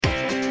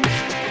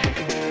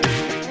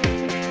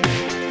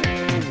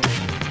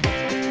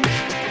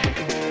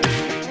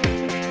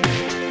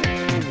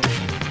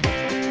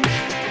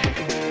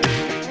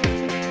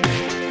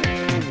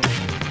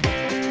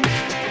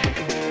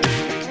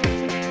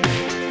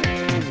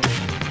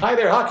Hi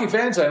there, hockey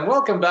fans, and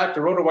welcome back to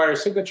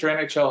RotoWire's signature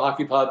NHL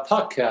Hockey Pod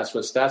podcast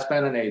with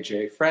Statsman and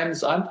AJ.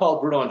 Friends, I'm Paul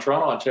Bruno in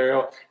Toronto,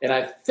 Ontario, and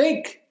I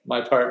think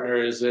my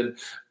partner is in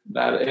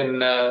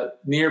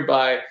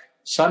nearby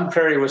Sun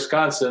Prairie,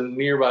 Wisconsin,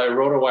 nearby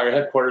RotoWire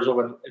headquarters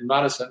over in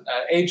Madison.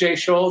 AJ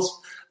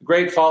Schultz,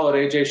 great follow at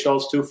AJ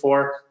Schultz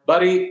 24.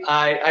 Buddy,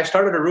 I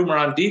started a rumor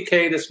on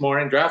DK this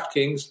morning,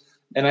 DraftKings,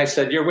 and I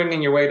said, you're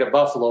winging your way to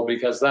Buffalo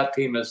because that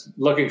team is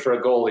looking for a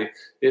goalie.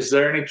 Is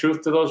there any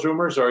truth to those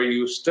rumors, or are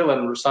you still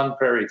in Sun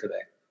Prairie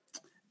today?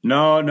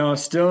 No,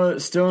 still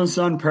in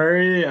Sun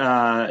Prairie.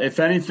 If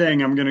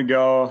anything, I'm going to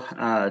go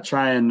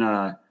try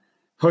and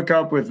hook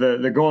up with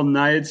the Golden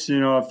Knights. You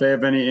know, if they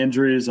have any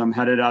injuries, I'm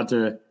headed out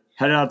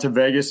to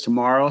Vegas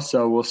tomorrow.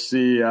 So we'll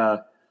see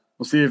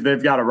if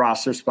they've got a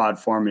roster spot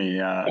for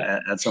me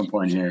at some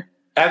point here.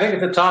 I think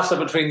it's a toss-up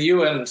between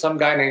you and some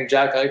guy named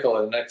Jack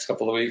Eichel in the next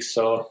couple of weeks.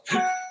 So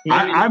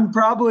I'm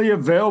probably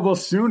available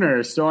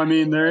sooner. So, I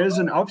mean, there is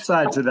an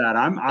upside to that.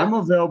 I'm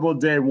available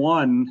day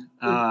one,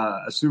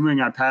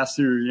 assuming I pass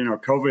through,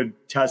 COVID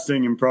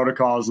testing and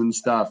protocols and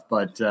stuff.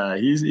 But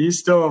he's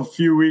still a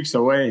few weeks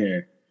away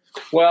here.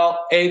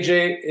 Well,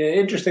 AJ,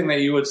 interesting that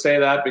you would say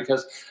that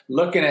because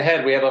looking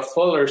ahead, we have a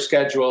fuller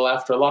schedule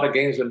after a lot of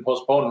games have been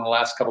postponed in the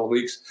last couple of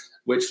weeks,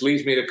 which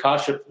leads me to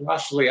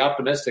cautiously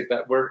optimistic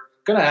that we're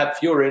going to have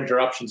fewer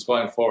interruptions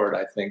going forward,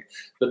 I think.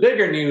 The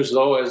bigger news,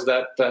 though, is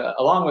that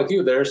along with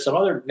you, there's some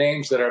other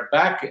names that are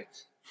back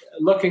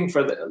looking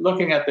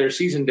at their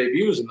season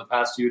debuts in the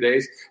past few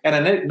days. And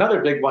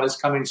another big one is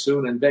coming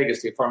soon in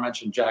Vegas, the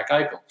aforementioned Jack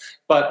Eichel.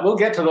 But we'll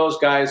get to those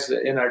guys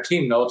in our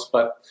team notes.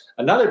 But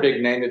another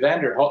big name,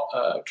 Evander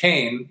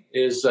Kane,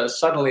 is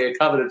suddenly a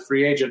coveted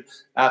free agent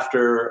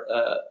after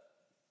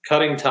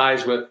cutting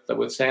ties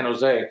with San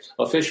Jose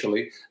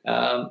officially.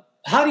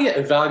 How do you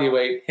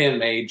evaluate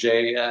him,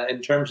 AJ,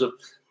 in terms of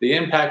the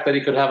impact that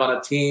he could have on a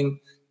team?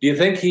 Do you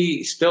think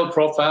he still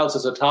profiles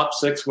as a top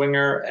six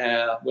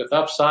winger with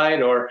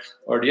upside, or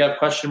do you have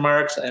question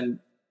marks? And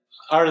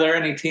are there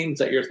any teams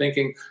that you're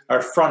thinking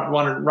are front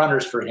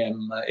runners for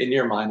him in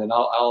your mind? And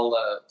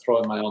I'll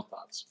throw in my own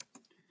thoughts.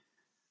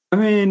 I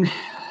mean,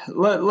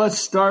 let's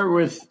start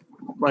with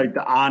like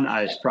the on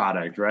ice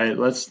product, right?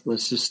 Let's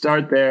just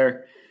start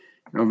there.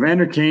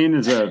 Evander Kane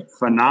is a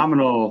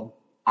phenomenal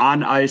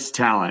on ice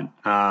talent.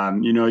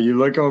 You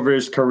look over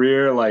his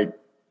career, like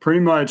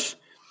pretty much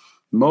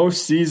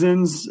most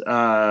seasons,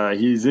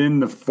 he's in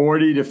the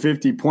 40 to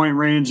 50 point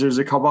range. There's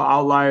a couple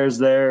outliers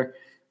there.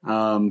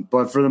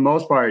 But for the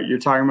most part, you're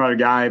talking about a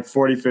guy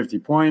 40, 50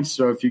 points.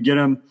 So if you get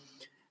him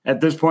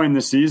at this point in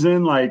the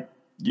season, like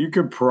you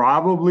could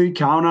probably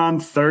count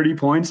on 30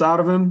 points out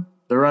of him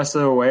the rest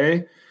of the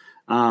way,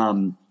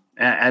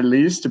 at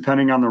least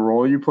depending on the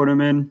role you put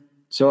him in.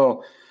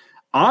 So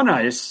on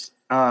ice,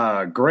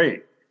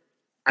 great.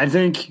 I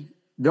think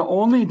the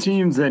only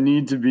teams that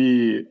need to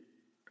be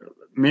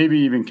maybe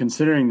even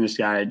considering this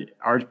guy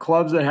are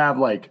clubs that have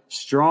like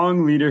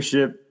strong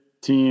leadership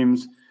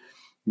teams,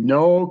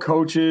 no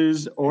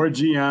coaches or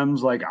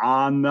GMs like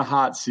on the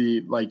hot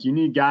seat. Like you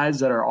need guys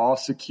that are all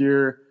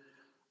secure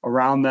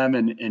around them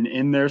and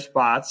in their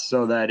spots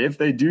so that if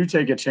they do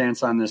take a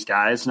chance on this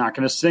guy, it's not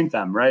going to sink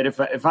them, right?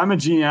 If I'm a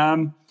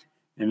GM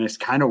and it's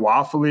kind of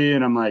waffly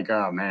and I'm like,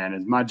 oh man,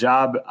 is my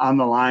job on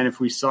the line if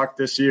we suck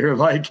this year?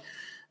 Like,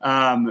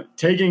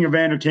 taking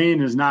Evander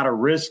Kane is not a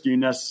risk you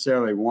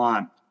necessarily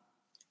want.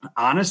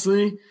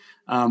 Honestly,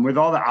 with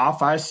all the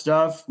off-ice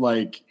stuff,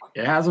 like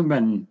it hasn't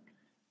been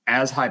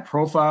as high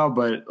profile,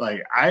 but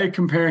like I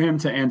compare him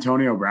to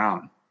Antonio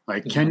Brown.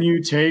 Like, can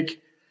you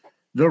take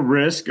the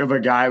risk of a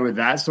guy with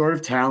that sort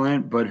of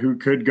talent, but who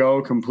could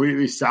go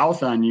completely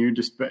south on you,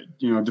 just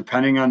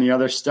depending on the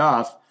other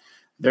stuff?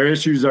 Their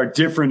issues are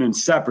different and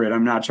separate.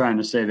 I'm not trying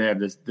to say they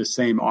have the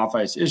same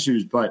off-ice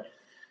issues, but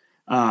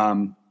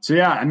so,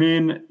 yeah, I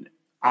mean,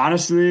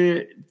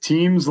 honestly,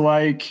 teams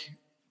like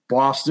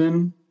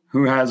Boston,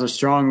 who has a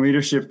strong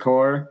leadership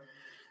core,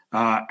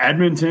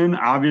 Edmonton,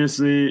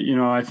 obviously,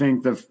 I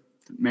think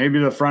maybe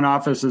the front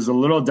office is a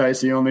little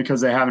dicey only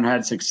because they haven't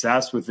had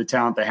success with the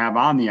talent they have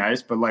on the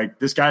ice. But, like,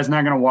 this guy's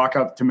not going to walk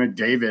up to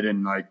McDavid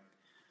and, like,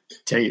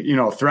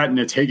 threaten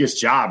to take his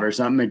job or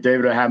something.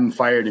 McDavid will have him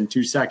fired in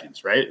 2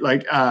 seconds, right?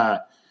 Like,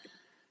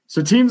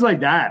 so teams like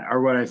that are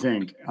what I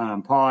think.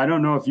 Paul, I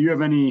don't know if you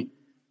have any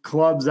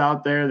clubs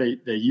out there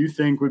that you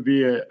think would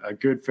be a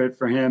good fit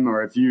for him,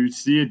 or if you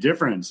see a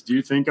difference. Do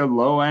you think a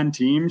low-end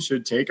team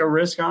should take a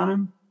risk on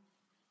him?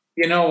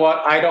 You know what?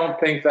 I don't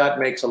think that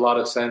makes a lot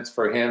of sense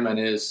for him and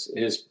his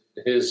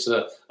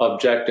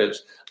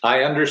objectives.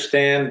 I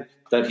understand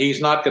that he's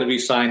not going to be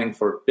signing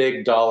for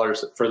big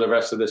dollars for the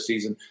rest of the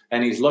season,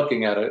 and he's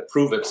looking at a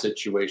prove-it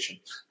situation.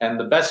 And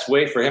the best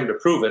way for him to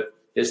prove it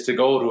is to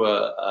go to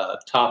a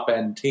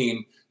top-end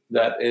team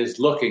that is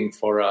looking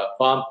for a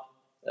bump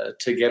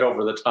to get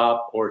over the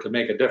top or to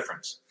make a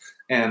difference.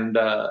 And,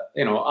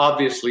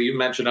 obviously you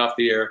mentioned off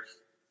the air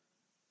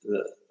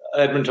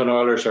Edmonton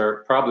Oilers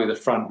are probably the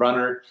front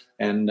runner,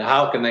 and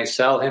how can they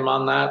sell him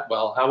on that?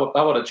 Well, how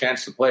about a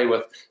chance to play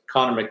with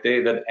Connor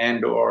McDavid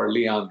and or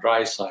Leon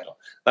Draisaitl?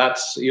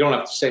 You don't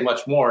have to say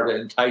much more to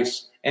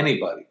entice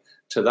anybody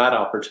to that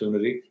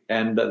opportunity,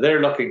 and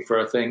they're looking for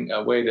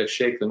a way to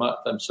shake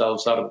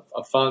themselves out of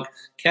a funk.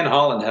 Ken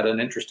Holland had an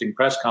interesting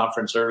press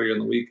conference earlier in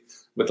the week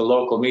with the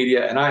local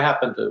media, and I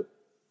happened to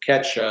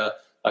catch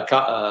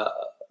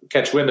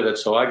wind of it,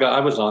 so I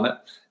was on it.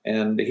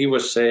 And he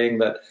was saying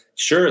that,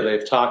 sure,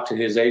 they've talked to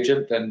his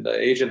agent, and the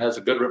agent has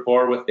a good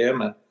rapport with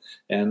him,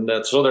 and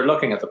so they're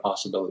looking at the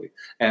possibility.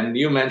 And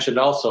you mentioned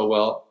also,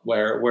 well,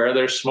 where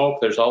there's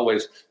smoke, there's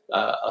always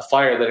a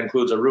fire that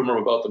includes a rumor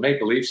about the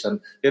Maple Leafs, and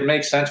it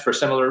makes sense for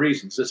similar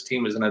reasons. This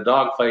team is in a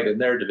dogfight in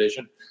their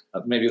division,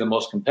 maybe the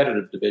most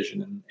competitive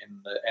division in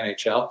the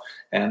NHL,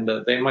 and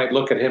they might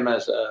look at him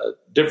as a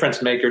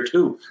difference maker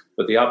too,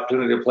 with the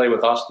opportunity to play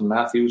with Austin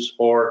Matthews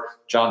or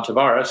John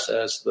Tavares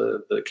as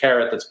the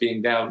carrot that's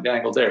being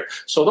dangled there.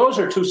 So those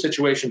are two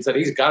situations that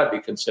he's got to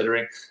be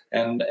considering,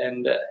 and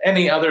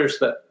any others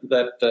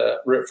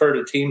that refer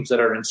to teams that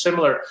are in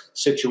similar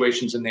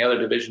situations in the other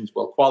divisions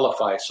will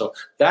qualify. So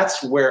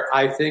that's where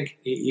I think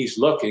he's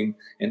looking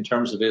in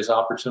terms of his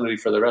opportunity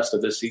for the rest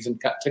of this season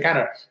to kind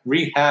of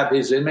rehab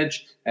his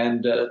image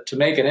and to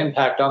make an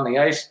impact on the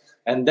ice,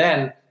 and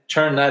then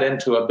turn that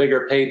into a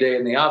bigger payday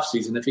in the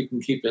offseason if he can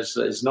keep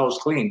his nose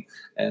clean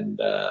and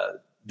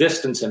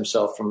distance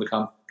himself from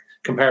the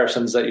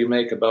comparisons that you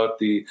make about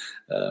the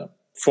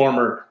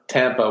former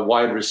Tampa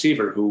wide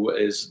receiver who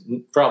is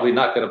probably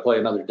not going to play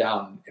another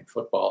down in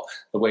football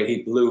the way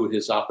he blew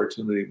his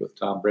opportunity with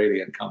Tom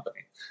Brady and company.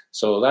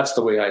 So that's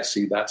the way I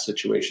see that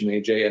situation,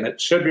 AJ, and it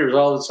should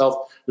resolve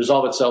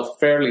itself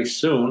fairly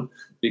soon,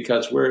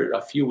 because we're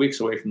a few weeks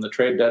away from the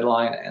trade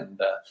deadline, and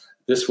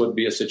this would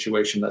be a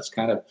situation that's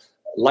kind of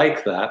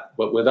like that,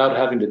 but without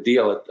having to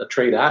deal a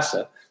trade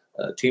asset.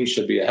 Teams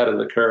should be ahead of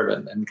the curve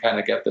and kind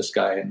of get this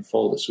guy in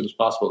fold as soon as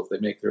possible if they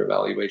make their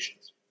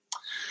evaluations.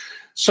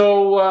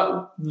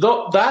 So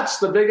that's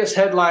the biggest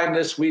headline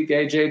this week,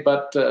 AJ,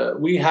 but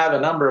we have a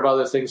number of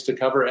other things to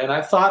cover, and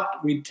I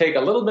thought we'd take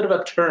a little bit of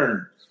a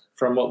turn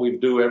from what we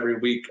do every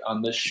week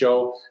on this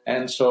show.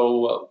 And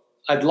so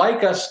I'd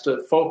like us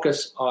to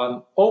focus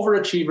on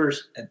overachievers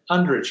and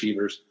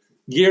underachievers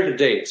year to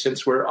date,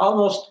 since we're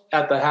almost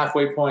at the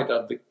halfway point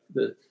of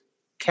the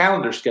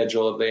calendar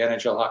schedule of the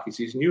NHL hockey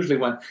season. Usually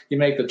when you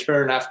make the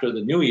turn after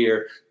the new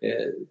year,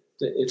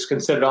 it's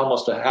considered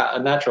almost a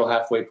natural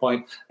halfway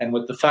point. And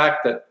with the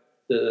fact that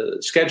the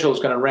schedule is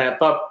going to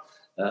ramp up,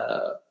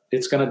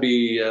 it's going to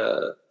be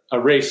a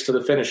race to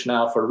the finish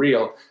now for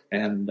real,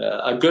 and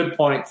a good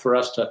point for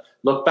us to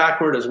look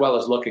backward as well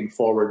as looking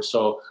forward.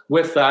 So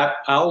with that,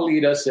 I'll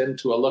lead us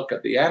into a look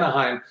at the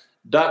Anaheim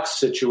Ducks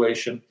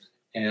situation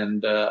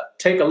and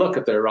take a look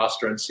at their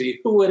roster and see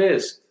who it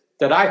is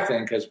that I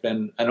think has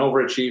been an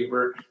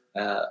overachiever,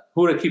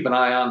 who to keep an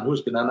eye on,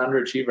 who's been an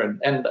underachiever,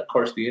 and of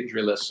course, the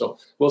injury list. So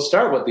we'll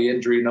start with the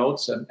injury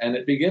notes, and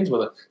it begins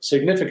with a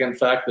significant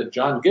fact that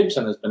John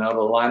Gibson has been out of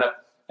the lineup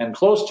and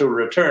close to a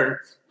return,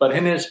 but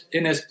in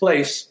his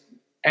place,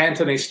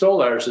 Anthony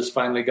Stolarz has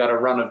finally got a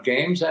run of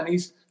games, and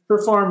he's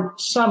performed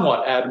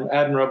somewhat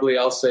admirably,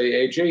 I'll say,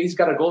 AJ. He's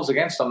got a goals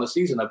against on the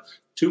season of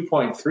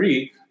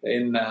 2.3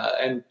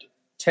 and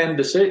 10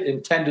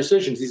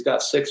 decisions, he's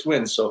got 6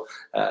 wins. So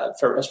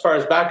as far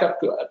as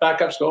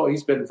backups go,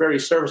 he's been very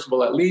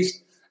serviceable at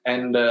least.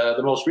 And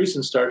the most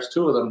recent starts,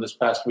 2 of them this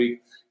past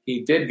week,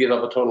 he did give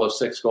up a total of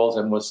 6 goals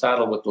and was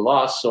saddled with the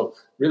loss. So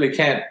really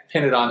can't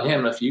pin it on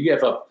him. If you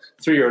give up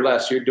 3 or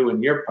less, you're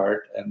doing your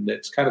part. And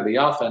it's kind of the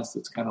offense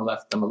that's kind of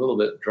left them a little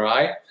bit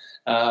dry.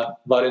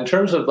 But in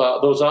terms of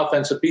those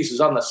offensive pieces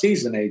on the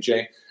season,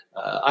 AJ,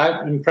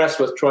 I'm impressed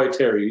with Troy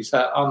Terry. He's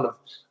on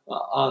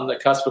the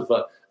cusp of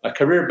a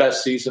career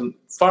best season,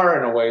 far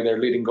and away their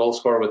leading goal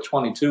scorer with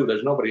 22.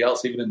 There's nobody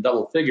else even in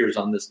double figures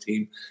on this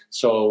team.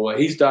 So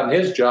he's done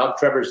his job.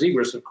 Trevor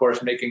Zegras, of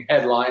course, making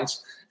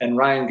headlines, and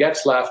Ryan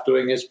Getzlaf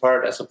doing his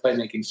part as a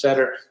playmaking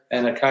setter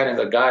and a kind of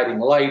a guiding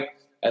light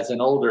as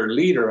an older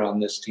leader on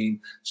this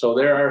team. So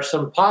there are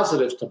some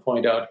positives to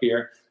point out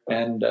here.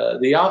 And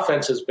the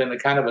offense has been a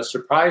kind of a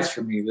surprise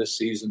for me this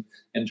season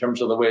in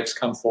terms of the way it's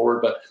come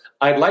forward. But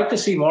I'd like to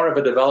see more of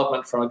a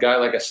development from a guy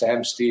like a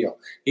Sam Steele.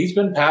 He's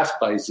been passed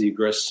by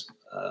Zegras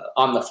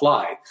on the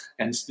fly.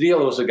 And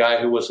Steele was a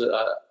guy who was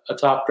a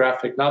top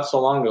draft pick not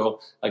so long ago,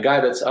 a guy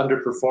that's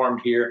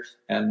underperformed here.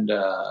 And,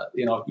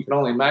 you can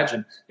only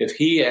imagine if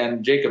he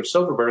and Jacob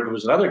Silfverberg, who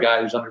was another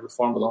guy who's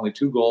underperformed with only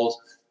 2 goals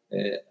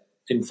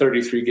in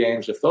 33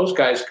 games, if those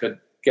guys could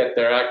get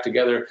their act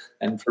together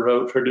and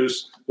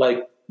produce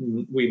like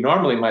we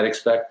normally might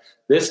expect,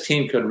 this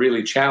team could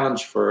really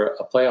challenge for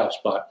a playoff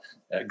spot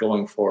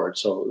going forward.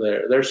 So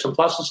there's some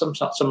pluses, some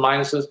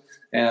minuses,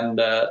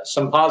 and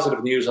some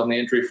positive news on the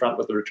injury front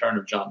with the return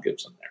of John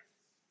Gibson there.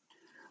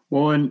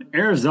 Well, in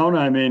Arizona,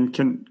 I mean,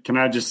 can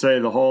I just say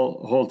the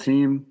whole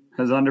team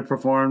has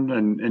underperformed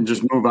and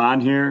just move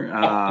on here?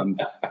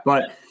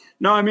 But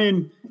no, I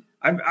mean,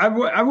 I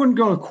wouldn't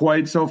go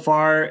quite so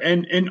far,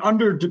 and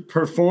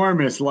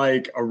underperform is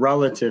like a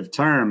relative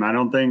term. I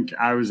don't think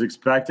I was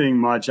expecting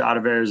much out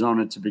of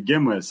Arizona to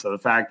begin with. So the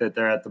fact that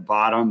they're at the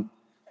bottom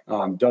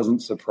doesn't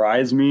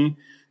surprise me.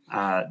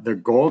 The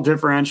goal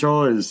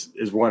differential is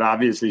what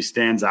obviously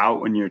stands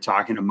out when you're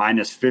talking a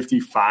minus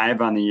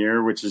 55 on the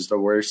year, which is the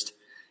worst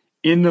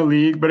in the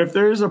league. But if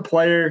there is a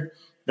player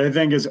that I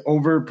think has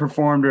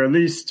overperformed, or at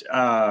least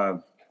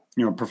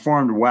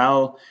performed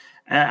well,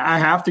 I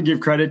have to give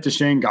credit to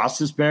Shane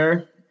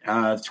Gostisbehere.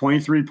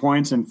 23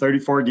 points in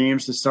 34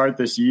 games to start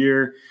this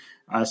year.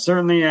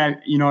 Certainly,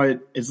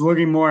 it's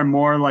looking more and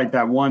more like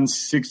that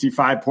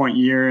 165-point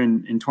year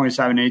in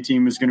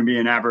 27-18 was going to be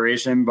an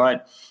aberration.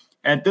 But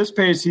at this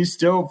pace, he's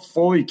still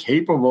fully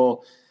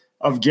capable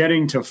of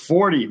getting to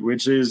 40,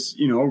 which is,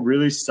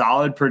 really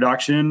solid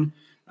production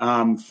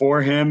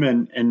for him.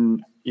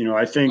 And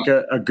I think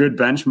a good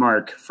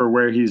benchmark for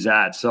where he's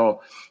at.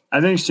 So I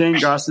think Shane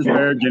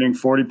Gostisbehere getting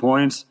 40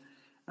 points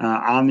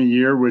on the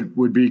year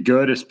would be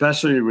good,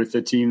 especially with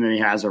the team that he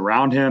has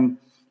around him,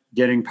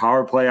 getting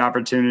power play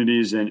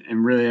opportunities and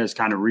really has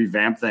kind of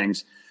revamped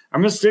things.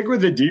 I'm going to stick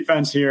with the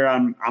defense here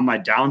on my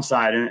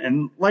downside.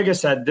 And like I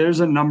said,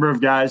 there's a number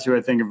of guys who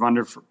I think have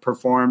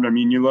underperformed. I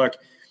mean, you look,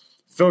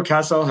 Phil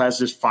Kessel has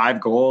just 5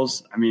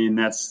 goals. I mean,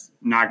 that's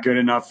not good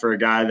enough for a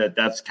guy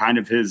that's kind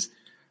of his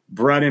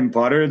bread and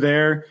butter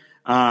there.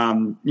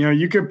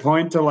 You could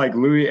point to like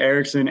Louis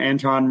Eriksson,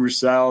 Antoine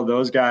Roussel.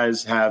 Those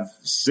guys have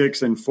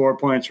 6 and 4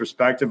 points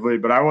respectively,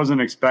 but I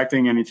wasn't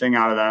expecting anything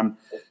out of them.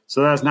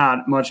 So that's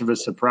not much of a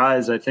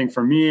surprise. I think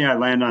for me, I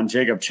land on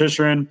Jacob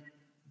Chychrun,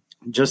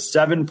 just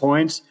 7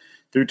 points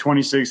through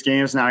 26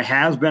 games. Now he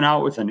has been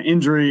out with an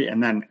injury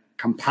and then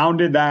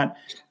compounded that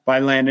by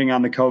landing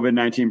on the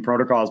COVID-19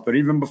 protocols. But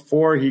even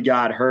before he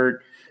got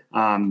hurt,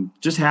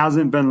 just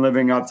hasn't been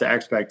living up to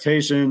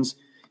expectations.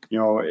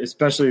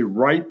 Especially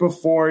right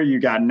before you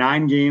got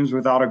 9 games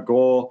without a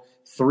goal,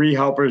 3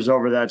 helpers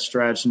over that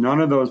stretch, none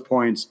of those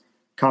points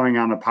coming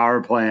on the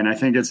power play. And I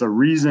think it's a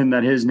reason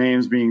that his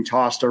name's being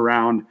tossed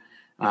around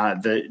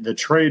the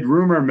trade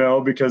rumor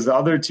mill, because the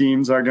other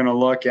teams are going to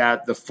look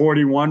at the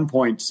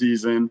 41-point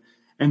season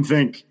and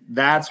think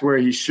that's where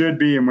he should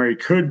be and where he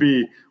could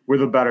be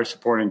with a better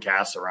supporting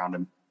cast around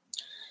him.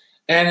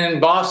 And in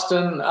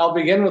Boston, I'll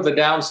begin with the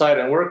downside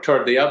and work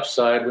toward the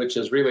upside, which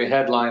is really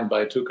headlined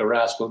by Tuukka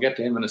Rask. We'll get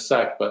to him in a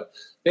sec, but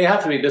they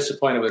have to be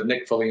disappointed with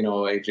Nick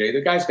Foligno, AJ.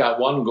 The guy's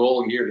got 1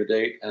 goal year to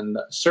date, and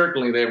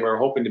certainly they were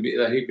hoping that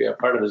he'd be a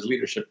part of his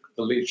leadership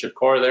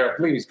core there. I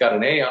believe he's got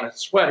an A on his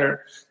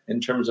sweater in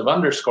terms of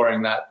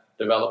underscoring that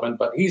development,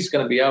 but he's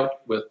going to be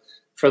out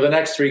for the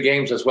next 3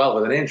 games as well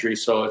with an injury,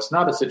 so it's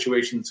not a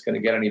situation that's going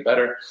to get any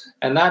better.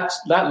 And that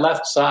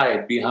left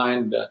side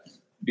behind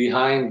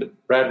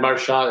Brad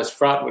Marchand is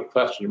fraught with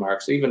question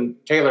marks. Even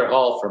Taylor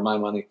Hall, for my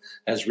money,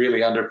 has really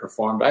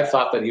underperformed. I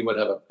thought that he would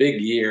have a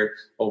big year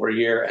over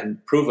here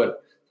and prove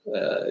it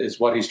is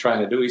what he's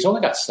trying to do. He's only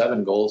got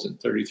 7 goals in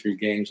 33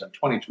 games and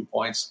 22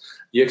 points.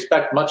 You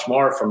expect much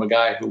more from a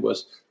guy who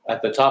was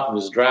at the top of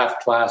his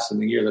draft class in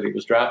the year that he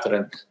was drafted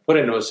and put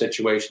into a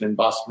situation in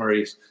Boston where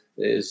he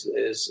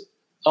is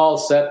all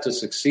set to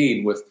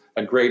succeed with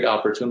a great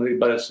opportunity,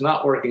 but it's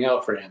not working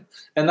out for him.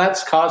 And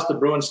that's caused the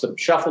Bruins to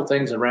shuffle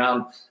things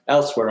around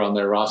elsewhere on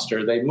their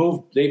roster. They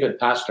moved David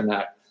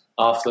Pastrnak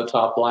off the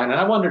top line, and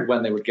I wondered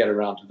when they would get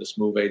around to this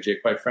move,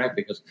 AJ, quite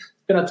frankly, because it's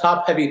been a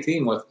top-heavy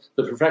team with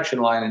the perfection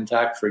line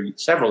intact for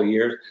several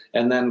years,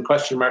 and then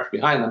question marks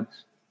behind them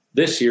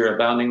this year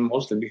abounding,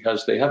 mostly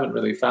because they haven't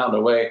really found a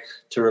way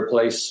to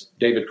replace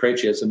David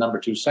Krejci as the number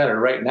 2 center.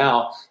 Right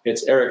now,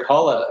 it's Erik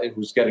Haula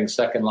who's getting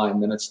second-line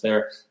minutes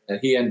there.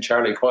 He and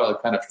Charlie Coyle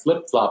kind of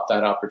flip-flopped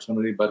that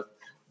opportunity, but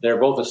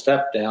they're both a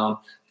step down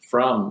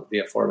from the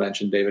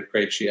aforementioned David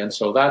Krejci, and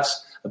so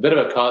that's a bit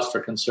of a cause for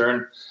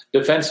concern.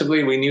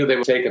 Defensively, we knew they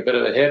would take a bit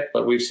of a hit,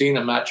 but we've seen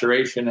a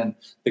maturation in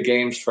the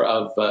games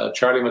of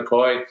Charlie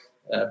McCoy,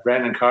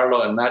 Brandon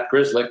Carlo, and Matt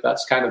Grzelcyk.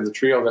 That's kind of the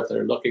trio that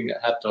they're looking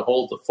at to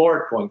hold the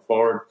fort going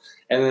forward.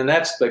 And then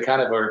that's the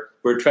kind of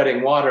we're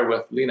treading water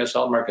with Linus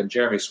Ullmark and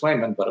Jeremy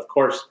Swayman. But of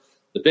course,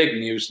 the big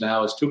news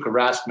now is Tuukka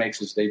Rask makes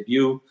his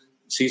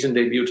season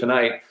debut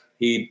tonight.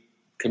 He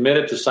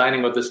committed to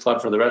signing with this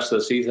club for the rest of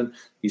the season.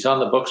 He's on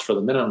the books for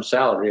the minimum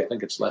salary. I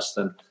think it's less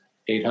than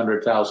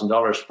 $800,000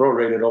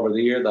 prorated over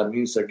the year. That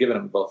means they're giving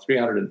him about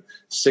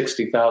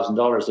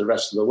 $360,000 the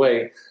rest of the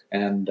way.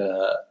 And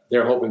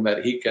they're hoping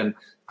that he can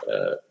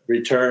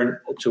return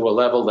to a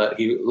level that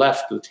he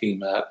left the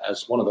team at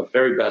as one of the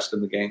very best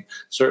in the game,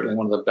 certainly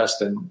one of the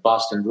best in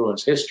Boston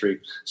Bruins history.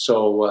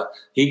 So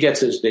he gets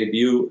his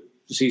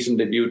season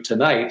debut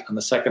tonight on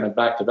the second of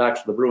back-to-back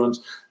for the Bruins,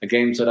 a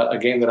game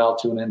that I'll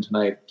tune in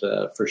tonight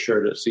for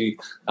sure to see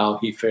how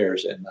he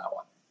fares in that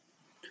one.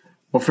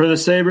 Well, for the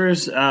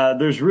Sabres,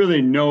 there's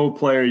really no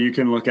player you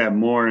can look at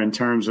more in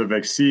terms of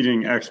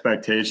exceeding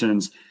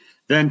expectations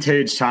than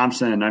Tage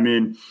Thompson. I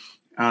mean,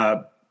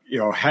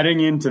 heading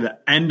into the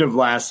end of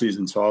last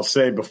season, so I'll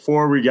say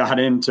before we got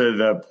into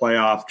the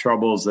playoff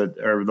troubles or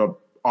the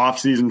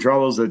off-season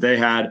troubles that they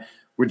had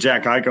with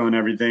Jack Eichel and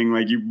everything,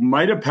 like you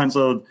might have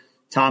penciled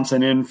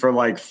Thompson in for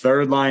like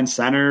third line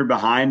center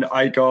behind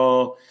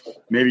Eichel.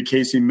 Maybe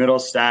Casey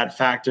Middlestat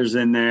factors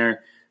in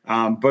there.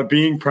 But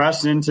being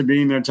pressed into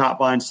being their top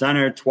line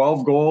center,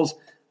 12 goals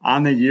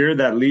on the year,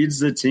 that leads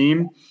the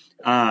team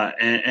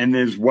and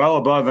is well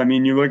above. I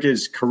mean, you look at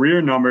his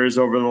career numbers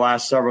over the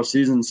last several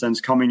seasons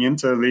since coming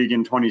into the league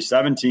in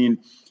 2017,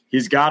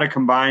 he's got a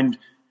combined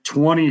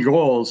 18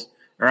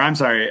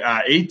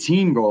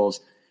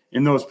 goals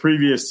in those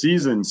previous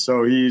seasons.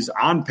 So he's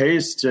on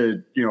pace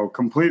to,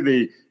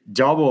 completely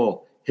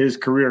double his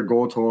career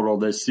goal total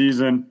this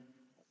season.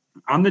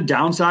 On the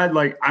downside,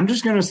 I'm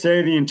just going to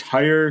say the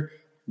entire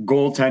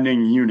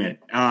goaltending unit.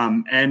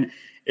 And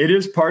it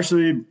is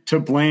partially to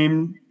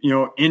blame,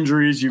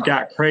 injuries. You've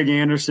got Craig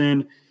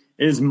Anderson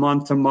is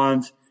month to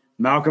month.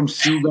 Malcolm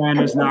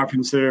Subban is now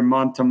considered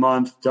month to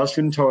month.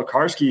 Dustin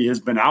Tokarski has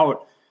been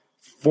out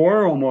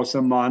for almost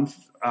a month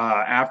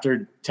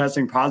after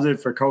testing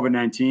positive for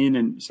COVID-19.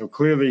 And so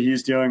clearly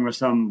he's dealing with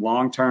some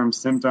long-term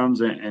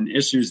symptoms and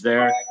issues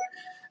there.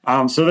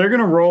 So they're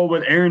going to roll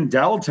with Aaron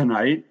Dell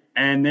tonight,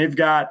 and they've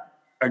got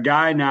a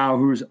guy now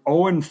who's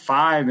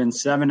 0-5 in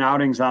 7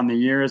 outings on the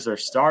year as their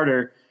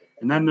starter.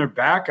 And then their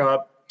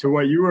backup, to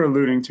what you were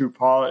alluding to,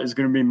 Paul, is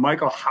going to be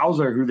Michael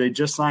Hauser, who they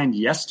just signed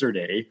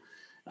yesterday.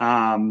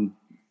 And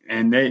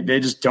they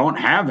just don't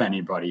have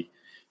anybody.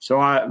 So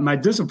my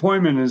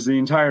disappointment is the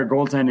entire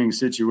goaltending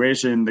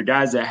situation. The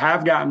guys that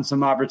have gotten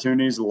some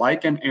opportunities,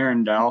 like an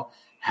Aaron Dell,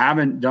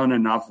 haven't done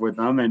enough with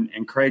them.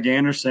 And Craig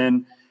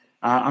Anderson,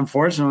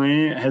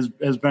 unfortunately,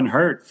 has been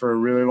hurt for a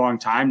really long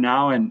time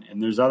now, and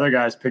there's other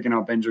guys picking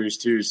up injuries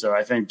too. So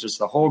I think just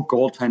the whole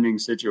goaltending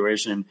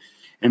situation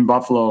in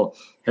Buffalo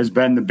has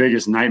been the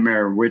biggest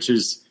nightmare, which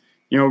is,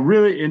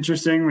 really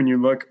interesting when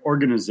you look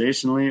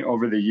organizationally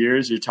over the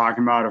years. You're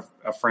talking about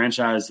a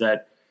franchise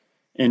that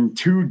in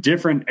 2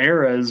 different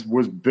eras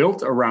was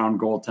built around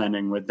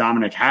goaltending, with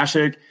Dominic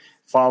Hasek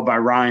followed by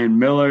Ryan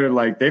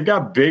Miller. They've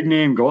got big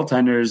name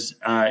goaltenders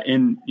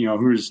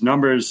whose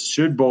numbers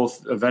should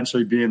both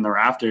eventually be in the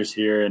rafters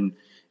here. And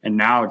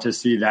now to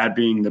see that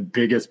being the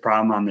biggest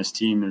problem on this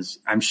team is,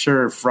 I'm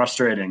sure,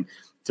 frustrating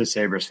to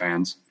Sabres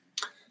fans.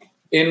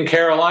 In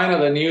Carolina,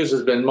 the news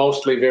has been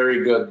mostly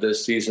very good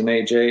this season,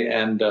 AJ,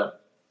 and a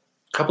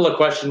couple of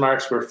question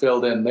marks were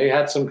filled in. They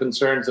had some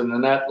concerns in the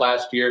net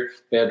last year.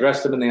 They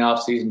addressed them in the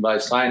offseason by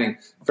signing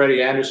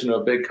Freddie Anderson to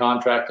a big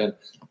contract. And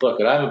look,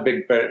 I'm a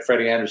big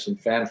Freddie Anderson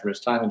fan from his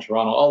time in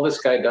Toronto. All this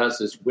guy does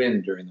is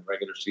win during the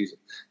regular season.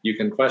 You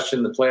can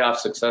question the playoff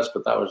success,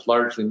 but that was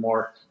largely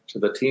more to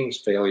the team's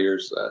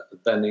failures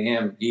than to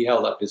him. He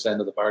held up his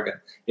end of the bargain,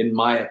 in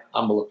my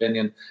humble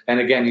opinion. And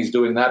again, he's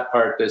doing that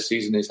part this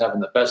season. He's having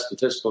the best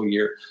statistical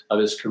year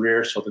of his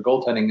career. So the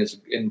goaltending is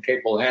in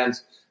capable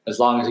hands as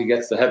long as he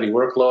gets the heavy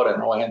workload. I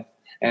know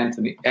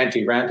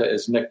Antti Raanta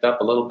is nicked up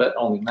a little bit,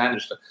 only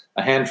managed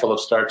a handful of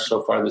starts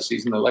so far this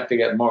season. They'd like to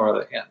get more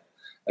out of him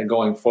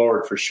going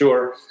forward for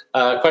sure.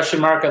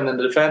 Question mark on the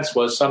defense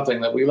was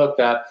something that we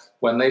looked at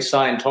when they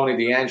signed Tony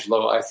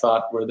DeAngelo. I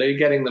thought, were they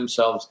getting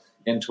themselves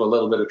into a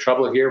little bit of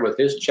trouble here with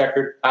his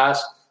checkered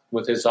past,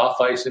 with his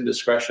off-ice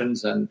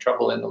indiscretions and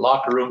trouble in the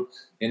locker room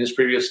in his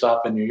previous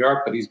stop in New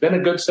York? But he's been a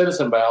good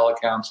citizen by all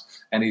accounts,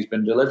 and he's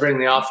been delivering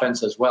the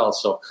offense as well.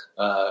 So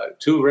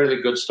 2 really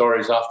good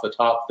stories off the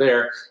top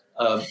there.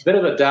 A bit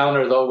of a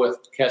downer, though, with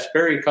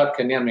Kasperi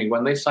Kotkaniemi.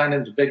 When they signed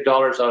him to big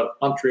dollars out of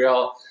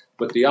Montreal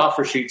with the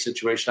offer sheet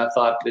situation, I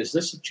thought, is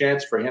this a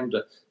chance for him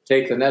to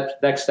take the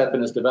next step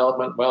in his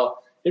development? Well,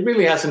 it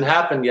really hasn't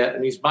happened yet,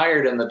 and he's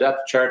mired in the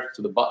depth chart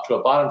to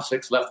a bottom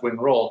 6 left-wing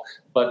role.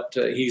 But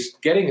he's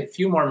getting a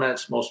few more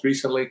minutes most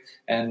recently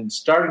and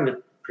starting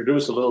to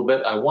produce a little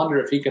bit. I wonder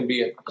if he can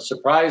be a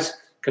surprise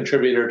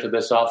contributor to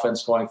this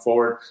offense going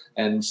forward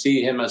and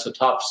see him as a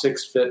top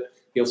 6 fit.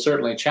 He'll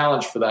certainly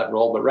challenge for that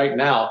role. But right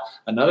now,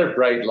 another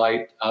bright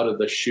light out of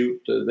the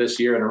chute this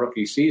year in a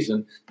rookie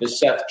season is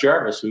Seth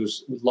Jarvis,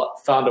 who's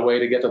found a way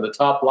to get to the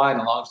top line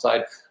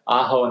alongside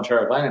Aho and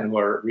Teravainen, who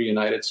are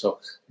reunited. So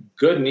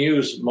good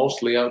news,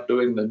 mostly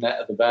outdoing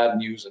the bad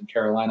news in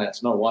Carolina.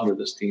 It's no wonder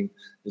this team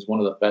is one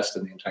of the best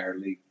in the entire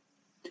league.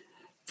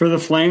 For the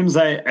Flames,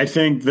 I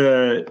think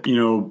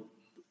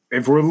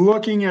if we're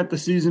looking at the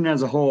season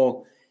as a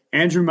whole,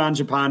 Andrew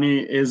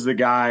Mangiapane is the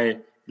guy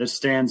that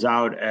stands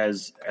out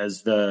as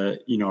the,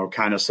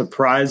 kind of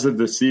surprise of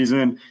the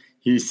season.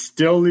 He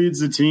still leads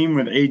the team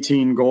with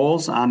 18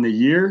 goals on the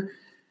year.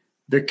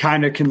 The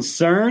kind of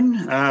concern,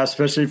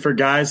 especially for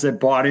guys that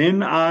bought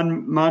in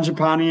on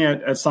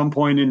Mangiapane at some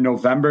point in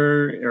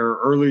November or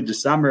early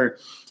December,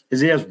 is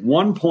he has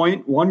 1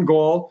 point, 1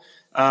 goal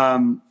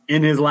in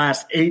his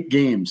last 8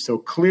 games. So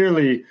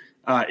clearly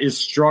is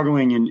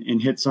struggling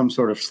and hit some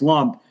sort of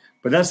slump.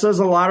 But that says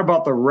a lot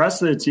about the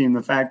rest of the team,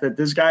 the fact that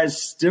this guy is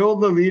still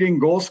the leading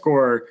goal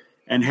scorer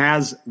and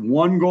has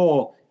 1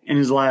 goal in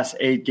his last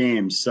 8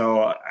 games.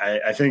 So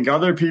I think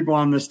other people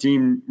on this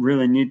team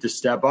really need to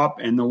step up.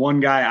 And the one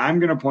guy I'm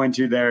going to point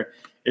to there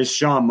is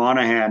Sean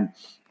Monahan.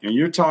 And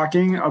you're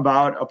talking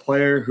about a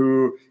player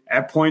who,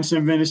 at points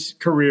in his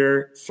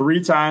career,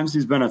 3 times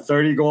he's been a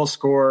 30-goal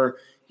scorer.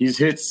 He's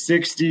hit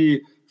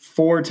 60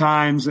 4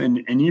 times and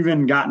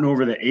even gotten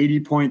over the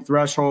 80-point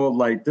threshold.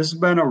 Like, this has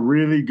been a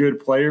really good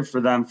player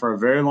for them for a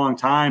very long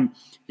time.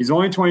 He's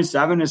only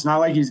 27. It's not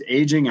like he's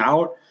aging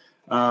out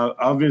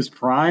of his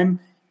prime,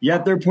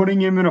 yet they're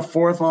putting him in a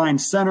fourth-line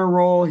center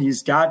role.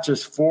 He's got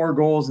just 4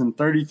 goals in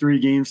 33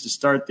 games to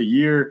start the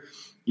year.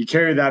 You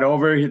carry that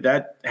over,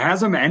 that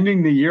has him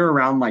ending the year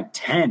around like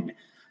 10,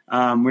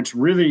 which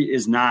really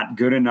is not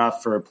good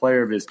enough for a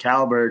player of his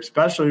caliber,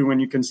 especially when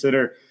you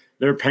consider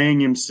they're paying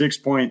him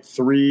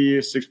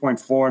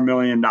 $6.4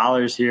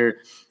 million here.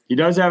 He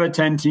does have a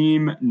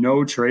 10-team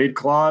no trade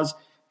clause,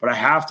 but I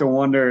have to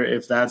wonder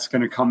if that's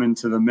going to come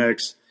into the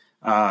mix.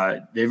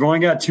 They've only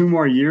got 2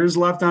 more years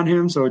left on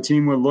him, so a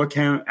team would look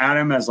at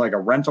him as like a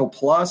rental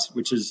plus,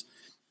 which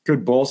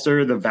could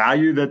bolster the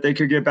value that they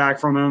could get back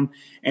from him.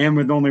 And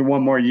with only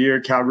 1 more year,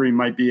 Calgary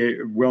might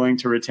be willing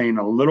to retain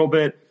a little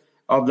bit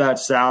of that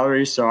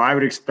salary. So I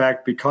would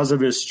expect, because of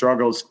his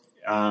struggles,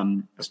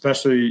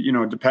 especially,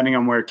 depending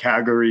on where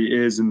Calgary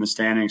is in the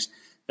standings,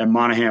 that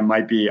Monahan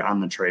might be on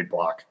the trade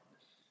block.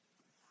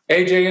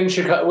 AJ, in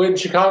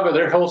Chicago,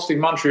 they're hosting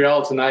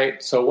Montreal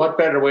tonight. So what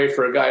better way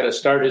for a guy to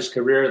start his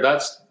career?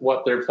 That's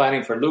what they're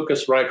planning for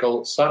Lukas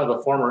Reichel, son of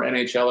a former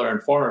NHLer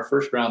and former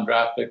first-round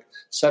draft pick,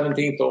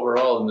 17th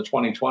overall in the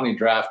 2020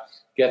 draft,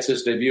 gets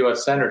his debut at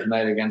center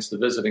tonight against the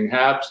visiting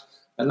Habs.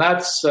 And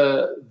that's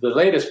the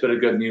latest bit of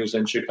good news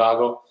in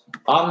Chicago.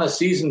 On the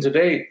season to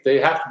date,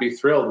 they have to be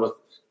thrilled with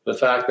the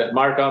fact that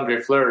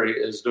Marc-Andre Fleury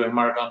is doing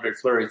Marc-Andre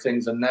Fleury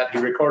things in net. He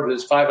recorded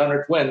his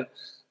 500th win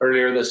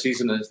earlier this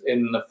season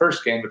in the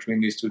first game between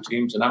these 2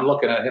 teams, and I'm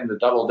looking at him to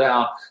double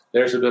down.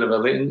 There's a bit of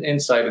an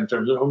insight in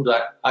terms of whom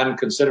I'm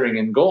considering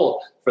in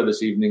goal for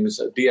this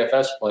evening's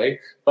DFS play.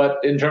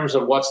 But in terms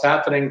of what's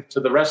happening to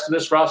the rest of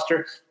this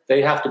roster,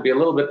 they have to be a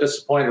little bit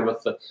disappointed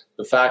with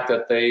the fact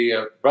that they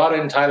brought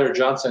in Tyler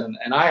Johnson,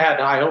 and I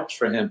had high hopes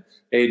for him,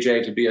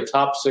 AJ, to be a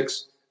top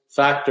 6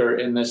 factor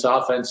in this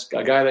offense,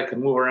 a guy that can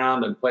move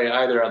around and play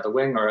either at the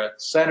wing or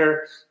at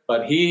center.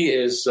 But he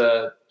is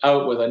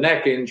out with a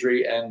neck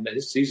injury, and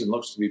his season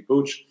looks to be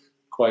pooch,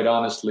 quite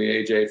honestly,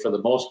 AJ, for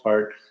the most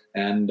part.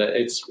 And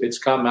it's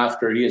come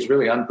after he has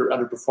really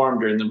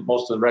underperformed during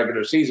most of the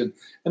regular season.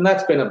 And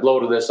that's been a blow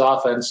to this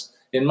offense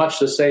in much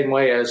the same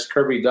way as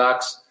Kirby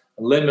Dach's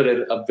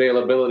limited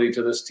availability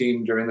to this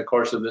team during the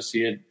course of this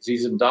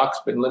season.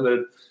 Dach's been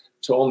limited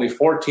to only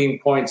 14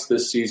 points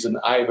this season.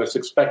 I was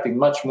expecting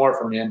much more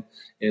from him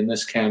in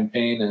this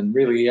campaign, and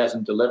really he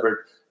hasn't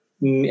delivered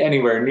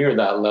anywhere near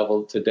that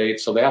level to date.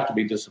 So they have to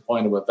be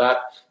disappointed with that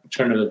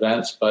turn of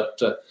events.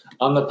 But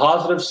on the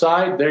positive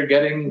side, they're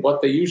getting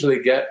what they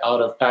usually get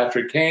out of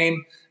Patrick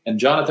Kane, and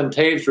Jonathan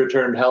Toews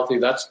returned healthy.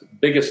 That's the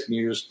biggest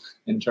news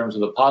in terms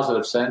of the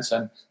positive sense.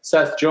 And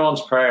Seth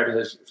Jones, prior to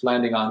his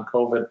landing on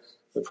COVID,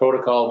 the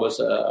protocol was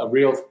a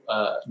real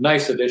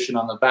nice addition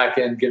on the back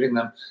end, giving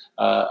them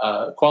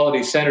a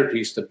quality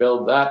centerpiece to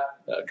build that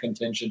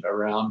contingent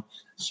around.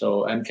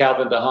 So, and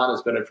Calvin DeHaan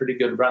has been a pretty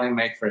good running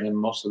mate for him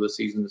most of the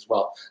season as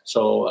well.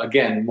 So,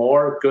 again,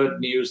 more good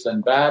news than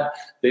bad.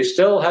 They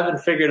still haven't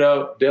figured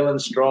out Dylan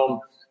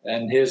Strome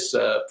and his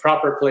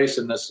proper place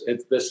in this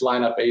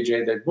lineup,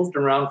 AJ. They've moved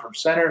around from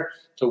center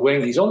to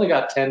wing. He's only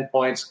got 10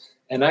 points.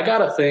 And I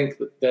got to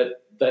think that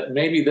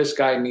maybe this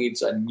guy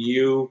needs a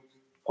new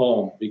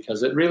home,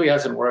 because it really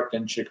hasn't worked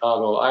in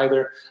Chicago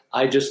either.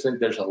 I just think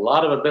there's a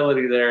lot of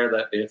ability there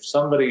that if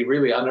somebody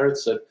really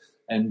unearths it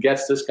and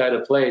gets this guy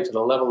to play to the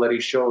level that he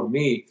showed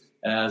me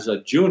as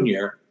a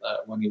junior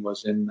when he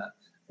was in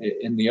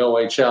the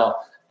OHL,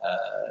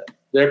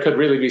 there could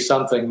really be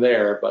something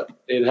there, but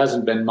it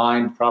hasn't been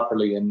mined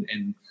properly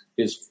in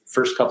his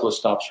first couple of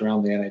stops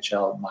around the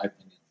NHL, in my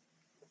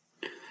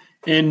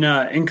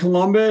opinion. In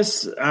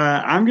Columbus,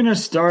 I'm going to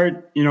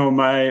start,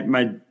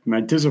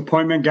 my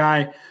disappointment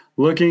guy,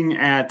 looking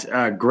at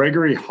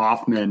Gregory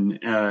Hoffman,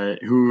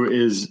 who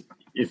is,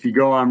 if you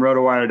go on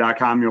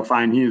rotowire.com, you'll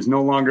find he is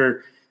no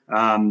longer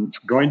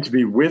going to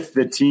be with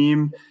the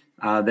team.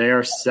 They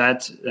are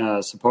set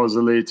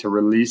supposedly to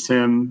release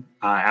him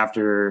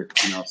after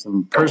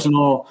some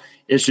personal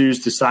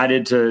issues,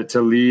 decided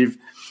to leave.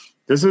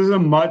 This is a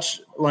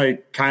much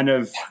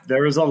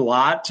there was a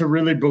lot to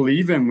really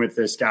believe in with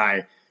this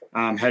guy.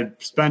 Had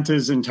spent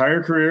his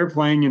entire career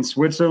playing in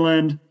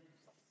Switzerland,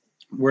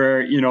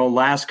 where,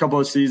 last couple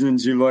of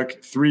seasons, you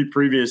look 3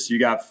 previous, you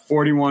got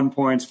 41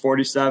 points,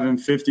 47,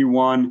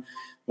 51,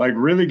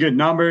 really good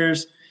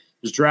numbers.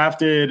 Was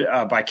drafted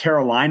by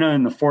Carolina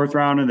in the 4th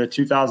round of the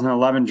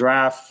 2011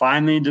 draft,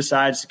 finally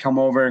decides to come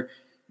over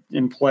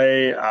and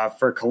play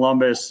for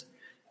Columbus.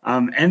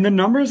 And the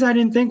numbers I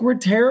didn't think were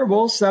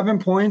terrible, 7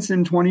 points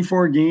in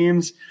 24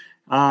 games.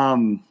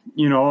 And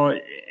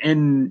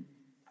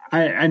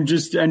I'm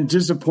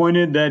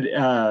disappointed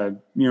that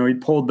he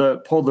pulled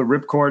the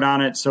ripcord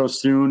on it so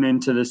soon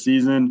into the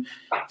season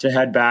to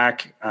head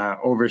back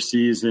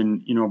overseas.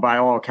 And by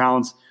all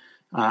accounts,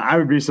 I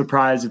would be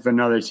surprised if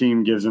another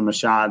team gives him a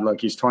shot.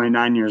 Look, he's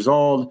 29 years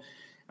old.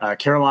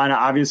 Carolina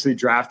obviously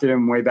drafted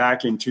him way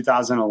back in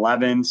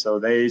 2011, so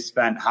they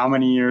spent how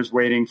many years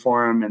waiting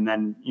for him, and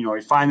then he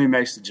finally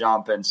makes the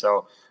jump. And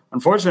so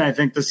unfortunately, I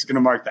think this is going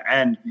to mark the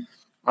end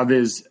of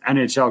his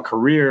NHL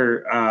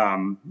career.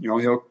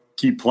 He'll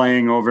keep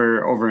playing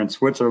over in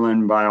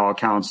Switzerland by all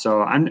accounts.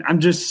 So I'm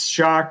just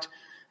shocked.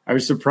 I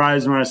was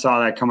surprised when I saw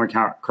that come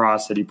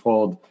across that he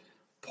pulled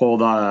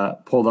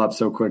up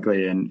so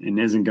quickly and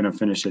isn't going to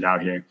finish it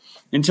out here.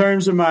 In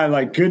terms of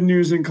my good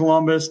news in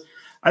Columbus,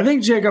 I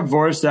think Jakub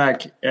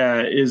Voracek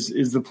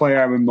is the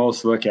player I would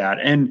most look at.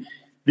 And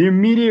the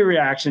immediate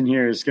reaction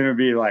here is going to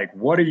be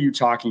what are you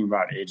talking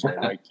about,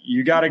 AJ?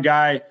 You got a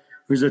guy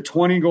who's a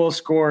 20-goal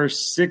scorer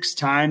 6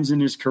 times in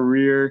his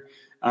career,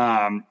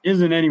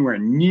 isn't anywhere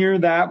near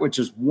that, which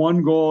is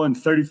 1 goal in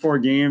 34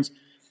 games.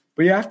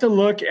 But you have to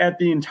look at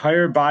the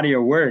entire body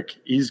of work.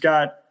 He's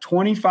got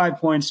 25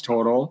 points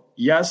total.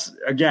 Yes,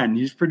 again,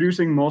 he's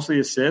producing mostly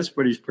assists,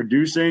 but he's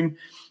producing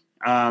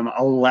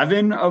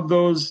 11 of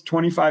those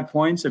 25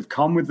 points have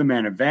come with the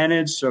man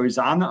advantage. So he's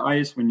on the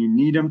ice when you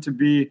need him to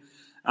be.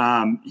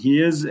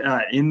 He is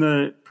in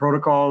the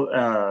protocol,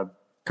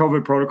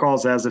 COVID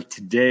protocols as of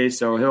today,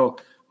 so he'll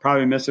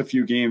probably miss a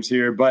few games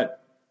here.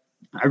 But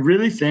I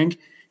really think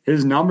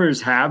his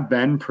numbers have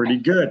been pretty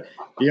good.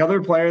 The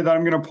other player that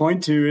I'm going to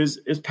point to is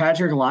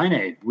Patrik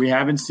Laine. We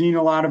haven't seen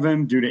a lot of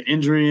him due to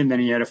injury, and then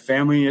he had a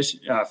family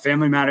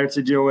matter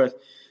to deal with.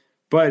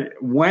 But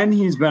when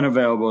he's been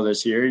available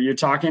this year, you're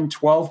talking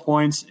 12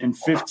 points in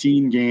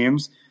 15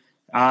 games.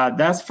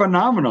 That's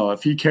phenomenal.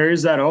 If he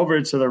carries that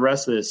over to the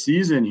rest of the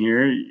season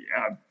here,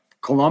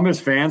 Columbus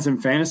fans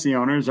and fantasy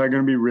owners are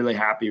going to be really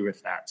happy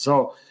with that.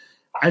 So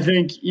I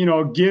think,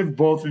 give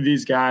both of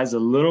these guys a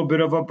little bit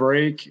of a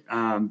break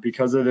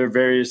because of their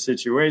various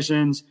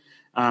situations.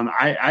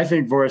 I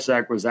think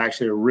Voracek was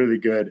actually a really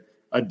good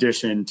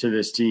addition to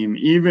this team,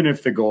 even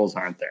if the goals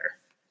aren't there.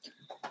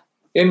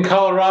 In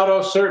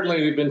Colorado,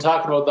 certainly we've been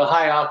talking about the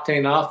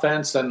high-octane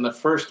offense, and the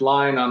first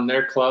line on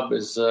their club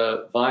is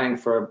vying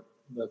for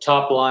the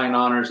top-line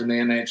honors in the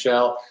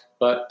NHL.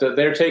 But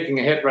they're taking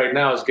a hit right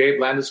now as Gabe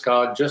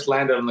Landeskog just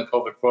landed on the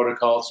COVID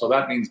protocol. So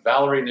that means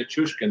Valeri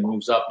Nichushkin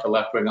moves up to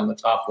left wing on the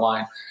top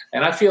line.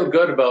 And I feel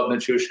good about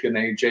Nichushkin,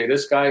 AJ.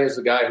 This guy is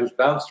a guy who's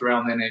bounced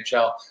around the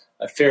NHL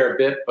a fair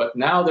bit, but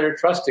now they're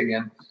trusting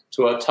him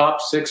to a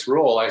top 6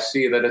 role. I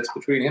see that it's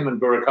between him and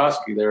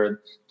Burakovsky. They're in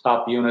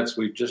top units.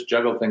 We've just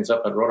juggled things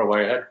up at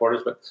RotoWire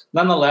headquarters. But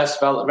nonetheless,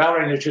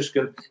 Valeri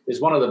Nichushkin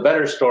is one of the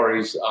better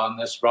stories on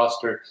this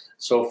roster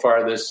so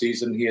far this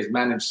season. He has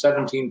managed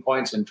 17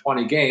 points in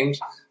 20 games,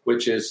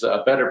 which is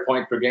a better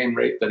point-per-game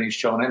rate than he's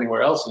shown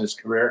anywhere else in his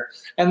career.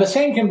 And the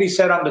same can be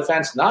said on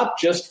defense, not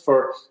just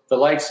for the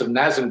likes of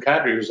Nazem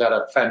Kadri, who's had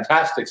a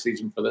fantastic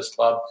season for this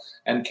club,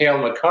 and Cale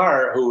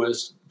Makar, who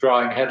is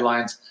drawing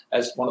headlines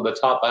as one of the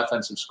top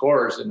offensive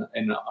scorers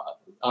in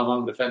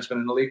among defensemen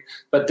in the league.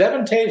 But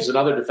Devin Taves,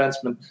 another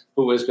defenseman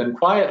who has been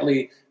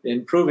quietly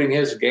improving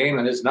his game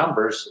and his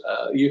numbers.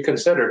 You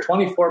consider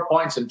 24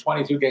 points in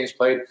 22 games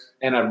played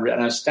and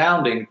an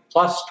astounding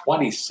plus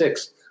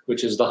 26,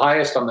 which is the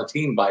highest on the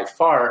team by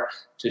far,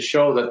 to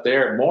show that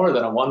they're more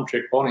than a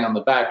one-trick pony on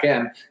the back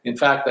end. In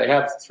fact, they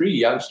have 3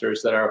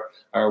 youngsters that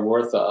are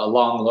worth a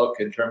long look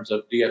in terms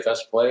of DFS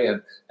play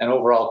and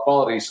overall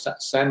quality.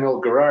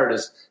 Samuel Girard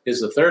is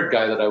the third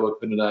guy that I would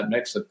put into that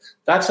mix. And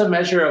that's a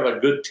measure of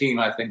a good team,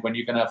 I think, when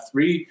you can have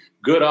 3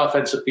 good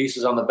offensive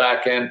pieces on the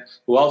back end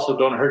who also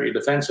don't hurt you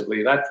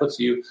defensively. That puts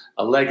you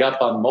a leg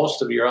up on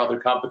most of your other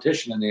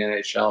competition in the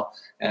NHL.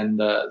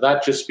 And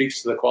that just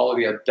speaks to the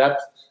quality of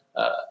depth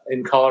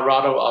in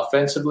Colorado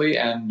offensively,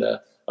 and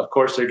of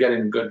course they're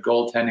getting good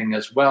goaltending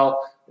as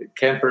well.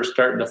 Kemper's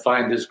starting to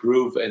find his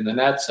groove in the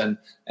nets and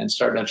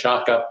starting to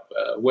chalk up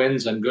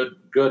wins and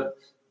good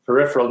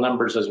peripheral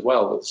numbers as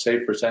well, with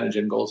save percentage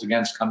and goals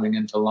against coming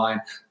into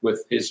line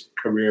with his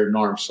career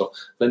norms. So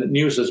the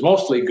news is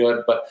mostly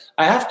good, but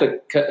I have to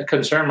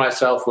concern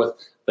myself with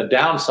the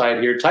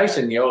downside here.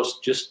 Tyson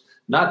Jost just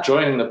not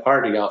joining the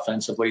party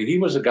offensively. He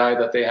was a guy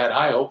that they had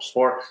high hopes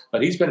for,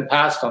 but he's been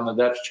passed on the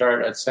depth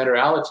chart at center.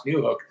 Alex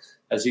Newhook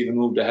has even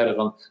moved ahead of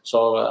him.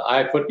 So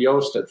I put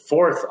Jost at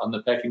 4th on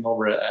the pecking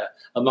order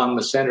among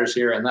the centers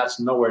here, and that's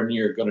nowhere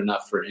near good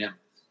enough for him.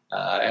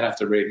 I'd have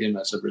to rate him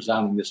as a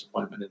resounding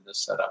disappointment in this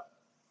setup.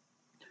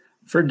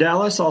 For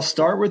Dallas, I'll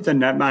start with the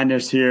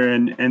netminders here,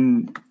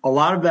 and a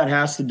lot of that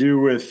has to do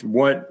with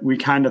what we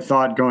kind of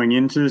thought going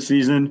into the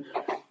season.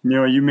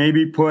 You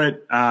maybe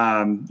put,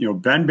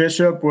 Ben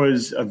Bishop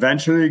was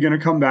eventually going to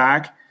come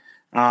back.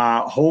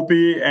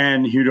 Hopi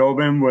and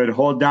Hudobin would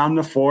hold down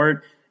the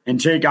fort, and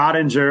Jake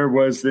Ottinger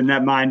was the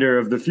netminder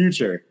of the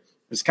future.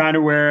 It's kind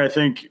of where I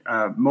think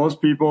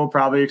most people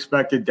probably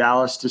expected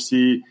Dallas to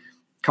see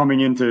coming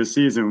into the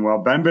season. Well,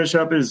 Ben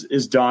Bishop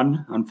is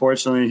done.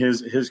 Unfortunately,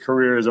 his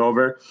career is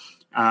over.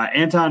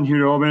 Anton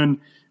Hudobin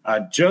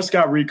just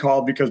got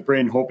recalled because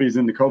Braden Hope's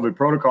in the COVID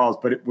protocols,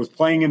 but it was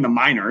playing in the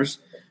minors.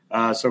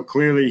 So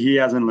clearly he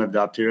hasn't lived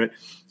up to it.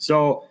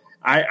 So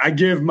I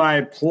give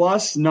my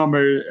plus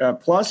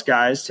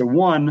guys to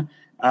 1,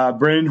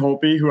 Braden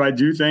Hope, who I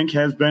do think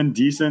has been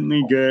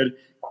decently good.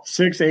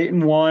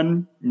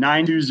 6-8-1,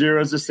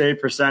 9.20 is the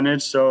save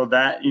percentage. So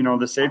that,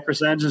 the save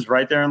percentage is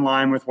right there in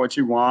line with what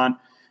you want.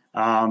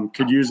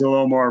 Could use a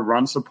little more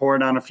run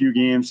support on a few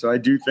games. So I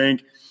do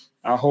think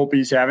I hope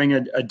he's having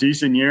a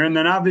decent year. And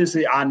then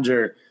obviously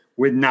Oettinger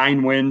with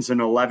 9 wins and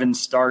 11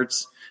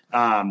 starts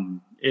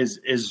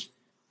is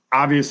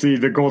obviously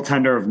the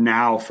goaltender of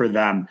now for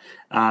them.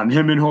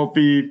 Him and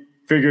Hopi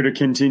figure to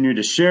continue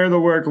to share the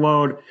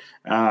workload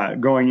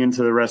going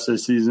into the rest of the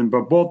season.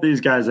 But both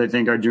these guys, I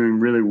think, are doing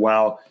really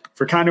well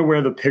for kind of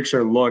where the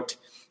picture looked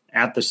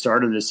at the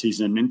start of the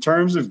season. In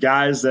terms of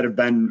guys that have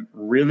been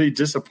really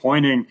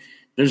disappointing,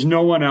 there's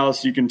no one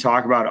else you can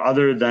talk about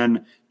other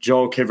than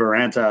Joel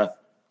Kiviranta.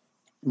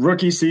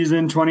 Rookie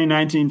season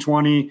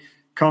 2019-20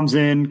 comes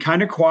in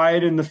kind of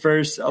quiet in the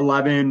first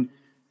 11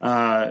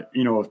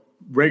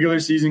 regular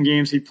season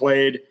games he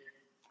played.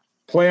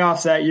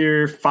 Playoffs that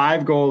year,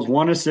 5 goals,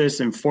 1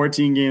 assist in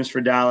 14 games for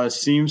Dallas.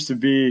 Seems to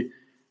be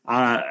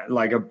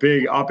like a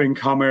big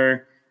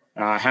up-and-comer,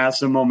 has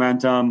some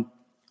momentum.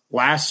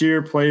 Last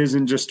year, plays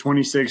in just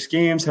 26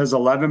 games, has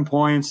 11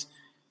 points.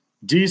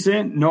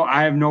 Decent. No,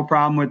 I have no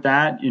problem with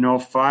that.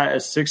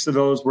 6 of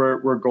those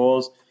were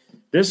goals.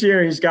 This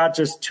year, he's got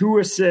just 2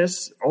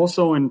 assists,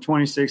 also in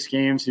 26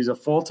 games. He's a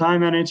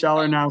full-time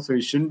NHLer now, so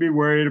he shouldn't be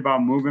worried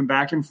about moving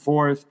back and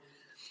forth.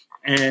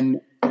 And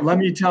let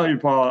me tell you,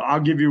 Paul, I'll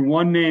give you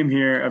one name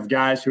here of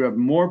guys who have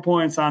more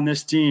points on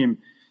this team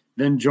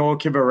than Joel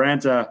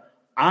Kiviranta,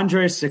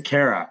 Andrej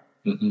Sekera.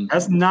 Mm-hmm.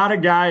 That's not a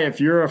guy, if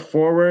you're a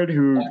forward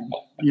who,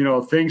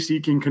 thinks he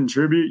can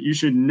contribute, you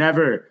should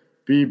never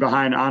be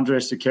behind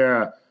Andrej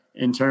Sekera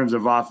in terms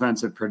of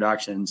offensive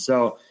production.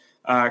 So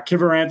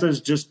Kiviranta's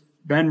just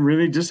been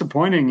really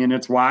disappointing, and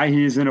it's why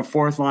he's in a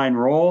 4th-line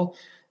role.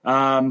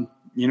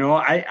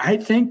 I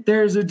think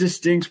there's a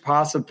distinct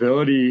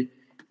possibility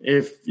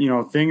if,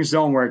 things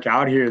don't work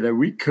out here that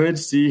we could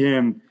see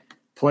him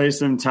play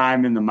some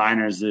time in the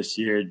minors this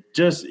year.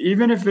 Just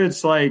even if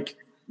it's like,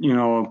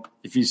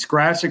 if he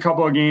scratched a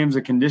couple of games,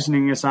 a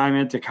conditioning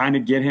assignment to kind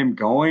of get him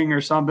going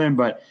or something,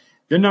 but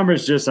the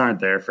numbers just aren't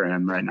there for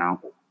him right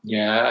now.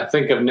 Yeah, I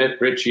think of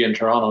Nick Ritchie in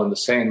Toronto in the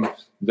same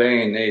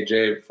vein,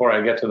 AJ. Before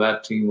I get to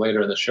that team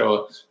later in the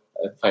show,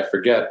 if I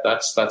forget,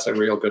 that's a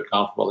real good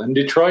comparable. In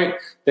Detroit,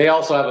 they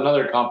also have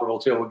another comparable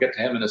too. We'll get to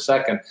him in a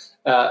second.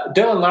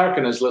 Dylan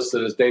Larkin is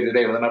listed as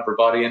day-to-day with an upper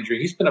body injury.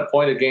 He's been a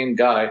point-a-game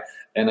guy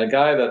and a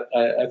guy that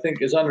I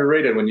think is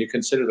underrated when you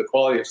consider the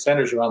quality of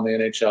centers around the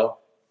NHL.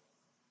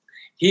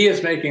 He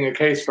is making a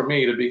case for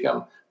me to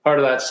become part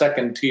of that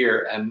second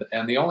tier, and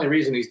the only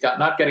reason he's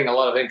not getting a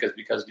lot of ink is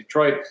because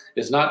Detroit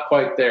is not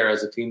quite there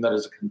as a team that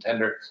is a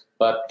contender.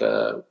 But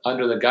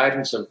under the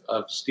guidance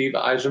of Steve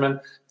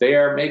Yzerman, they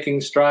are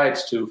making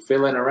strides to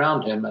fill in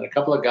around him. And a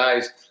couple of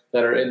guys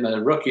that are in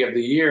the Rookie of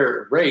the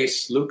Year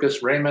race,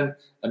 Lucas Raymond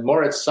and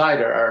Moritz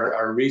Seider,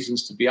 are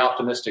reasons to be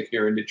optimistic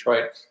here in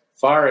Detroit,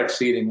 far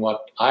exceeding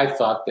what I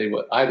thought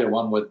either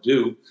one would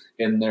do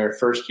in their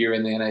first year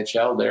in the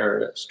NHL.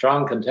 They're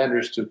strong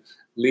contenders to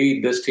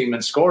lead this team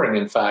in scoring.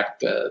 In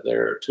fact,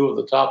 they're 2 of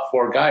the top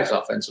 4 guys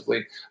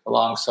offensively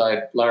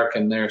alongside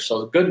Larkin there.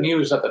 So good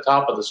news at the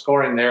top of the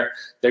scoring there.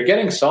 They're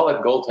getting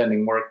solid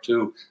goaltending work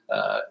too.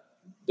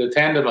 The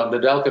tandem of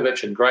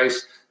Nedeljkovic and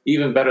Greiss,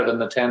 even better than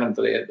the tandem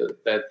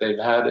that they've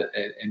had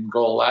in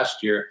goal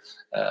last year.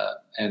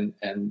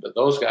 And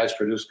those guys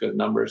produce good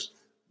numbers.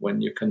 When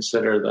you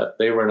consider that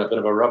they were in a bit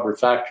of a rubber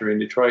factory in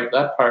Detroit,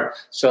 that part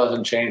still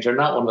hasn't changed. They're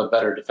not one of the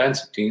better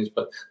defensive teams,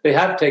 but they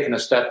have taken a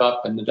step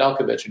up, and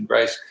Nedeljkovic and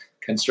Greiss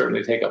can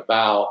certainly take a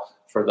bow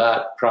for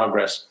that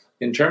progress.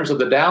 In terms of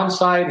the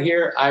downside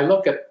here, I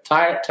look at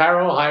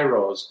Taro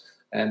Hirose,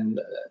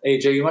 and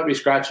AJ, you might be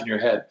scratching your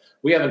head.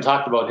 We haven't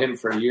talked about him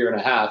for a year and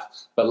a half,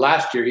 but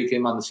last year he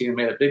came on the scene and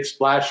made a big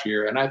splash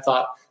here, and I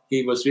thought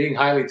he was being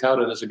highly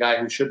touted as a guy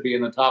who should be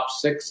in the top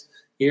 6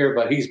 here,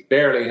 but he's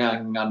barely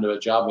hanging on to a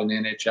job in the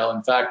NHL.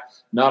 In fact,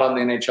 not on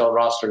the NHL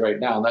roster right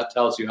now. And that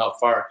tells you how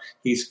far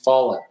he's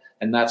fallen.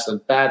 And that's a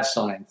bad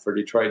sign for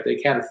Detroit. They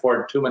can't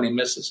afford too many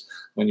misses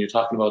when you're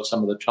talking about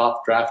some of the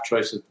top draft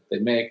choices that they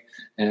make.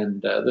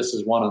 And this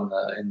is one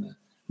in the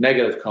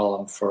negative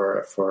column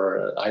for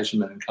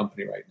Yzerman and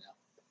company right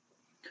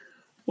now.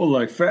 Well,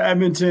 look, for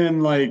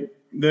Edmonton,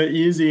 the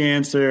easy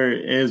answer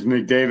is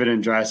McDavid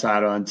and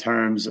Draisaitl in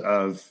terms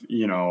of,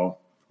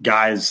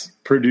 guys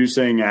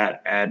producing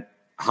at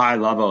high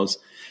levels.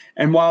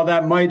 And while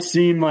that might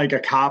seem like a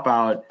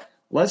cop-out,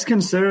 let's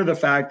consider the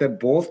fact that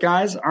both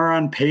guys are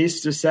on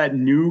pace to set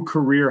new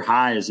career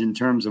highs in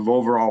terms of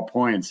overall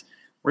points.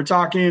 We're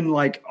talking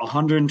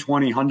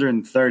 120,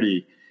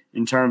 130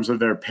 in terms of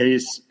their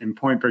pace and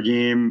point per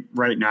game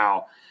right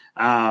now.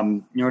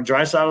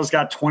 Draisaitl's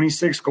got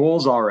 26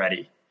 goals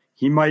already.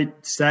 He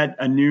might set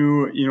a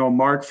new,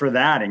 mark for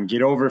that and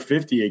get over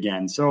 50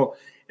 again. So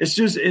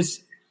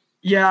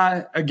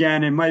yeah,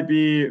 again, it might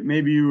be,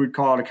 maybe you would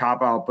call it a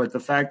cop-out, but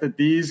the fact that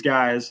these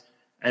guys,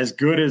 as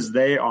good as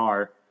they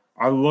are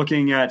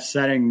looking at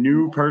setting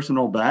new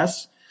personal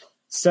bests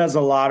says a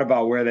lot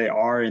about where they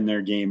are in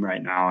their game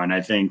right now. And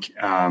I think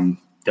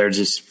they're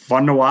just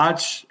fun to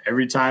watch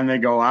every time they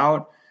go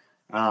out.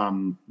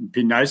 It'd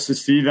be nice to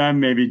see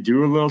them maybe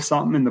do a little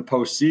something in the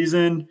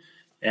postseason.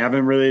 They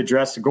haven't really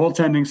addressed the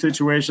goaltending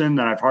situation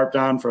that I've harped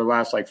on for the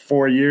last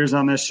 4 years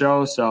on this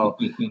show. So,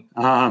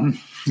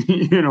 it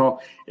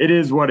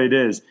is what it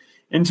is.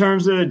 In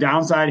terms of the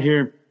downside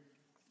here,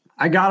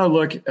 I got to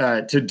look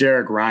to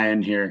Derek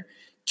Ryan here.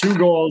 2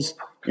 goals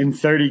in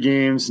 30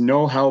 games,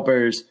 no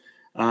helpers.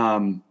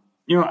 I'm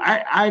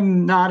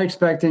not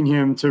expecting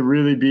him to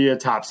really be a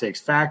top 6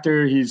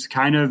 factor. He's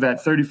kind of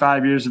at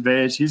 35 years of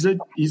age. He's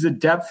a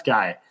depth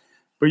guy,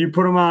 but you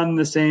put him on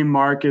the same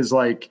mark as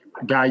a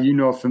guy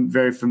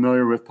very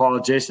familiar with, Paul,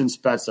 Jason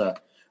Spezza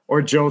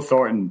or Joe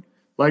Thornton.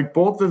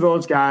 Both of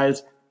those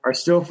guys are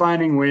still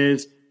finding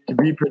ways to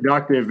be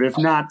productive, if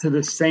not to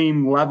the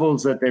same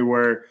levels that they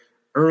were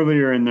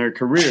earlier in their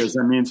careers.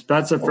 I mean,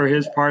 Spezza, for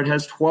his part,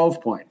 has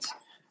 12 points.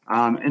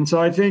 And so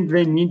I think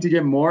they need to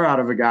get more out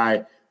of a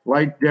guy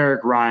like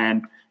Derek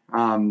Ryan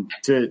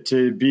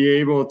to be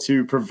able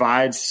to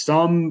provide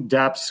some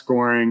depth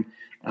scoring,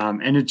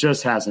 and it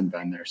just hasn't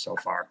been there so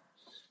far.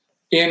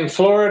 In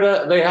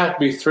Florida, they have to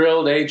be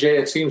thrilled, AJ.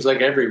 It seems like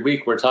every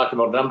week we're talking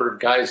about a number of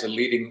guys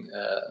leading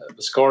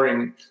the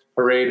scoring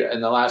parade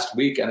in the last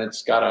week, and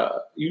it's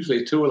got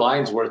usually 2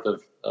 lines worth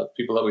of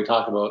people that we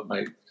talk about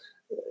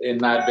in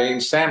that vein.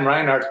 Sam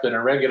Reinhart's been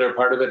a regular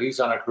part of it. He's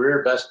on a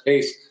career best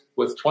pace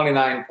with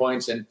 29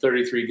 points in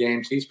 33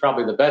 games. He's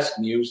probably the best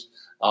news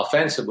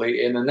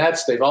offensively. In the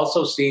Nets, they've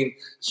also seen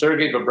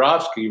Sergei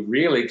Bobrovsky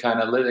really kind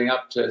of living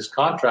up to his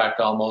contract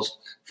almost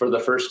for the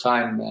first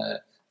time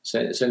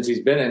since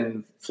he's been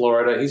in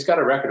Florida. He's got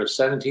a record of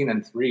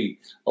 17-3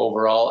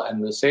 overall,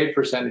 and the save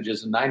percentage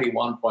is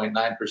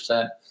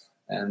 91.9%.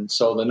 And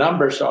so the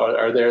numbers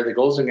are there. The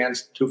goals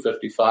against,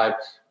 255,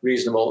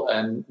 reasonable.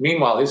 And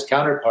meanwhile, his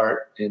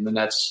counterpart in the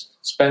Nets,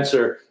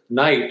 Spencer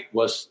Knight,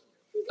 was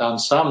on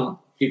some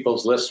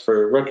people's list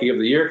for Rookie of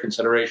the Year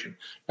consideration.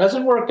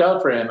 Hasn't worked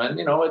out for him. And,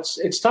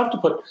 it's tough to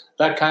put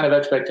that kind of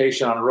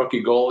expectation on a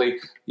rookie goalie.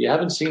 You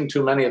haven't seen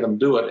too many of them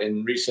do it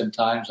in recent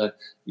times. And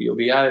you'll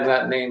be adding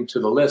that name to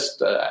the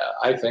list.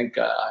 I think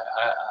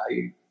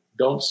I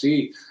don't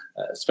see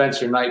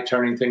Spencer Knight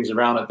turning things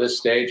around at this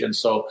stage. And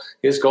so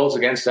his goals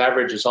against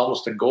average is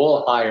almost a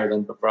goal higher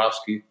than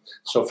Bobrovsky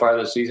so far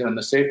this season. And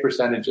the save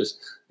percentage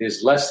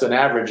is less than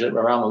average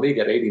around the league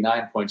at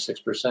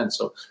 89.6%.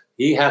 So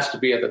he has to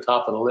be at the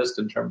top of the list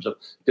in terms of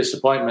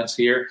disappointments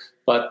here.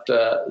 But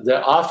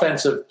the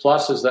offensive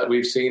pluses that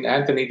we've seen,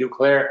 Anthony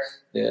Duclair,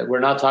 we're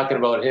not talking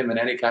about him in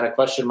any kind of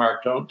question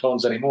mark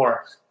tones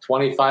anymore.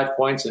 25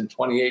 points in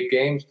 28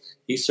 games.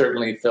 He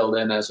certainly filled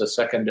in as a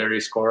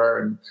secondary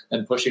scorer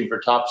and pushing for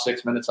top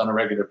 6 minutes on a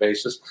regular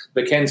basis.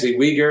 Mackenzie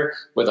Weegar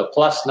with a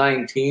plus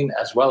 19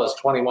 as well as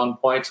 21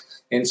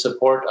 points in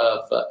support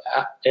of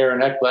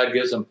Aaron Ekblad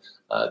gives him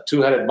a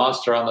 2-headed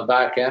monster on the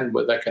back end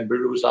that can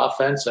bruise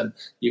offense. And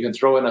you can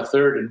throw in a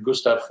third in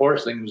Gustav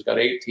Forsling, who's got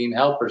 18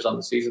 helpers on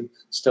the season,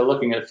 still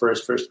looking at for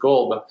his first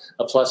goal, but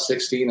a plus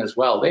 16 as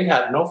well. They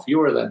had no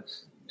fewer than,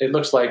 it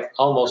looks like,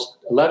 almost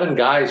 11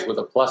 guys with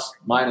a plus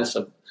minus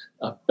of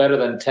better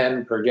than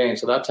 10 per game.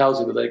 So that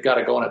tells you that they've got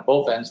it going at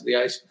both ends of the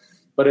ice.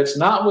 But it's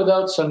not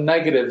without some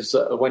negatives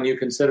when you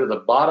consider the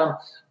bottom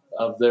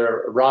of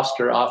their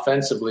roster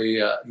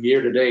offensively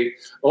year to date.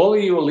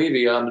 Olli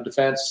Juolevi on the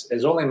defense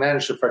has only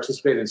managed to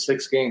participate in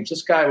 6 games.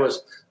 This guy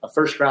was a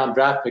first-round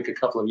draft pick a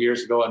couple of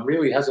years ago and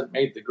really hasn't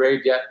made the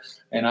grade yet.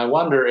 And I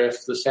wonder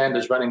if the sand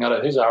is running out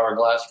of his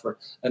hourglass for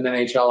an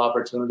NHL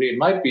opportunity. It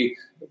might be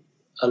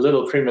a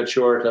little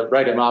premature to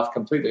write him off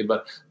completely,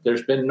 but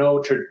there's been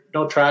no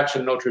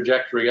traction, no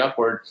trajectory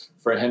upward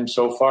for him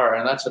so far,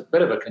 and that's a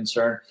bit of a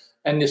concern.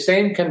 And the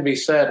same can be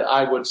said,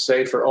 I would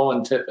say, for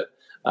Owen Tippett.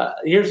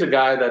 Here's a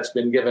guy that's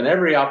been given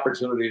every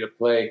opportunity to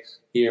play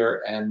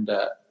here, and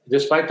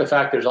despite the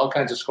fact there's all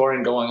kinds of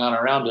scoring going on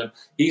around him,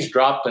 he's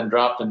dropped and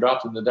dropped and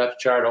dropped in the depth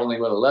chart, only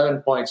with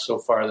 11 points so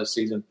far this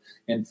season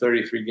in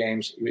 33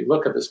 games. We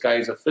look at this guy,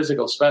 he's a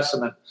physical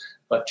specimen,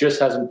 but just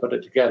hasn't put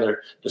it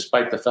together,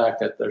 despite the fact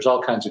that there's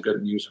all kinds of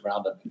good news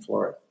around him in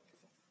Florida.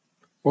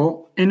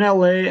 Well, in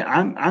LA,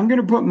 I'm going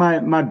to put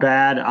my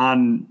bad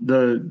on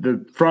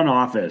the front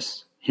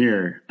office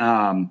here.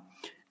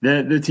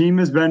 The team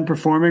has been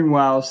performing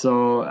well,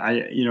 so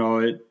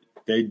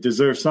they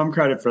deserve some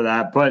credit for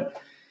that.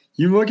 But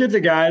you look at the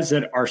guys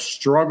that are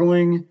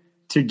struggling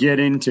to get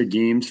into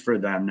games for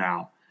them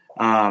now.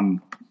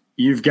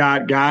 You've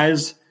got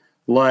guys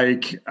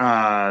like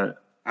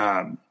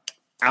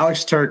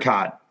Alex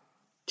Turcotte,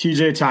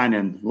 TJ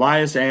Tynan,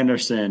 Elias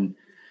Anderson,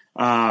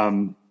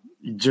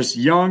 just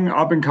young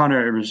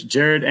up-and-comers,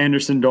 Jared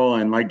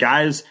Anderson-Dolan, like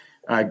guys,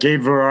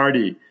 Gabe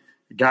Verardi,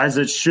 guys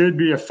that should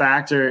be a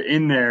factor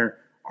in there,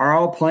 are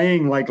all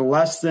playing like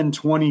less than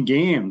 20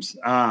 games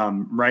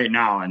right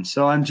now. And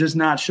so I'm just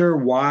not sure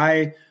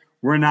why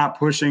we're not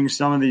pushing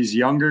some of these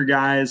younger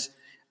guys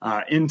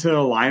into the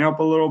lineup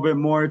a little bit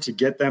more to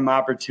get them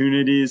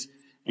opportunities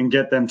and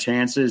get them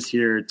chances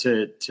here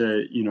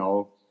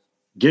to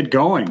get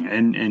going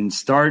and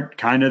start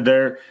kind of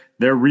their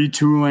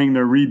retooling,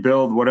 their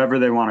rebuild, whatever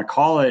they want to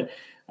call it.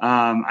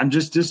 I'm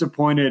just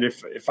disappointed.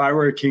 If I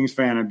were a Kings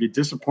fan, I'd be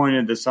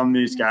disappointed that some of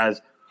these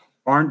guys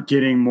aren't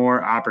getting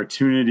more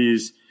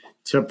opportunities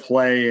to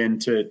play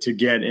and to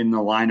get in the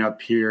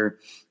lineup here.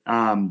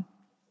 And,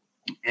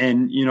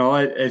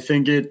 I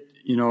think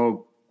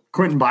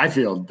Quentin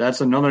Byfield,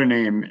 that's another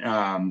name,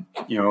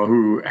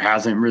 who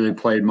hasn't really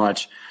played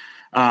much.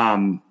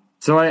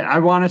 So I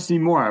want to see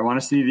more. I want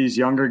to see these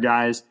younger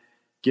guys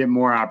get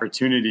more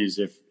opportunities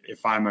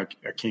if I'm a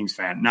Kings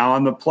fan. Now,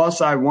 on the plus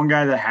side, one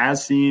guy that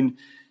has seen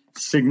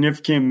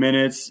significant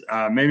minutes,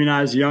 maybe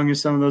not as young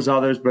as some of those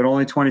others, but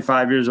only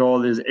 25 years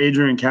old, is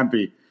Adrian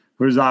Kempe,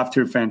 who's off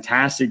to a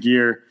fantastic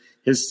year.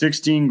 His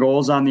 16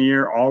 goals on the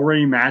year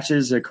already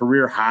matches a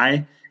career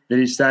high that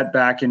he set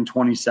back in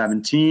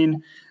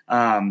 2017.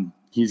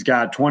 He's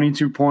got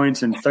 22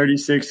 points in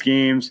 36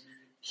 games,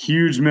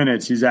 huge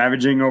minutes. He's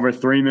averaging over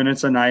 3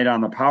 minutes a night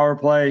on the power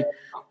play.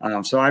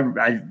 So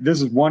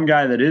this is one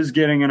guy that is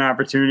getting an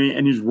opportunity,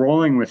 and he's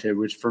rolling with it,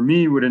 which for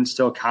me would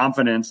instill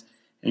confidence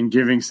in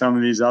giving some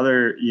of these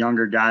other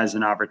younger guys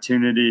an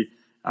opportunity.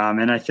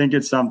 And I think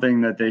it's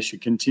something that they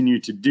should continue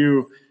to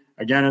do.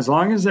 Again, as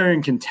long as they're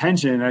in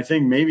contention, I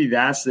think maybe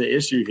that's the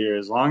issue here.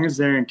 As long as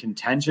they're in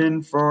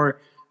contention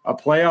for a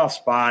playoff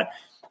spot,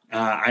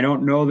 I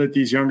don't know that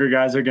these younger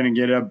guys are going to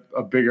get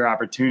a bigger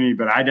opportunity,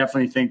 but I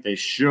definitely think they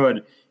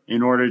should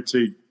in order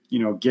to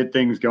get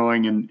things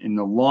going in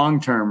the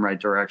long-term right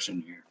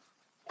direction here.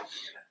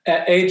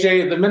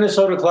 AJ, the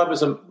Minnesota Club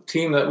is a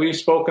team that we've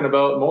spoken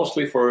about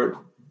mostly for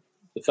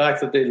the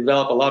fact that they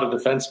develop a lot of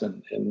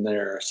defensemen in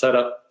their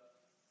setup.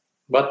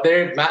 But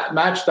they've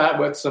matched that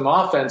with some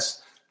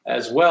offense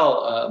as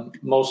well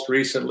most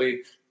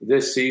recently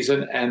this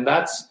season, and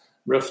that's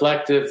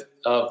reflective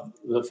of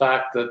the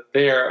fact that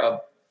they're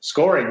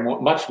scoring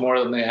much more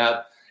than they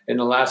have in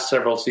the last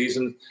several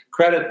seasons.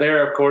 Credit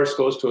there, of course,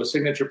 goes to a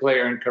signature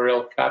player in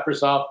Kirill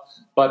Kaprizov,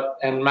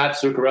 and Matt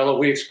Zuccarello.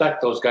 We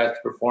expect those guys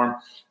to perform.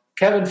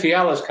 Kevin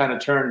Fiala's kind of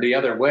turned the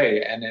other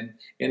way, and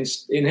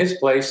in his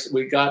place,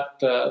 we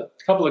got a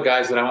couple of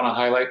guys that I want to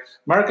highlight.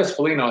 Marcus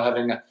Foligno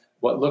having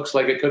what looks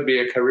like it could be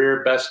a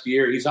career best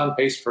year. He's on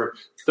pace for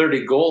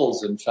 30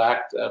 goals, in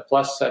fact,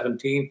 plus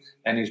 17,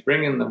 and he's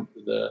bringing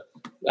the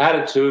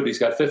attitude. He's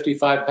got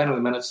 55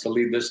 penalty minutes to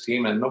lead this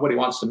team, and nobody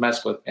wants to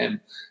mess with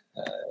him.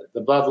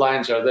 The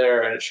bloodlines are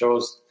there, and it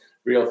shows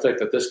real thick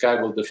that this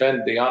guy will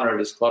defend the honor of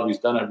his club. He's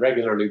done it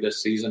regularly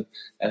this season,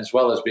 as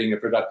well as being a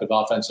productive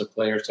offensive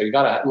player. So you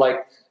got to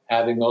like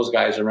having those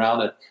guys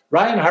around it.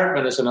 Ryan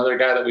Hartman is another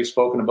guy that we've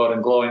spoken about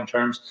in glowing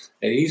terms.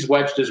 And he's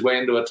wedged his way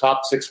into a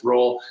top 6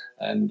 role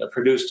and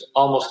produced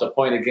almost a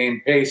point a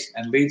game pace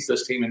and leads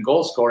this team in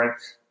goal scoring.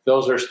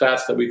 Those are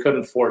stats that we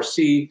couldn't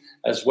foresee,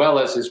 as well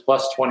as his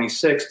plus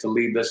 26 to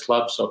lead this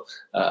club. So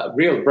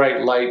real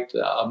bright light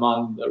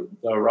among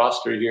the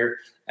roster here.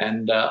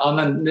 And on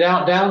the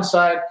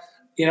downside,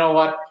 you know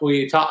what?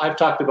 I've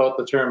talked about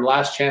the term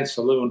last chance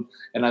saloon,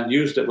 and I've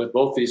used it with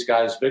both these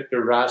guys,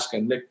 Victor Rask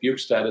and Nick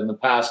Bjugstad, in the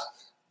past.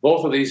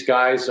 Both of these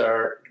guys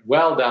are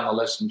well down the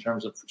list in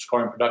terms of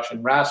scoring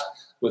production. Rask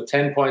with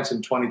 10 points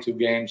in 22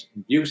 games,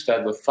 and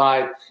Bjugstad with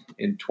 5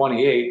 in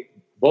 28.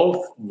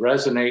 Both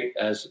resonate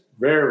as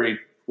very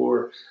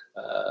poor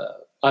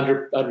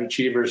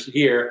underachievers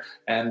here,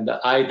 and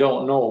I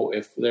don't know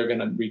if they're going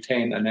to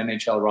retain an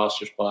NHL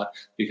roster spot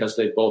because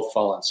they've both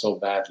fallen so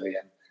badly.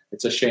 And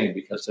it's a shame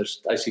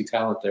because I see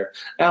talent there.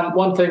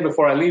 One thing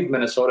before I leave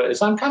Minnesota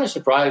is I'm kind of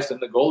surprised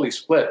in the goalie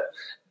split.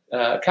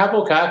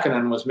 Kaapo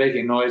Kähkönen was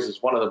making noise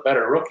as one of the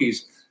better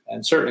rookies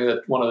and certainly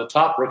one of the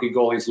top rookie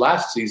goalies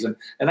last season.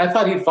 And I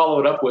thought he'd follow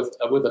it up with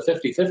a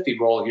 50-50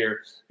 role here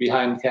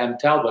behind Cam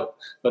Talbot.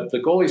 But the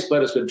goalie split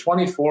has been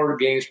 24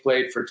 games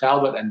played for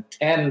Talbot and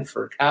 10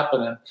 for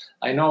Kähkönen.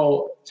 I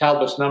know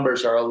Talbot's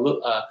numbers are a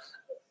little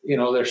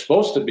they're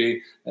supposed to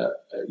be,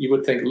 you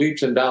would think,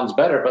 leaps and bounds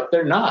better, but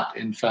they're not,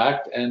 in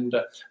fact. And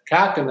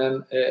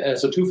Kähkönen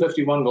has a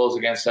 251 goals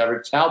against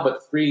average,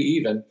 Talbot 3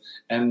 even,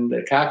 and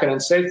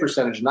Kähkönen's save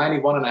percentage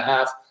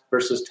 91.5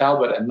 versus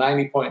Talbot at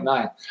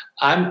 90.9.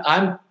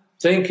 I'm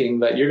thinking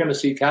that you're going to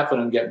see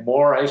Kähkönen get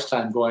more ice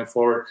time going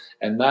forward,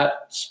 and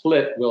that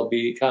split will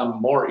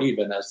become more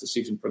even as the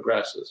season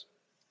progresses.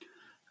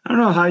 I don't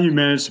know how you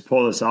managed to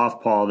pull this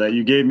off, Paul, that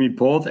you gave me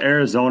both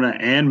Arizona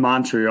and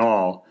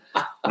Montreal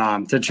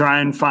to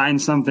try and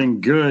find something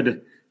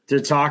good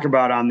to talk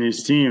about on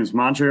these teams.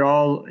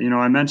 Montreal,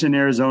 I mentioned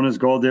Arizona's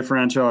goal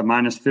differential at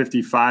minus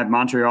 55.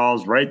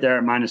 Montreal's right there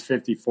at minus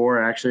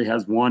 54. It actually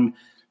has one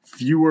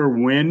fewer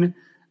win.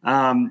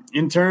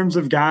 In terms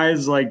of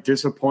guys like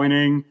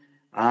disappointing,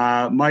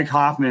 Mike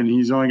Hoffman,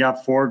 he's only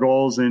got 4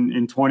 goals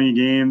in 20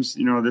 games.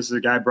 This is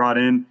a guy brought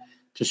in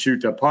to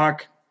shoot the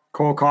puck.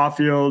 Cole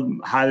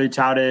Caulfield, highly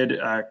touted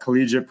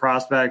collegiate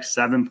prospect,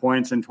 7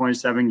 points in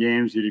 27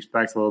 games. You'd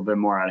expect a little bit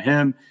more out of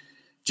him.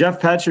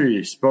 Jeff Petrie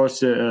is supposed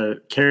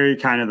to carry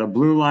kind of the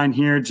blue line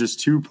here,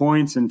 just 2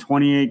 points in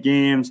 28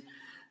 games.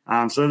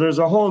 So there's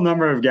a whole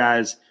number of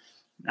guys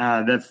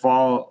that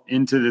fall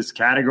into this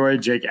category.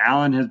 Jake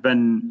Allen has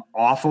been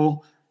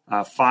awful,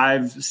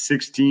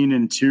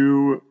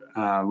 5-16-2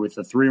 with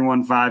a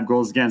 3.15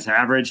 goals against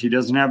average. He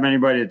doesn't have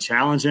anybody to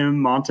challenge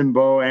him.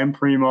 Montembeault and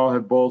Primo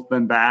have both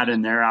been bad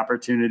in their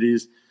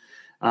opportunities.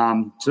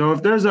 So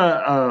if there's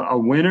a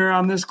winner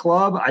on this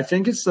club, I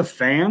think it's the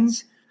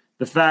fans.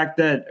 The fact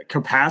that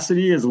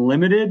capacity is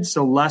limited,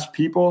 so less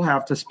people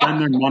have to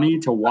spend their money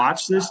to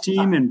watch this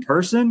team in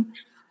person.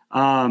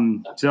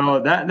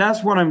 So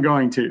that's what I'm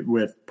going to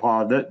with,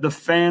 Paul. The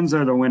fans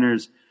are the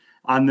winners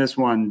on this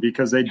one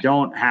because they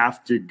don't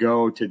have to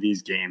go to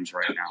these games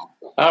right now.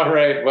 All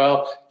right.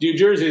 Well, New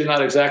Jersey is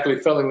not exactly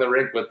filling the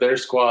rink with their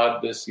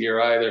squad this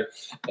year either.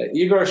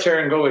 Igor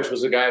Sharangovich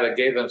was a guy that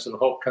gave them some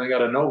hope coming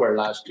out of nowhere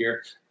last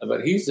year,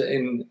 but he's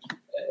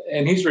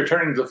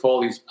returning to the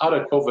fold. He's out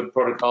of COVID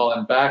protocol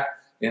and back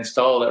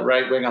installed at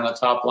right wing on the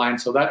top line,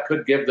 so that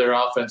could give their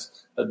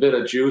offense a bit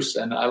of juice.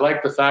 And I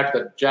like the fact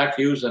that Jack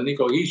Hughes and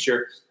Nico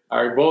Hischier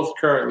are both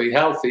currently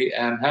healthy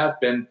and have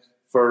been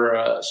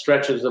for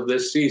stretches of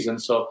this season.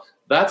 So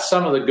that's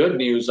some of the good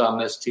news on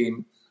this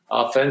team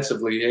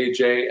offensively.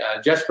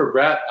 AJ, Jesper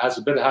Bratt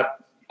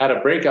had a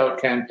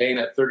breakout campaign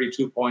at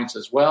 32 points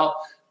as well.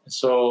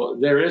 So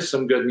there is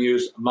some good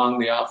news among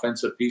the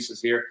offensive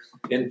pieces here.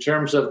 In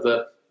terms of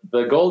the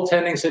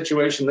goaltending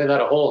situation, they've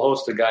had a whole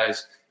host of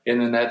guys in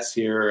the nets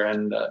here,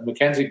 and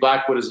Mackenzie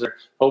Blackwood is their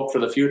hope for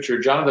the future.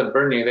 Jonathan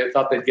Bernier, they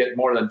thought they'd get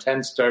more than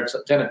 10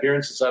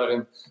 appearances out of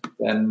him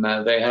than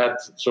they had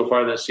so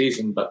far this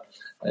season, but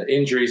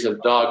injuries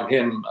have dogged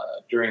him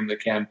during the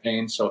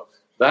campaign, so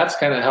that's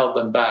kind of held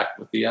them back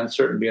with the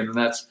uncertainty in the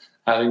nets,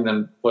 having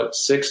them put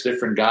 6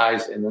 different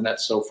guys in the net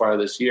so far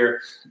this year.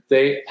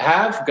 They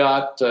have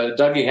got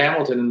Dougie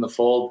Hamilton in the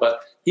fold, but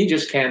he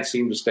just can't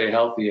seem to stay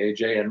healthy,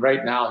 AJ, and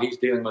right now he's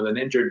dealing with an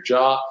injured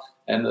jaw,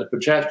 and the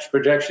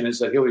projection is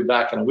that he'll be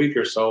back in a week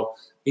or so.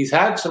 He's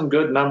had some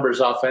good numbers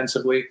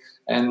offensively,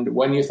 and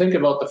when you think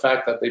about the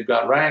fact that they've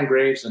got Ryan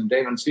Graves and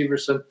Damon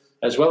Severson,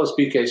 as well as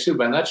PK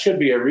Subban, that should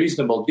be a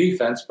reasonable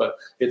defense, but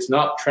it's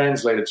not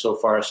translated so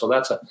far. So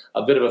that's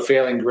a bit of a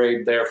failing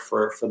grade there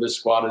for this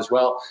squad as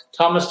well.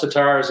 Thomas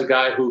Tatar is a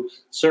guy who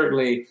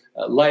certainly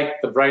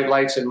liked the bright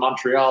lights in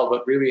Montreal,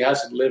 but really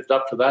hasn't lived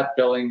up to that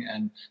billing.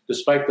 And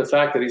despite the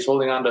fact that he's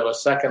holding on to a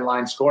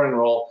second-line scoring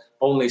role,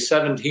 only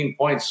 17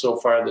 points so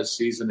far this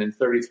season in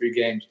 33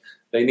 games.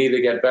 They need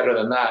to get better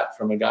than that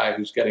from a guy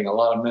who's getting a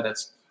lot of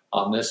minutes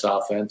on this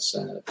offense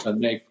to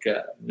make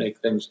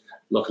things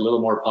look a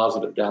little more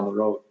positive down the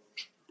road.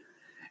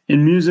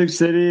 In Music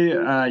City,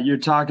 you're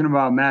talking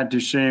about Matt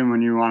Duchene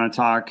when you want to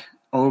talk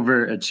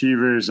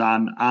overachievers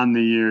on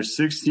the year.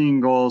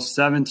 16 goals,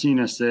 17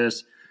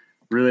 assists,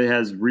 really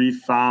has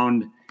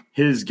refound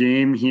his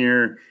game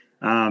here.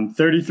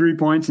 33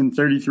 points in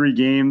 33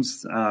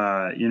 games.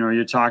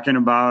 You're talking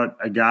about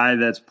a guy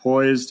that's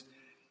poised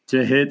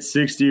to hit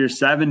 60 or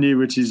 70,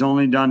 which he's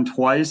only done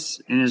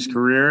twice in his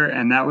career.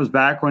 And that was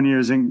back when he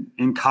was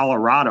in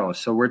Colorado.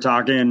 So we're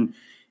talking,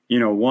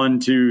 1,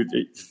 2,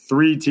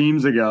 3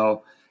 teams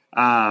ago.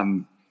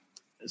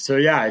 So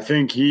yeah, I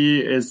think he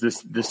is the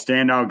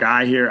standout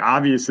guy here.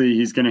 Obviously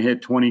he's going to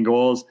hit 20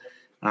 goals,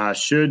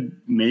 should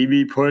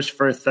maybe push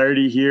for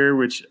 30 here,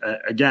 which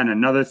again,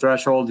 another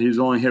threshold. He's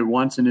only hit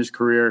once in his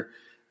career,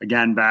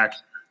 again, back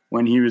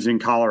when he was in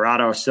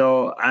Colorado.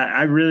 So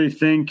I really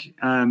think,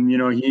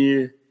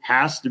 he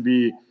has to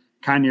be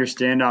kind of your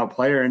standout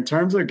player. In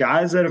terms of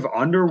guys that have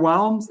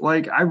underwhelmed,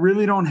 I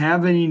really don't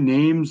have any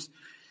names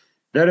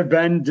that have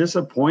been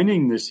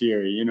disappointing this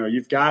year.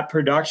 You've got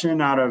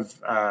production out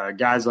of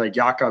guys like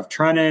Yakov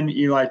Trenin,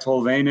 Eli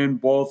Tolvanen,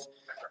 both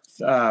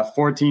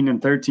 14 and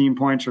 13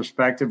 points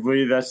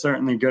respectively. That's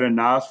certainly good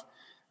enough.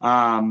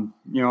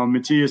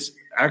 Matthias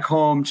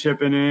Ekholm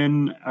chipping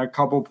in a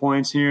couple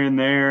points here and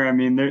there. I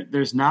mean,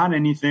 there's not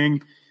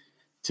anything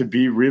to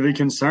be really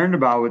concerned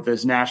about with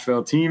this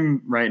Nashville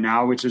team right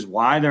now, which is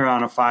why they're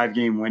on a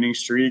 5-game winning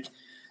streak.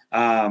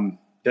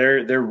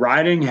 They're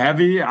riding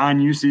heavy on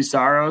UC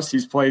Saros.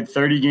 He's played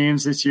 30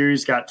 games this year.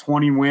 He's got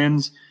 20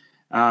 wins,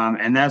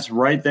 and that's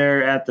right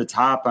there at the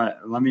top.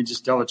 Let me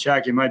just double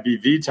check. It might be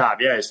the top.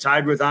 Yeah, he's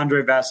tied with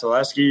Andrei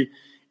Vasilevsky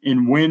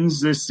in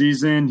wins this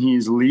season.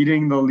 He's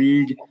leading the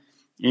league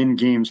in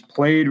games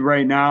played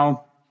right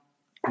now,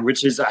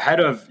 which is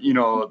ahead of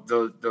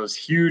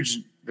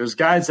those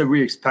guys that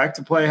we expect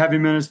to play heavy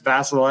minutes.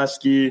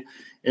 Vasilevsky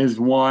is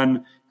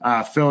one.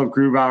 Philip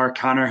Grubauer,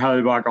 Connor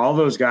Hellebuyck, all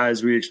those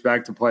guys we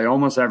expect to play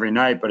almost every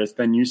night, but it's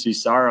been UC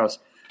Saros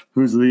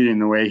who's leading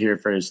the way here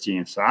for his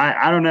team. So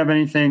I don't have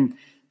anything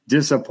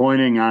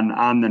disappointing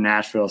on the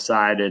Nashville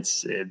side.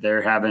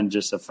 They're having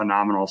just a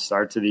phenomenal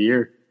start to the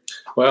year.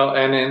 Well,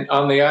 and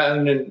on the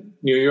island in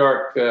New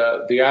York,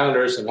 the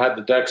Islanders have had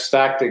the deck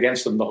stacked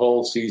against them the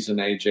whole season,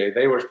 AJ.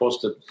 They were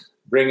supposed to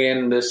bring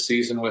in this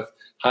season with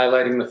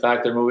highlighting the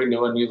fact they're moving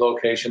to a new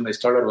location. They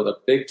started with a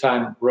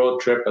big-time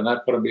road trip, and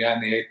that put them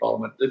behind the 8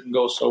 ball, and it didn't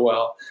go so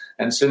well.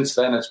 And since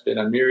then, it's been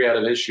a myriad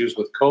of issues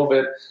with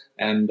COVID,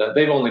 and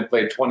they've only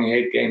played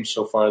 28 games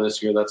so far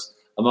this year. That's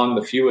among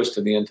the fewest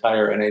in the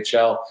entire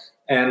NHL.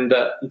 And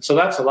so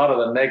that's a lot of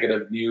the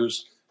negative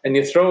news. And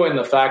you throw in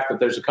the fact that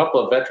there's a couple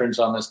of veterans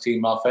on this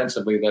team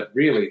offensively that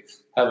really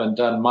haven't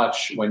done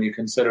much when you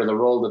consider the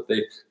role that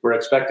they were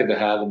expected to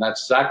have, and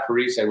that's Zach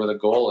Parise with a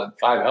goal and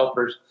 5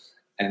 helpers,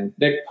 and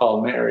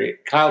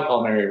Kyle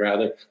Palmieri,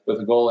 with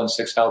a goal and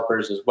 6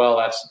 helpers as well.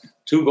 That's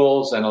 2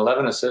 goals and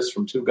 11 assists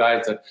from 2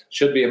 guys that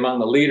should be among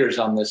the leaders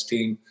on this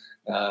team,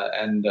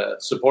 and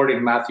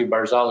supporting Matthew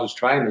Barzal, who's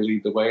trying to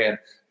lead the way and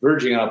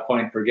verging on a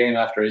point per game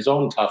after his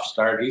own tough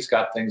start. He's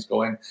got things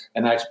going,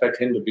 and I expect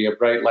him to be a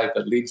bright light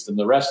that leads them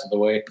the rest of the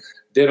way.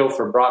 Ditto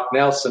for Brock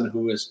Nelson,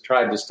 who has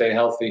tried to stay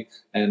healthy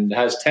and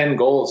has 10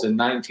 goals in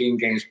 19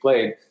 games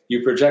played.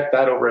 You project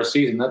that over a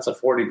season, that's a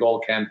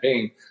 40-goal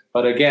campaign.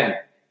 But again,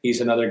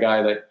 he's another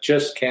guy that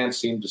just can't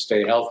seem to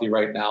stay healthy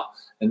right now.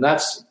 And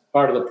that's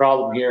part of the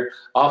problem here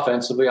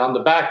offensively. On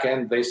the back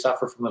end, they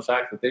suffer from the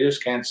fact that they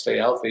just can't stay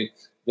healthy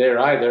there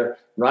either.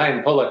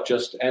 Ryan Pulock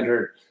just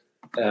entered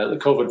the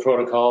COVID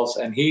protocols,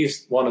 and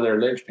he's one of their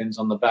linchpins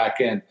on the back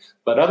end.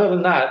 But other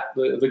than that,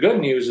 the good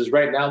news is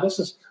right now this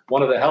is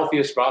one of the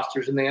healthiest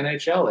rosters in the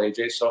NHL,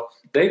 AJ. So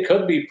they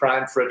could be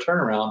primed for a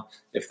turnaround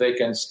if they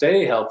can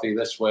stay healthy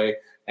this way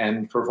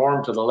and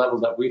perform to the level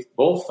that we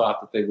both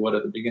thought that they would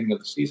at the beginning of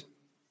the season.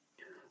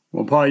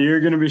 Well, Paul, you're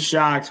going to be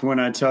shocked when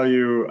I tell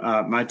you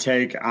my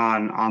take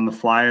on the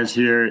Flyers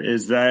here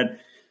is that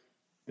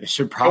they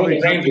should probably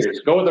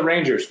go with the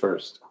Rangers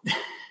first.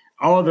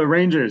 Oh, the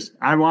Rangers.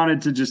 I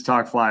wanted to just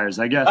talk Flyers.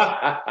 I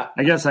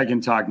guess I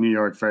can talk New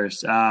York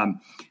first.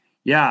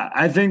 Yeah,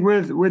 I think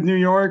with New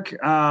York,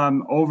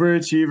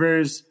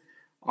 overachievers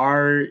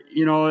are,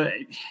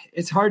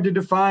 it's hard to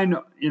define,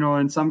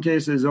 in some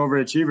cases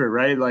overachiever,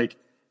 right? Like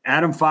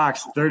Adam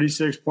Fox,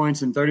 36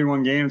 points in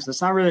 31 games.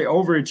 That's not really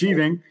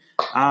overachieving.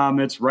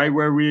 It's right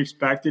where we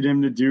expected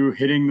him to do,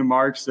 hitting the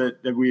marks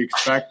that we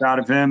expect out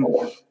of him.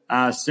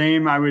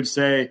 Same, I would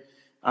say,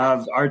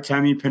 of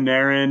Artemi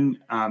Panarin,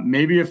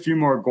 maybe a few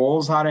more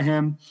goals out of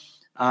him.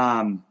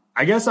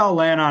 I guess I'll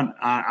land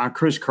on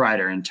Chris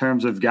Kreider in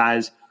terms of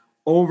guys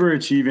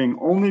overachieving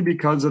only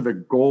because of the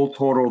goal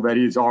total that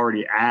he's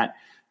already at,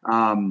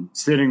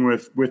 sitting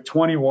with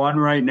 21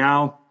 right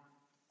now.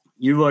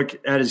 You look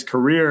at his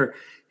career,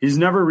 he's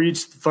never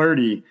reached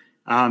 30.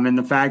 And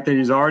the fact that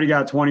he's already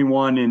got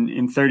 21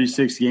 in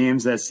 36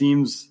 games, that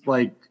seems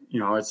like,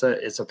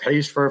 it's a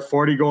pace for a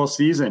 40-goal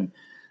season.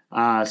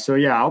 So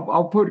yeah,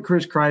 I'll put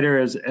Chris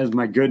Kreider as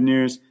my good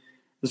news.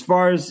 As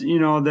far as,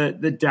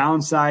 the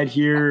downside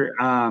here,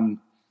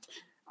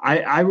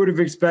 I would have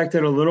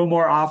expected a little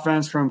more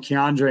offense from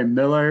Keandre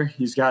Miller.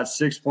 He's got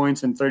 6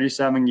 points in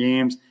 37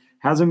 games.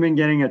 Hasn't been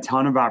getting a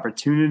ton of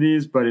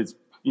opportunities, but it's,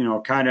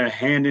 kind of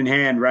hand in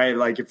hand, right?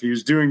 Like if he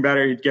was doing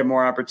better, he'd get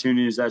more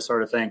opportunities, that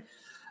sort of thing.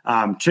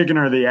 Chicken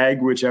or the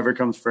egg, whichever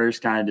comes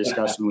first, kind of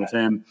discussion with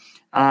him.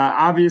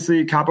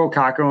 Obviously, Kaapo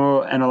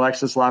Kakko and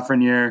Alexis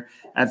Lafreniere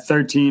at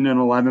 13 and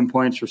 11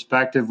 points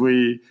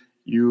respectively.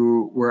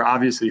 You were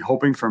obviously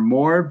hoping for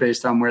more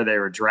based on where they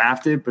were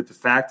drafted, but the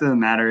fact of the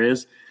matter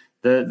is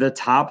the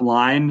top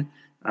line,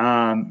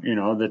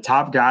 the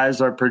top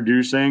guys are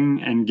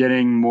producing and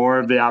getting more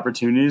of the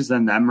opportunities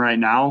than them right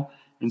now.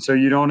 And so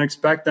you don't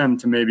expect them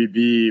to maybe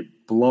be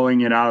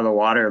blowing it out of the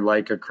water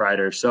like a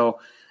Kreider. So,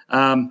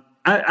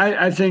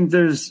 I think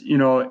there's,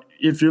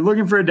 if you're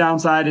looking for a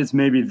downside, it's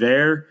maybe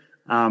there,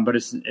 but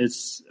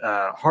it's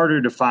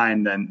harder to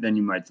find than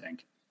you might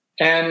think.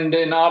 And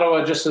in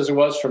Ottawa, just as it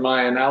was for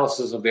my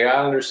analysis of the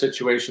Islanders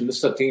situation, this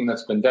is a team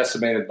that's been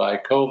decimated by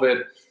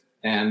COVID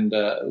and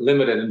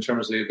limited in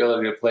terms of the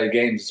ability to play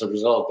games. As a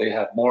result, they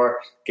have more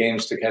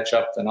games to catch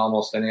up than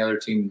almost any other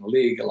team in the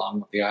league,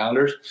 along with the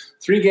Islanders.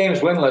 3 games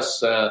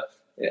winless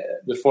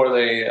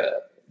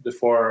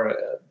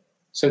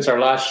since our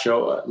last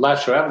show,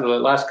 after the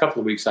last couple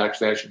of weeks,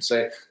 actually, I should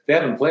say. They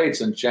haven't played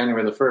since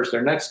January the 1st.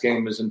 Their next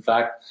game is, in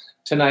fact,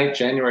 tonight,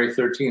 January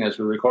 13, as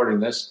we're recording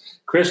this.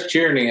 Chris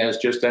Tierney has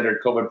just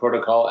entered COVID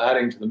protocol,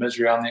 adding to the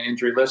misery on the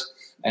injury list.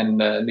 And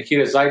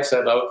Nikita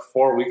Zaitsev out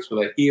 4 weeks with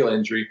a heel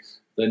injury.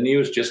 The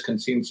news just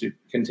continues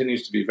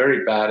to be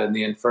very bad in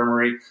the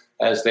infirmary,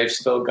 as they've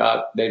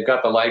got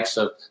the likes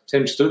of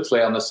Tim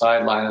Stützle on the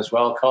sideline as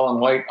well, Colin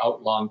White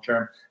out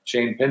long-term,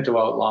 Shane Pinto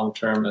out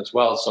long-term as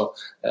well. So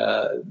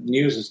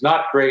news is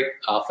not great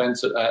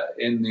offensive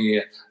in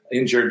the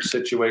injured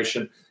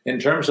situation. In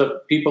terms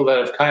of people that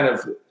have kind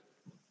of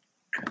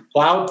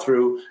plowed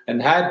through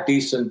and had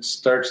decent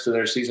starts to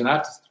their season, I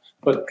have to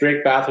put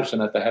Drake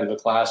Batherson at the head of the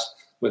class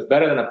with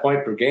better than a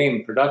point per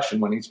game production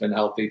when he's been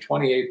healthy,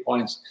 28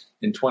 points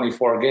in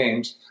 24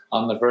 games,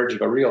 on the verge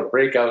of a real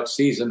breakout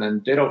season.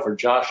 And ditto for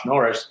Josh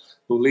Norris,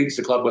 who leads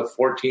the club with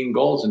 14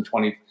 goals and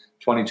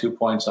 22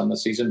 points on the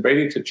season.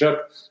 Brady Tkachuk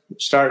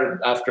started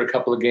after a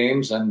couple of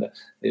games and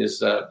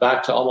is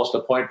back to almost a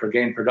point per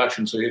game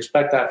production, so you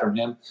expect that from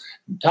him.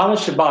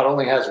 Thomas Chabot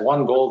only has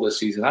 1 goal this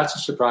season. That's a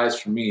surprise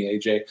for me,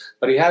 AJ.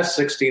 But he has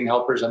 16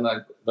 helpers, and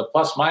the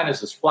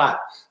plus-minus is flat,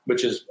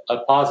 which is a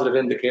positive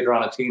indicator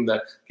on a team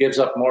that gives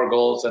up more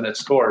goals than it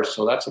scores.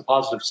 So that's a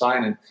positive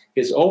sign in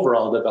his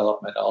overall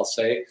development, I'll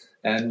say.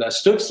 And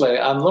Stützle,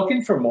 I'm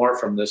looking for more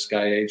from this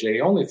guy,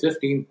 AJ. Only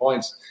 15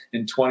 points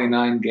in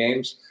 29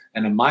 games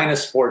and a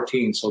minus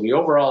 14. So the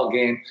overall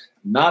game,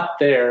 not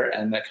there,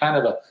 and kind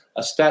of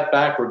a step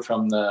backward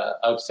from the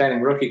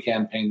outstanding rookie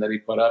campaign that he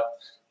put up.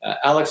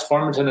 Alex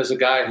Formenton is a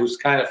guy who's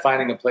kind of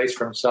finding a place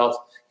for himself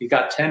He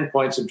got 10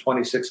 points in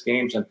 26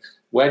 games and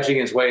wedging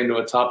his way into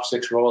a top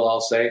 6 role, I'll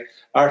say.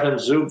 Artem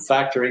Zub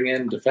factoring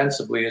in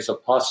defensively is a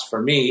plus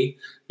for me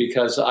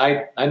because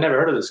I never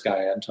heard of this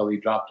guy until he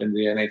dropped into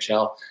the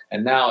NHL.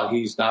 And now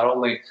he's not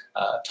only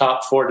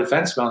top 4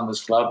 defenseman on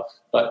this club,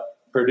 but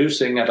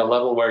producing at a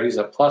level where he's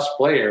a plus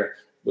player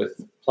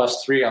with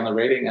 +3 on the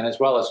rating, and as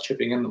well as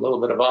chipping in a little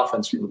bit of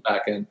offense from the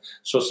back end.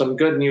 So some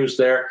good news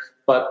there.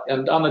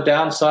 And on the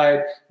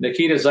downside,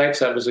 Nikita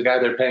Zaitsev is a guy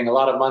they're paying a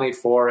lot of money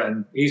for,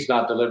 and he's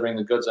not delivering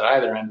the goods at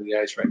either end of the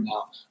ice right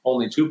now.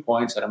 Only 2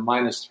 points and a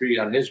 -3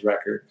 on his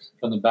record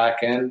from the back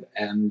end,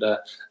 and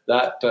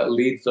that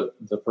leads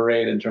the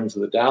parade in terms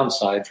of the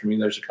downside for me.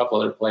 There's a couple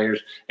other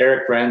players.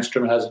 Erik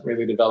Brandstrom hasn't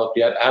really developed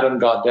yet. Adam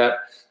Gaudette,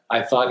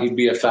 I thought he'd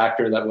be a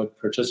factor that would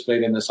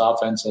participate in this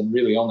offense, and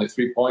really only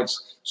 3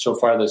 points so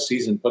far this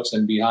season puts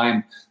him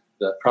behind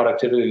the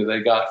productivity that they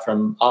got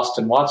from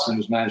Austin Watson,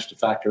 who's managed to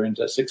factor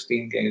into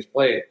 16 games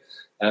played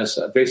as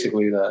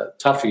basically the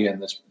tough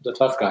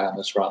guy on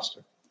this roster.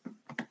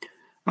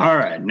 All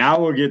right, now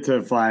we'll get to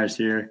the Flyers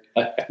here.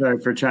 Sorry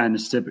for trying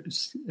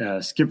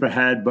to skip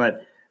ahead,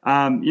 but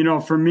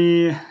for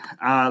me,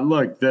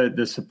 look,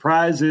 the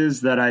surprise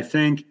is that I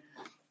think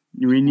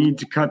we need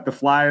to cut the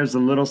Flyers a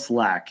little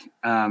slack.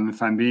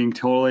 If I'm being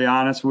totally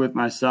honest with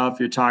myself,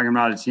 you're talking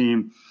about a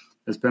team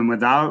that's been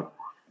without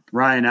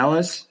Ryan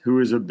Ellis,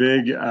 who is a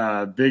big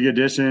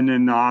addition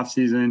in the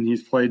offseason.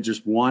 He's played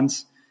just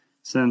once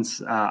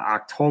since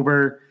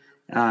October.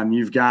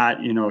 You've got,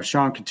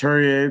 Sean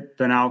Couturier,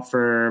 been out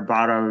for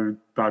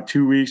about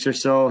 2 weeks or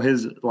so.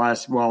 His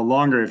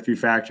longer if you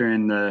factor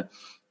in the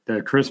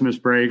Christmas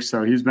break.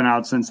 So he's been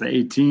out since the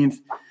 18th.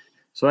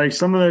 So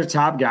some of their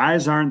top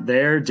guys aren't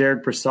there.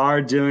 Derek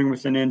Brassard dealing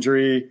with an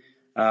injury.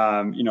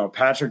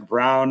 Patrick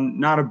Brown,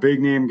 not a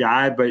big name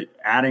guy, but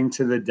adding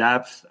to the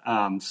depth.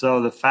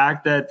 So the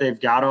fact that they've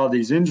got all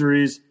these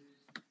injuries,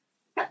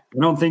 I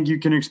don't think you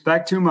can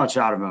expect too much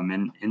out of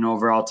them in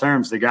overall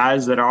terms. The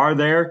guys that are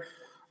there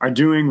are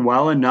doing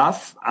well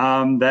enough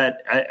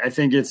that I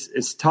think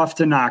it's tough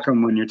to knock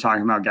them when you're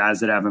talking about guys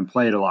that haven't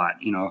played a lot.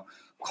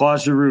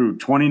 Claude Giroux,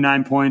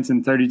 29 points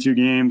in 32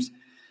 games.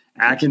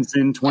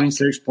 Atkinson,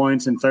 26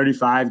 points in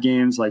 35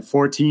 games,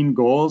 14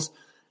 goals.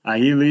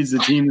 He leads the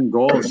team in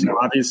goals. So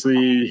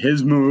obviously,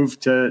 his move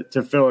to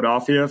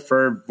Philadelphia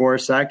for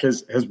Voracek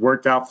has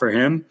worked out for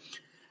him.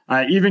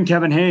 Even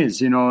Kevin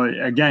Hayes,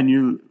 again,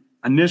 you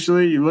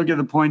look at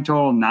the point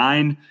total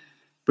 9,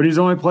 but he's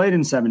only played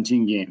in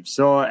 17 games.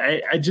 So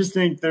I just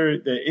think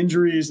the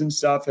injuries and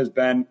stuff has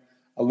been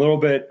a little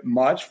bit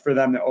much for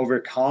them to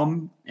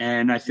overcome.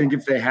 And I think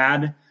if they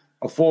had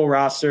a full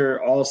roster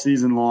all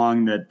season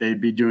long, that they'd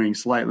be doing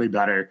slightly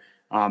better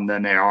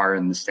than they are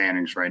in the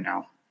standings right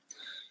now.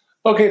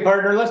 Okay,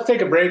 partner, let's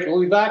take a break.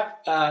 We'll be back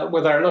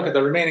with our look at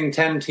the remaining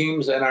 10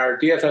 teams and our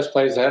DFS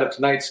plays ahead of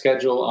tonight's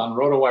schedule on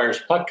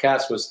RotoWire's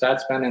podcast with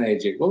Statsman and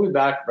AJ. We'll be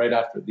back right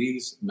after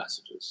these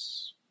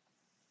messages.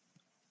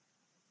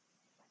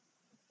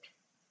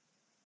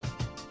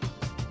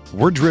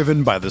 We're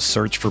driven by the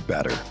search for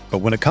better. But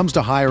when it comes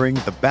to hiring,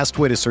 the best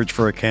way to search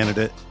for a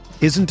candidate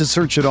isn't to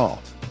search at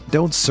all.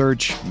 Don't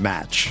search,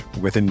 match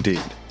with Indeed.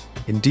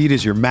 Indeed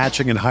is your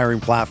matching and hiring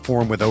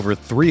platform with over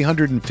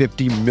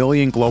 350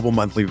 million global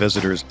monthly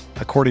visitors,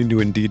 according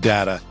to Indeed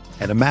data,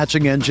 and a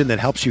matching engine that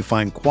helps you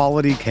find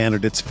quality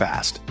candidates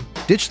fast.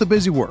 Ditch the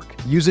busy work.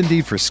 Use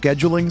Indeed for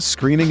scheduling,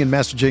 screening, and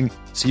messaging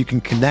so you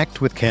can connect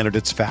with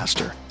candidates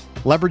faster.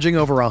 Leveraging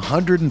over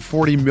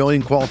 140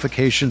 million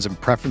qualifications and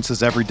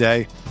preferences every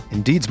day,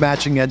 Indeed's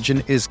matching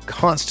engine is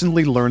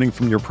constantly learning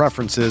from your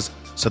preferences,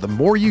 so the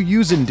more you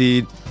use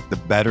Indeed, the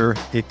better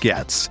it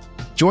gets.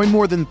 Join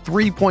more than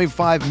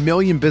 3.5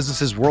 million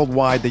businesses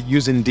worldwide that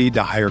use Indeed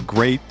to hire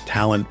great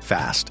talent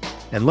fast.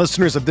 And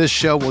listeners of this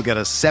show will get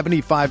a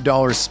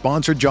 $75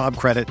 sponsored job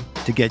credit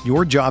to get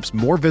your jobs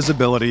more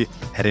visibility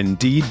at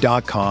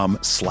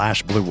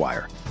Indeed.com/Blue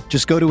Wire.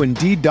 Just go to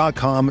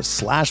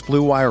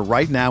Indeed.com/Blue Wire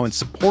right now and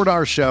support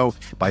our show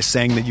by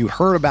saying that you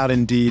heard about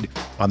Indeed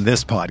on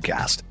this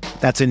podcast.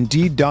 That's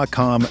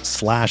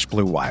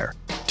Indeed.com/Blue Wire.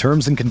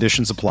 Terms and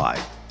conditions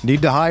apply.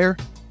 Need to hire?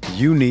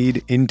 You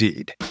need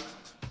Indeed.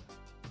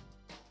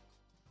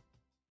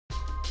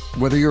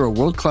 Whether you're a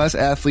world-class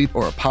athlete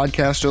or a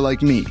podcaster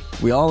like me,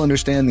 we all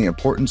understand the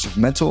importance of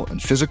mental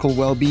and physical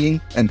well-being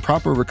and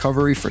proper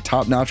recovery for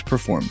top-notch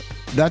performance.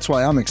 That's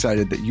why I'm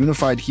excited that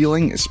Unified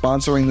Healing is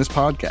sponsoring this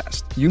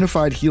podcast.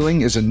 Unified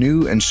Healing is a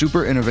new and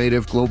super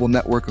innovative global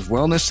network of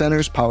wellness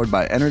centers powered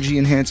by Energy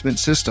Enhancement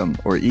System,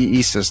 or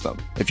EE System.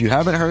 If you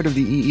haven't heard of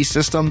the EE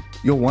System,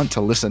 you'll want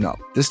to listen up.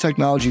 This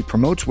technology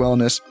promotes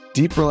wellness,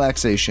 deep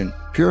relaxation,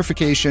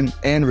 purification,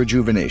 and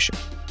rejuvenation.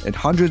 In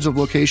hundreds of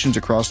locations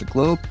across the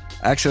globe,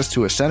 access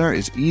to a center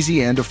is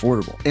easy and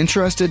affordable.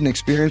 Interested in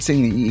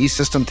experiencing the EE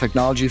System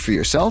technology for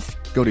yourself?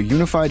 Go to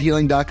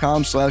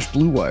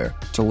unifiedhealing.com/Blue Wire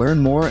to learn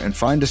more and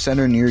find a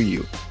center near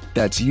you.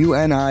 That's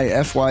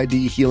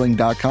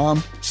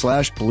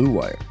unifydhealing.com/Blue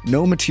Wire.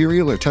 No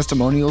material or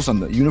testimonials on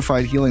the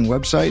Unified Healing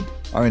website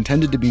are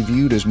intended to be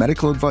viewed as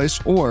medical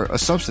advice or a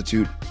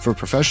substitute for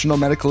professional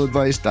medical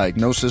advice,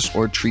 diagnosis,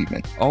 or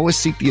treatment. Always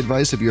seek the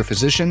advice of your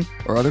physician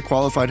or other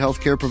qualified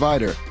healthcare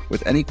provider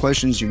with any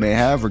questions you may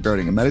have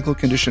regarding a medical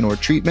condition or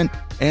treatment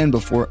and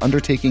before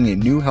undertaking a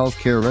new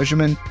healthcare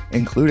regimen,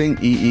 including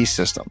EE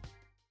system.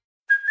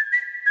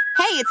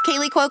 Hey, it's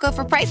Kaylee Cuoco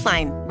for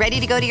Priceline.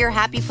 Ready to go to your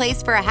happy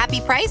place for a happy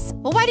price?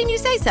 Well, why didn't you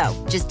say so?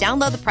 Just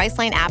download the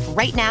Priceline app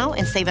right now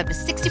and save up to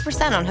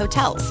 60% on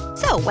hotels.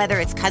 So whether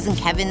it's Cousin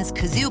Kevin's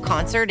Kazoo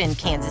Concert in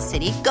Kansas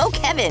City, go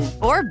Kevin,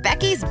 or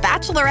Becky's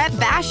Bachelorette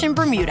Bash in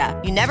Bermuda,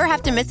 you never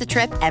have to miss a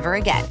trip ever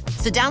again.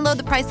 So download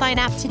the Priceline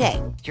app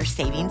today. Your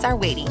savings are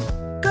waiting.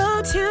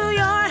 Go to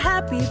your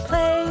happy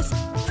place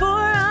for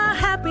a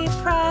happy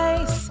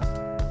price.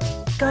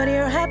 Go to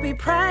your happy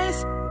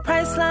price,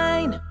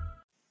 Priceline.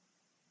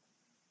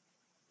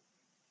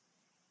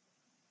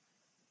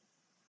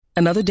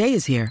 Another day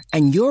is here,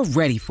 and you're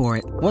ready for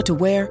it. What to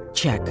wear?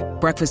 Check.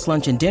 Breakfast,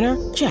 lunch, and dinner?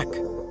 Check.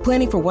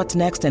 Planning for what's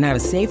next and how to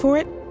save for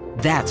it?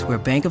 That's where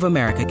Bank of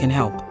America can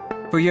help.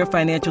 For your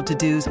financial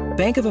to-dos,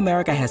 Bank of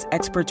America has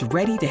experts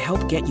ready to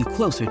help get you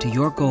closer to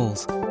your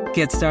goals.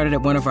 Get started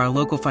at one of our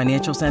local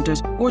financial centers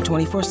or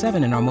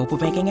 24/7 in our mobile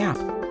banking app.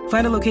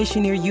 Find a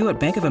location near you at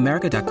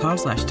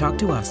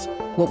bankofamerica.com/talktous.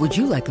 What would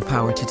you like the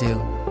power to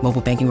do?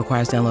 Mobile banking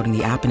requires downloading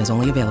the app and is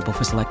only available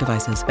for select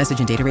devices. Message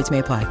and data rates may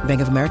apply.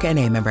 Bank of America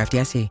NA, member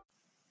FDIC.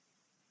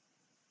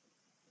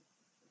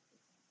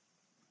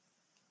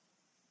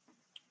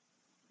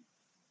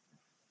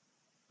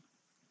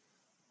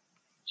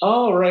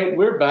 All right,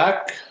 we're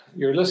back.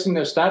 You're listening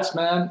to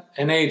Statsman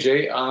and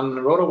AJ on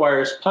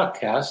RotoWire's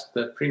podcast,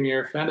 the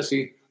premier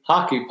fantasy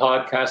hockey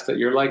podcast that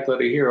you're likely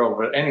to hear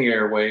over any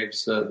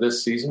airwaves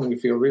this season. We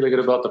feel really good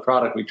about the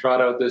product we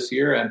trot out this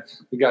year, and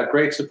we got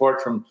great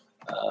support from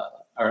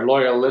our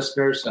loyal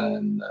listeners,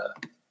 and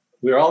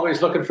we're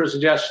always looking for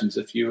suggestions.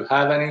 If you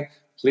have any,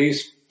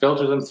 please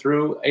filter them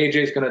through.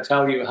 AJ's going to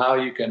tell you how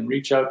you can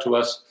reach out to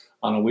us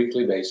on a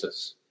weekly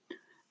basis.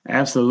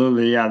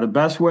 Absolutely. Yeah. The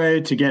best way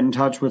to get in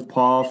touch with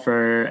Paul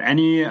for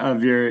any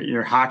of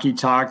your hockey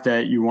talk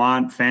that you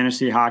want,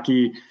 fantasy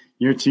hockey,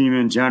 your team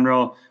in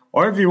general,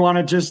 or if you want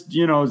to just,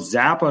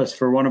 zap us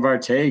for one of our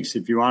takes,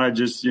 if you want to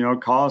just,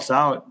 call us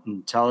out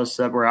and tell us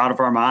that we're out of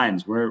our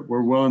minds, we're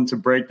willing to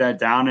break that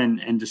down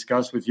and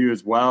discuss with you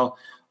as well.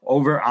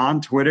 Over on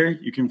Twitter,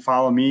 you can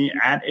follow me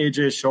at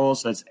AJ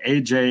Scholz. That's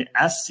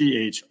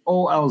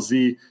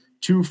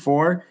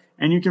AJSCHOLZ24.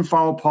 And you can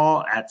follow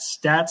Paul at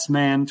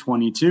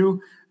Statsman22.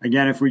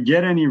 Again, if we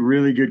get any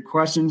really good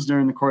questions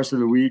during the course of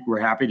the week, we're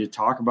happy to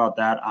talk about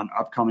that on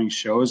upcoming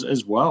shows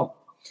as well.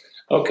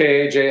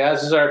 Okay, AJ,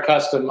 as is our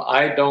custom,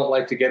 I don't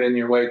like to get in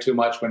your way too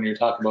much when you're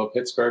talking about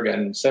Pittsburgh,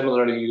 and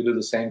similarly, you do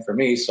the same for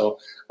me. So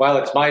while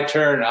it's my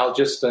turn, I'll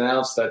just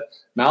announce that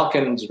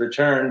Malkin's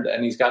returned,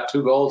 and he's got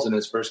 2 goals in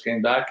his first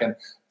game back, and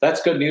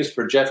that's good news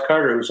for Jeff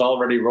Carter, who's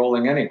already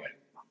rolling anyway.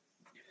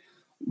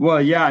 Well,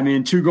 yeah,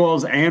 2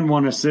 goals and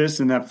 1 assist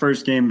in that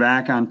first game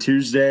back on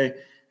Tuesday.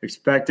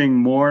 Expecting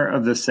more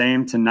of the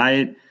same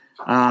tonight.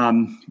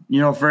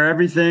 For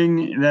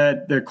everything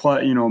that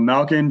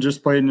Malkin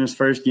just played in his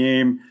first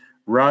game.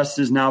 Russ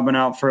has now been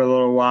out for a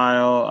little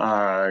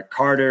while.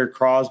 Carter,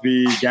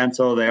 Crosby,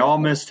 Gensel, they all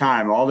missed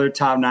time. All their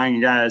top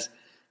 9 guys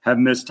have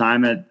missed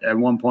time at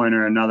one point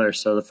or another.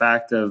 So the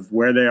fact of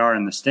where they are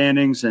in the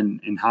standings and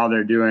how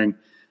they're doing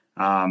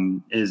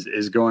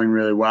is going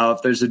really well.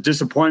 If there's a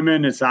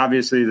disappointment, it's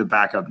obviously the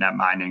backup net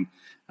mining.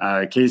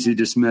 Casey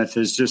DeSmith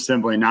has just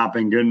simply not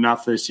been good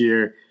enough this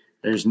year.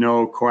 There's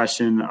no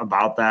question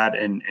about that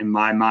in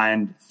my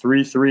mind.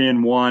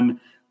 3-3-1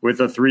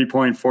 with a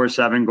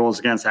 3.47 goals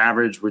against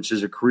average, which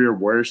is a career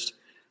worst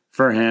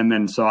for him.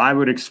 And so I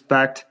would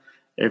expect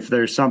if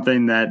there's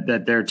something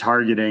that they're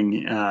targeting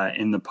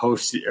in the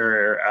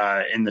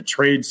in the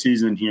trade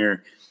season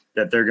here,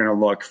 that they're going to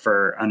look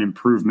for an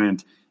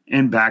improvement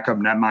in backup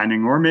net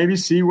mining, or maybe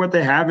see what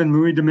they have in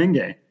Louis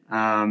Domingue.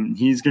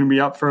 He's going to be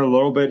up for a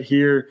little bit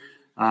here.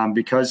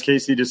 Because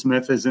Casey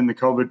DeSmith is in the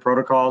COVID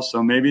protocol.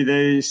 So maybe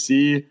they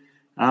see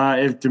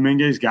if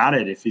Domingue's got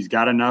it, if he's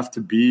got enough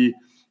to be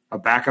a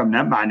backup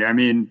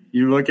netminder.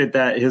 You look at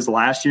that, his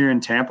last year in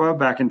Tampa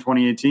back in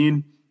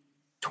 2018,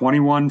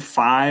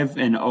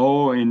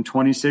 21-5-0 in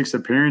 26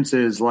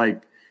 appearances.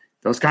 Like,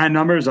 those kind of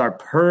numbers are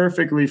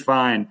perfectly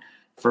fine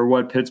for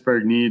what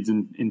Pittsburgh needs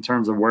in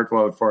terms of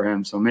workload for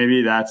him. So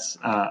maybe that's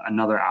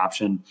another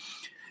option.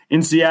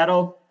 In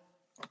Seattle,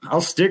 I'll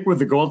stick with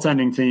the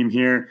goaltending theme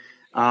here.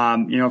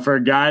 For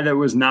a guy that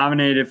was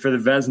nominated for the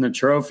Vezina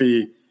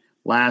Trophy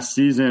last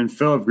season,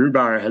 Philip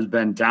Grubauer has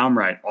been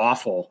downright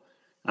awful.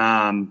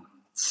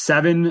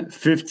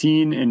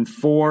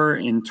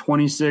 7-15-4 in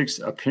 26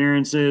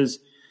 appearances,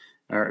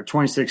 or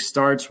 26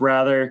 starts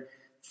rather.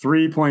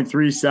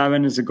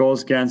 3.37 is a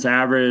goals against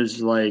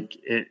average. Like,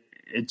 it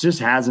just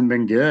hasn't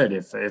been good,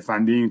 if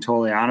I'm being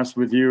totally honest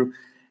with you.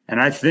 And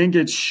I think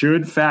it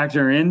should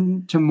factor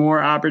into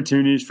more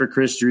opportunities for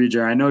Chris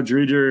Driedger. I know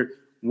Driedger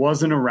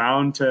wasn't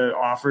around to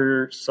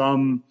offer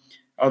some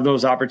of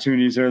those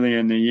opportunities early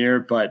in the year.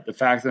 But the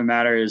fact of the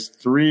matter is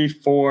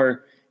 3-4-0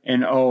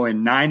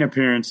 in 9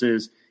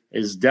 appearances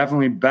is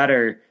definitely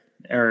better,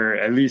 or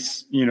at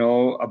least,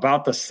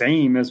 about the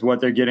same as what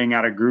they're getting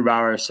out of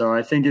Grubauer. So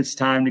I think it's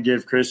time to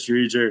give Chris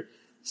Driedger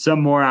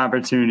some more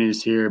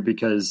opportunities here,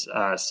 because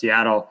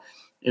Seattle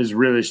is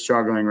really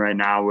struggling right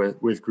now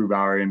with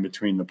Grubauer in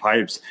between the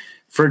pipes.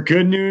 For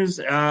good news,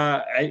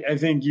 I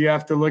think you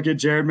have to look at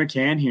Jared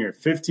McCann here.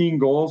 15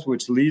 goals,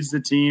 which leads the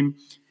team.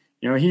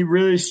 He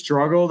really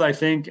struggled, I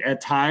think,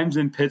 at times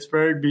in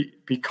Pittsburgh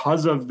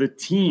because of the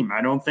team.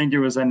 I don't think it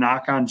was a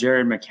knock on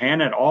Jared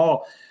McCann at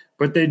all,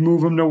 but they'd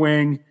move him to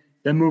wing,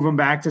 then move him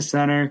back to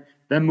center,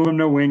 then move him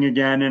to wing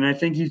again. And I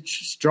think he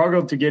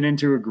struggled to get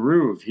into a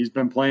groove. He's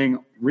been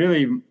playing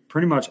really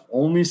pretty much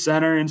only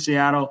center in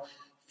Seattle,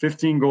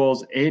 15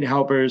 goals, 8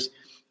 helpers.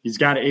 He's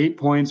got 8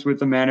 points with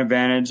the man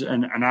advantage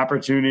and an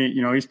opportunity.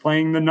 He's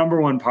playing the number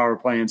 1 power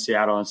play in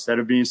Seattle instead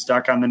of being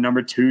stuck on the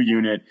number 2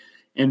 unit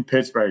in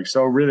Pittsburgh.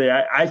 So really,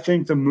 I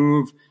think the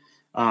move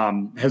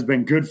has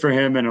been good for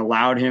him and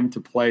allowed him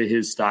to play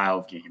his style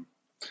of game.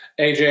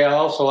 AJ, I'll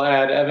also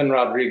add Evan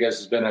Rodriguez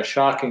has been a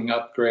shocking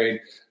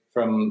upgrade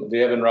from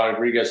the Evan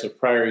Rodriguez of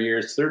prior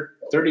years.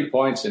 30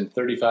 points in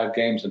 35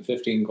 games and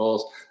 15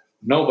 goals.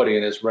 Nobody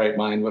in his right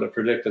mind would have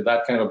predicted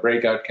that kind of a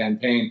breakout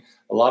campaign.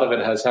 A lot of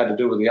it has had to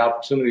do with the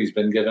opportunities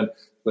been given,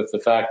 with the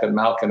fact that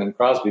Malkin and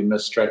Crosby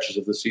missed stretches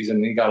of the season.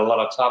 And he got a lot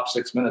of top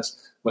 6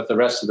 minutes with the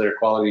rest of their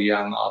quality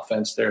young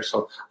offense there.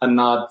 So a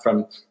nod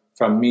from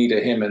me to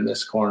him in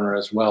this corner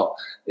as well.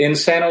 In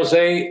San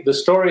Jose, the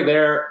story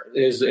there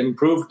is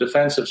improved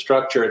defensive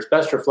structure. It's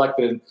best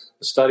reflected in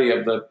the study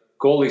of the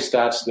goalie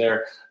stats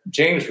there.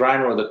 James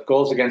Reimer, the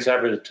goals against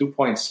average of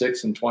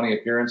 2.6 in 20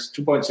 appearances,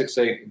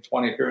 2.68 in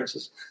 20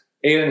 appearances.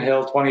 Adin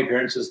Hill, 20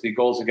 appearances. The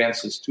goals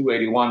against is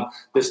 281.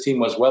 This team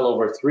was well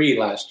over 3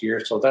 last year,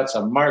 so that's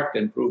a marked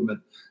improvement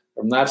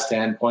from that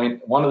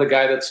standpoint. One of the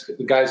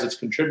guys that's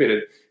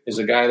contributed is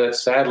a guy that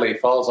sadly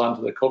falls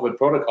onto the COVID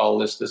protocol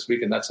list this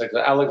week, and that's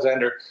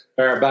Alexander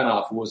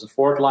Barabanov, who was a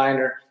 4th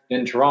liner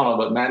in Toronto,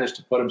 but managed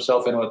to put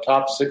himself into a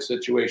top 6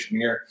 situation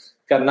here.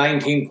 Got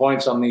 19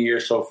 points on the year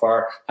so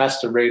far. Has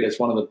to rate as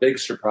one of the big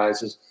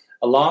surprises.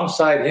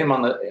 Alongside him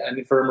on the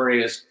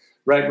infirmary is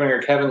right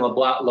winger Kevin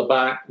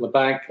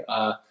LeBanc.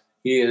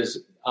 He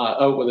is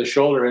out with a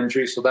shoulder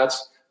injury, so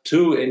that's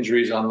 2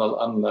 injuries on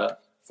the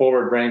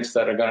forward ranks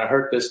that are going to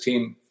hurt this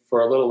team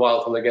for a little while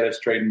until they get it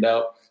straightened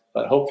out.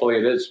 But hopefully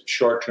it is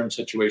short-term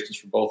situations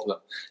for both of them.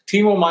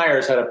 Timo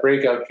Meyer's had a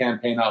breakout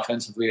campaign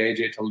offensively,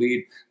 AJ, to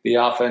lead the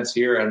offense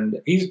here,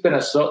 and he's been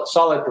a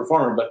solid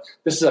performer, but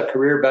this is a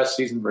career best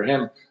season for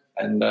him.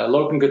 And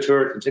Logan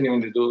Couture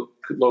continuing to do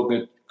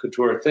Logan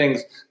Couture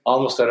things,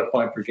 almost at a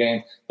point per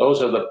game.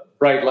 Those are the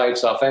bright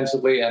lights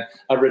offensively. And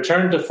a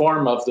return to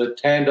form of the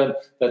tandem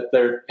that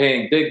they're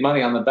paying big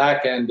money on the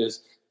back end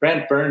is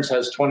Brent Burns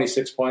has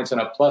 26 points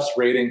and a plus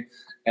rating.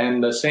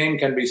 And the same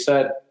can be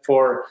said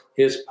for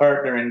his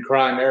partner in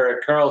crime,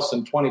 Erik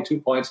Karlsson, 22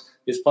 points.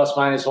 His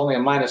plus-minus only a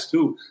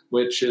 -2,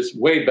 which is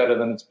way better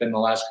than it's been the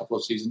last couple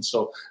of seasons.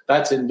 So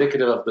that's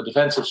indicative of the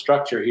defensive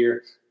structure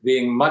here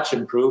being much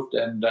improved.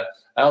 And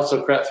I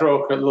also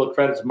throw a little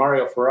credit to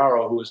Mario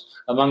Ferraro, who is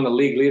among the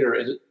league leader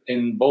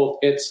in both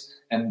hits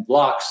and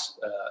blocks.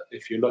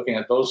 If you're looking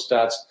at those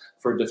stats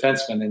for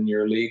defensemen in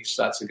your leagues,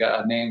 that's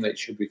a name that you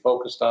should be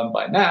focused on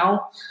by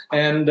now.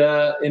 And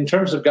in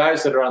terms of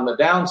guys that are on the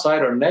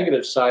downside or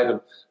negative side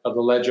of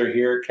the ledger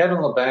here, Kevin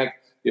LeBanc,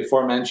 the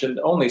aforementioned,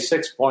 only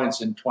 6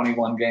 points in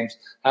 21 games,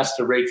 has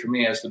to rate for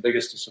me as the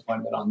biggest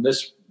disappointment on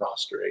this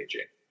roster, AJ.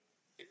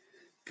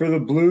 For the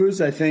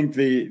Blues, I think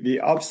the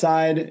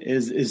upside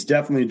is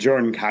definitely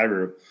Jordan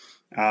Kyrou.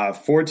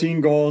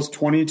 14 goals,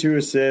 22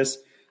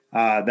 assists.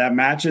 That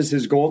matches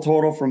his goal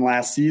total from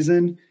last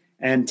season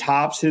and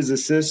tops his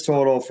assist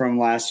total from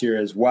last year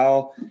as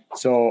well.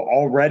 So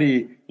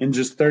already in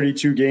just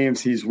 32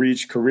 games, he's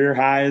reached career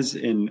highs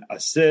in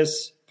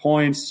assists,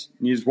 points,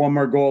 needs one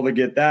more goal to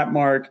get that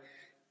mark.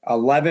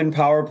 11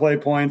 power play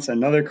points,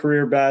 another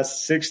career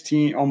best,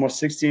 almost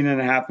 16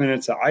 and a half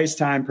minutes of ice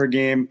time per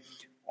game.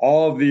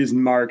 All of these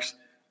marks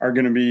are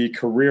going to be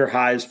career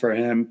highs for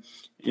him.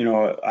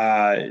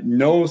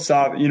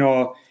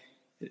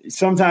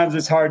 Sometimes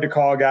it's hard to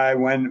call a guy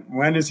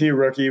when is he a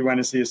rookie, when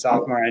is he a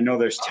sophomore. I know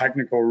there's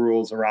technical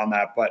rules around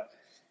that, but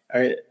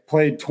I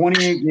played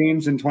 28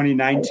 games in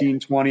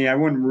 2019-20. I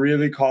wouldn't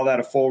really call that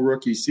a full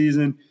rookie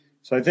season.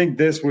 So I think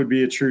this would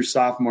be a true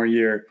sophomore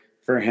year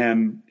for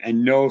him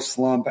and no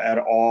slump at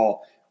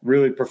all,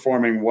 really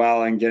performing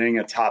well and getting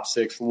a top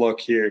 6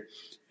 look here.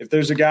 If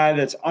there's a guy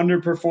that's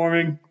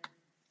underperforming,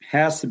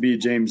 has to be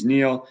James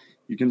Neal.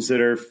 You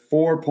consider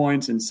 4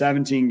 points in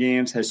 17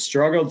 games, has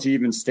struggled to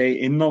even stay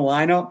in the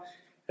lineup,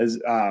 as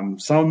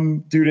some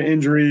due to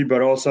injury,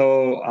 but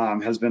also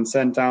has been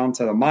sent down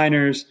to the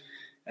minors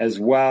as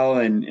well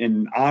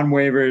and on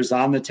waivers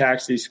on the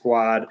taxi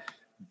squad.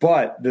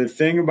 But the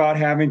thing about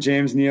having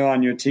James Neal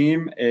on your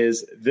team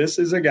is this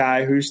is a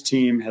guy whose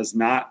team has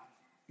not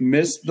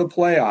missed the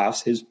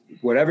playoffs.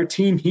 Whatever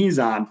team he's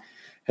on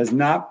has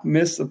not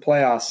missed the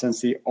playoffs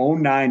since the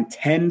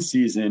 09-10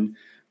 season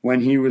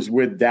when he was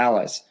with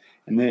Dallas.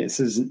 And this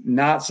is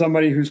not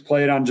somebody who's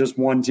played on just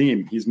one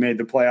team. He's made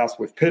the playoffs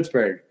with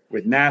Pittsburgh,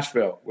 with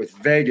Nashville, with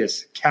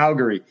Vegas,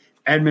 Calgary,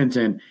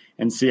 Edmonton,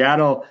 and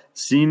Seattle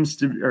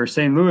St.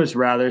 Louis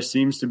rather,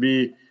 seems to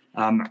be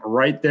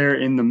right there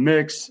in the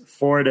mix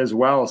for it as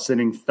well,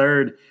 sitting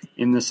third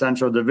in the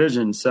Central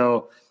Division.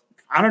 So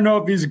I don't know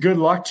if he's a good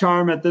luck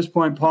charm at this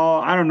point,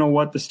 Paul. I don't know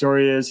what the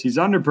story is. He's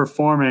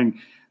underperforming,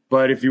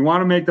 but if you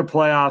want to make the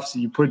playoffs,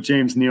 you put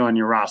James Neal on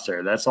your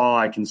roster. That's all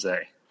I can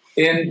say.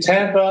 In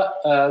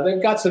Tampa,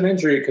 they've got some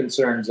injury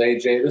concerns,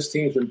 AJ. This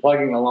team's been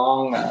plugging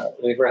along.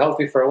 They were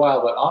healthy for a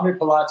while, but Andre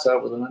Palat's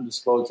out with an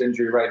undisclosed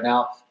injury right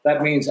now.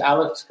 That means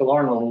Alex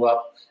Killorn will move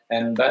up,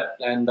 and that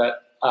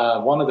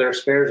one of their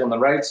spares on the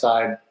right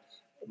side,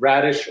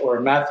 Radish or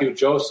Matthew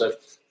Joseph,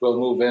 will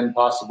move in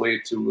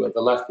possibly to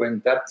the left wing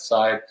depth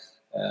side.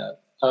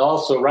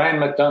 Also,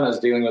 Ryan McDonough is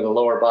dealing with a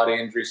lower body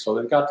injury, so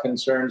they've got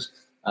concerns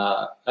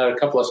at a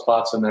couple of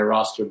spots in their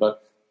roster.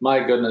 But my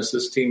goodness,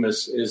 this team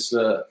is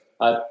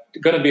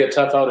going to be a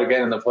tough out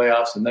again in the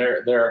playoffs, and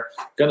they're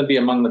going to be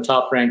among the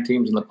top-ranked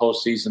teams in the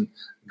postseason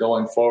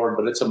going forward.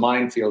 But it's a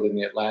minefield in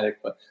the Atlantic.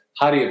 But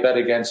how do you bet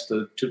against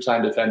the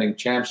two-time defending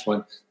champs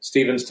when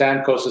Steven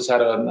Stamkos has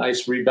had a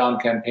nice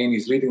rebound campaign?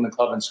 He's leading the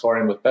club in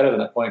scoring with better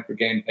than a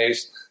point-per-game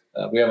pace.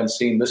 We haven't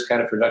seen this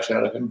kind of production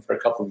out of him for a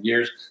couple of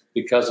years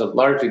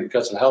largely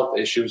because of health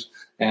issues.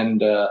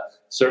 And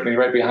certainly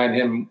right behind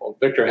him,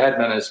 Victor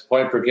Hedman is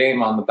point per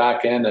game on the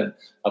back end and,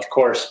 of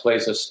course,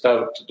 plays a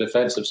stout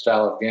defensive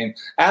style of game.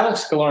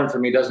 Alex Killorn, for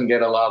me, doesn't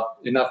get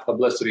enough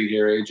publicity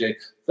here, AJ.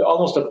 They're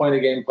almost a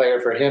point-a-game player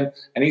for him,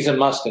 and he's a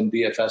must in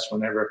DFS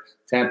whenever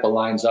Tampa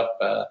lines up.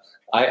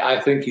 I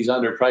think he's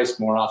underpriced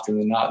more often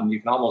than not, and you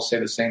can almost say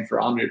the same for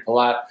Andre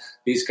Palat.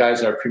 These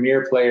guys are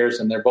premier players,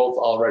 and they're both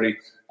already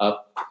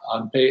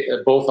on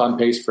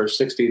pace for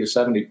 60 to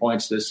 70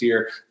 points this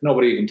year.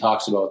 Nobody even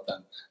talks about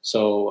them.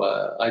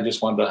 So I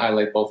just wanted to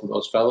highlight both of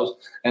those fellows.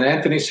 And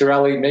Anthony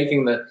Cirelli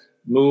making the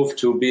move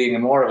to being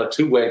more of a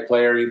two-way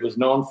player. He was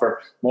known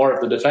for more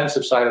of the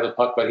defensive side of the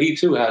puck, but he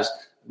too has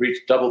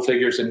reached double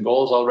figures in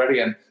goals already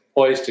and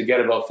poised to get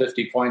about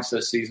 50 points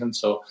this season.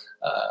 So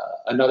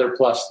another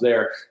plus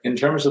there. In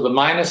terms of the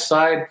minus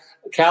side,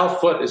 Cal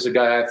Foote is a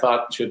guy I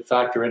thought should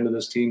factor into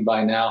this team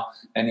by now,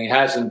 and he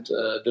hasn't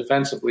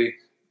defensively.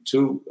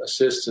 2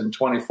 assists in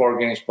 24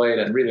 games played,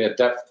 and really a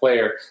depth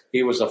player.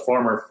 He was a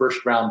former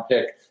first-round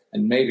pick,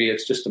 and maybe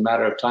it's just a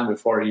matter of time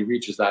before he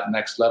reaches that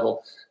next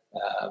level.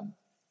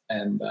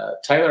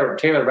 Taylor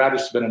Radish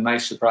has been a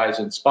nice surprise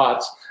in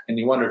spots, and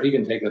you wonder if he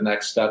can take the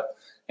next step.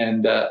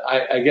 And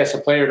I guess a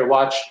player to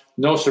watch,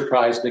 no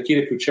surprise,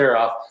 Nikita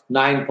Kucherov,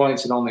 9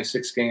 points in only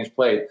 6 games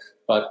played.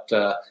 But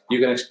you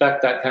can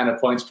expect that kind of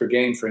points per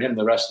game for him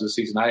the rest of the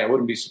season. I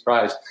wouldn't be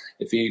surprised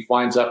if he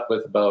winds up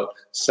with about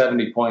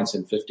 70 points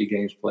in 50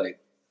 games played.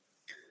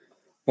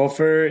 Well,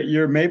 for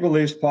your Maple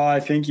Leafs, Paul, I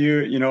think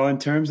you know, in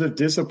terms of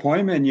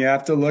disappointment, you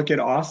have to look at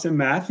Austin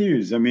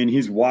Matthews. I mean,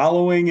 he's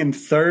wallowing in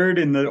third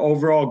in the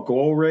overall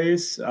goal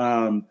race.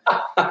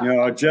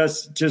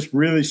 Just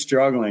really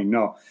struggling.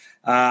 No.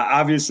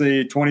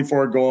 Obviously,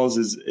 24 goals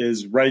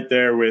is right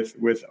there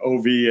with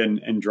OV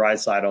and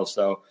Draisaitl.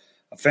 So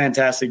a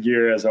fantastic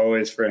year as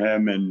always for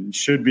him, and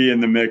should be in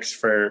the mix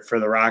for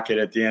the Rocket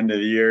at the end of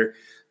the year.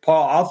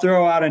 Paul, I'll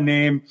throw out a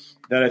name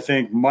that I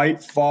think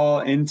might fall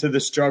into the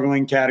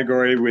struggling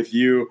category with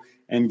you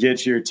and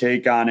get your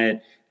take on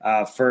it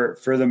for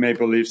the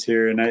Maple Leafs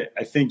here. And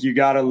I think you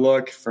got to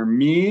look for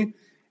me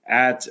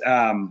at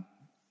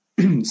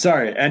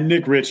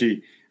Nick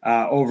Ritchie.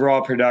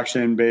 Overall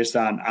production based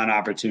on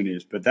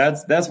opportunities. But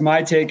that's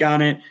my take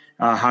on it.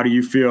 How do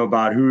you feel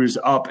about who's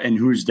up and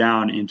who's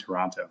down in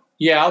Toronto?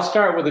 Yeah, I'll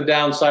start with the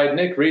downside.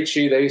 Nick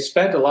Ritchie, they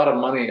spent a lot of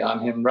money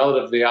on him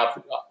relative to the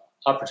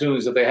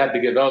opportunities that they had to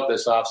give out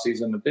this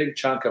offseason. A big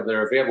chunk of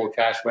their available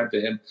cash went to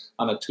him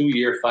on a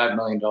 2-year, $5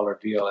 million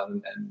deal,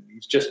 and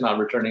he's just not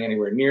returning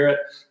anywhere near it.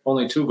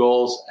 Only 2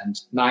 goals and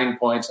 9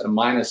 points and a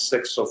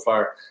 -6 so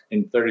far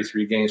in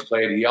 33 games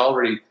played. He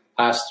already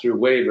passed through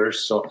waivers,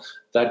 so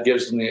that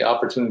gives them the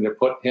opportunity to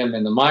put him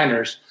in the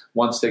minors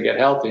once they get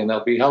healthy, and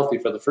they'll be healthy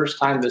for the first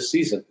time this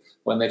season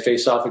when they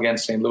face off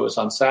against St. Louis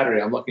on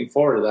Saturday. I'm looking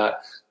forward to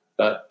that.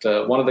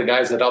 But one of the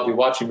guys that I'll be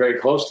watching very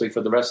closely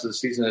for the rest of the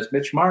season is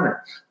Mitch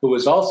Marner, who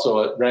is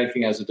also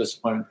ranking as a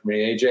disappointment for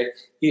me, AJ.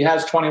 He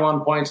has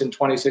 21 points in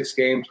 26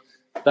 games.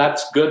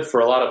 That's good for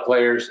a lot of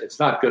players. It's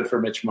not good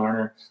for Mitch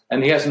Marner.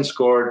 And he hasn't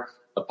scored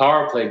a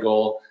power play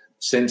goal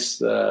since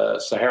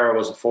Sahara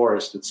was a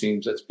forest, it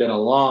seems. It's been a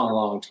long,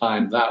 long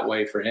time that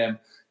way for him.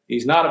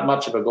 He's not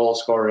much of a goal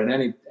scorer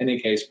in any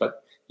case,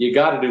 but you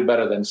got to do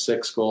better than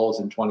 6 goals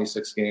in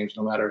 26 games,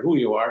 no matter who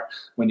you are,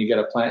 when you get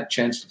a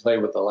chance to play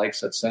with the likes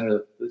that center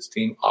that this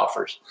team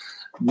offers.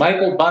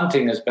 Michael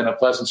Bunting has been a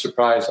pleasant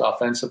surprise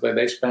offensively.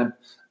 They spent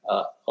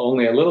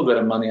only a little bit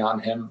of money on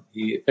him.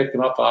 He picked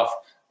him up off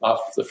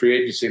off the free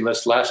agency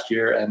list last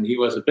year, and he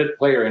was a bit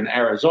player in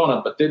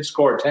Arizona, but did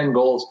score 10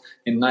 goals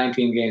in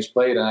 19 games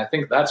played. And I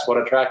think that's what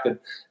attracted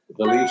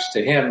the Leafs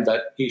to him,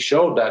 that he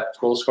showed that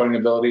goal-scoring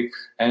ability.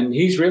 And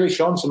he's really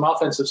shown some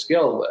offensive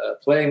skill.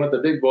 Playing with the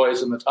big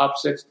boys in the top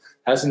six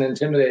hasn't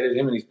intimidated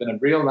him, and he's been a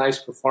real nice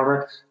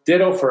performer.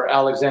 Ditto for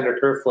Alexander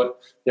Kerfoot.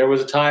 There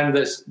was a time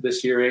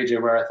this year,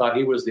 AJ, where I thought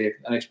he was an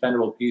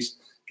expendable piece,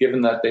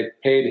 given that they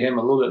paid him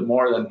a little bit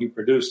more than he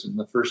produced in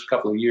the first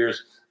couple of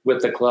years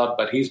with the club.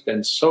 But he's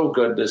been so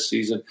good this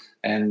season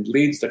and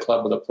leads the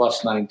club with a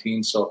plus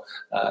 19. So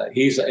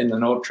he's in the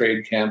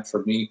no-trade camp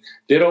for me.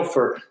 Ditto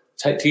for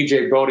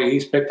TJ Brodie.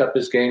 He's picked up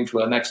his game to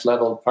a next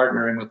level,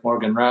 partnering with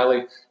Morgan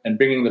Rielly and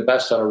bringing the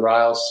best out of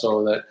Riles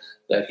so that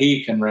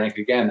he can rank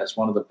again as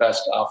one of the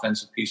best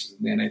offensive pieces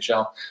in the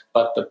NHL.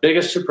 But the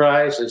biggest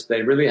surprise is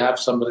they really have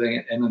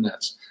somebody in the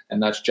nets,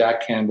 and that's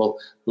Jack Campbell,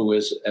 who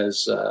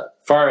has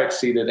far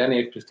exceeded any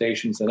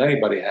expectations that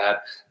anybody had.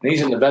 And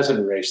he's in the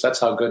Vezina race. That's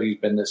how good he's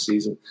been this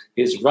season.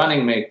 His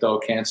running mate, though,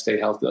 can't stay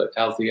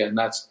healthy, and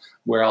that's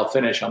where I'll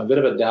finish on a bit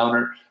of a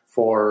downer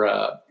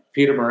for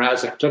Peter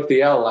Mrazek. Took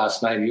the L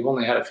last night. He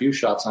only had a few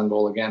shots on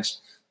goal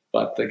against,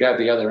 but the guy at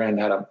the other end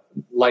had a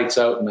lights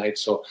out night.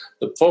 So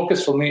the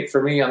focus for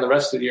me on the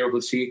rest of the year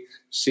will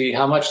see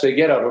how much they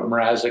get out of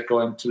Mrazek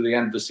going to the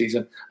end of the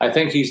season. I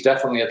think he's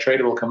definitely a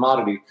tradable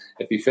commodity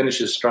if he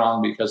finishes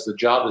strong, because the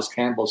job is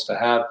Campbell's to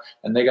have,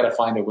 and they got to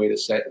find a way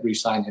to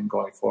re-sign him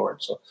going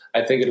forward. So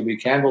I think it'll be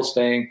Campbell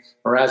staying,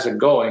 Mrazek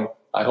going.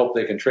 I hope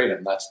they can trade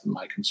him. That's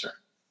my concern.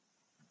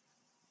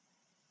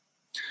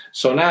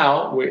 So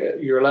now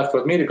you're left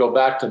with me to go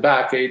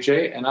back-to-back,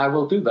 AJ, and I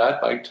will do that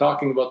by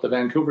talking about the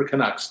Vancouver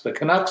Canucks. The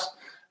Canucks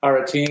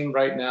are a team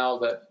right now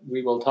that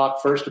we will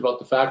talk first about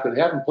the fact that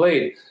they haven't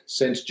played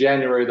since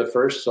January the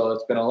 1st, so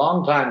it's been a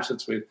long time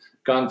since we've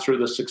gone through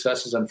the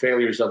successes and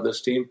failures of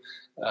this team.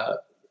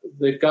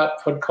 They've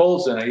got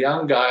Podkolzin, a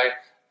young guy,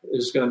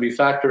 is going to be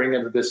factoring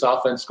into this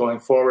offense going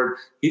forward.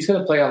 He's going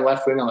to play on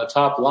left wing on the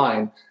top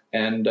line,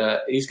 and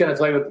he's going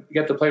to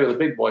get to play with the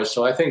big boys.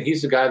 So I think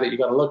he's the guy that you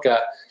got to look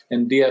at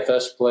in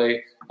DFS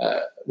play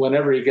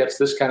whenever he gets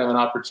this kind of an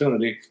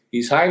opportunity.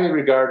 He's highly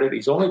regarded.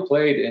 He's only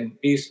played in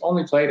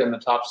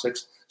the top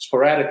six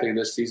sporadically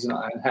this season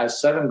and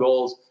has 7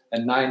 goals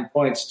and 9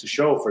 points to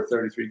show for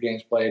 33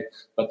 games played.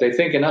 But they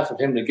think enough of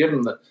him to give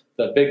him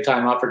the big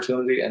time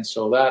opportunity, and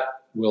so that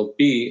will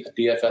be a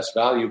DFS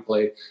value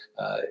play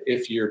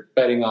if you're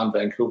betting on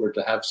Vancouver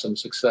to have some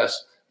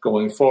success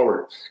going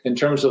forward. In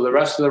terms of the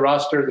rest of the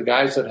roster, the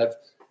guys that have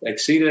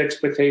exceeded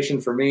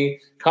expectation for me,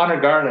 Connor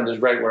Garland is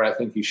right where I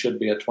think he should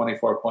be at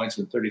 24 points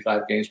in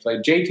 35 games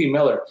played. JT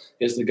Miller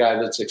is the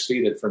guy that's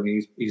exceeded for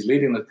me. He's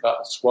leading the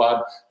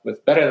squad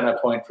with better than a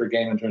point per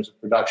game in terms of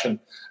production.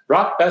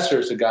 Brock Besser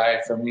is a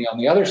guy for me on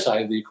the other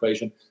side of the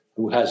equation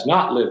who has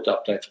not lived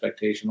up to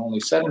expectation. Only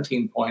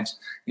 17 points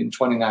in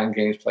 29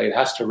 games played,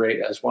 has to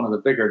rate as one of the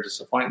bigger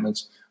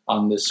disappointments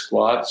on this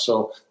squad.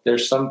 So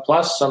there's some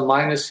plus, some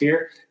minus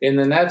here. In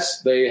the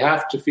Nets, they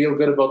have to feel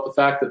good about the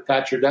fact that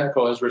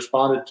Pachyrdenko has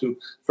responded to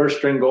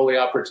first-string goalie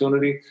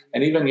opportunity,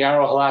 and even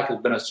Jaro Halak has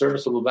been a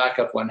serviceable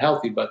backup when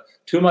healthy, but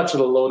too much of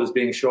the load is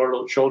being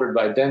shouldered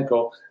by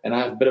Denko, and I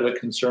have a bit of a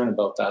concern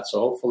about that. So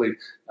hopefully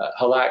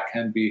Halak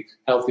can be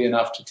healthy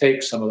enough to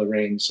take some of the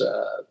reins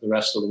the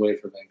rest of the way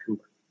for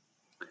Vancouver.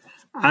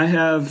 I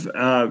have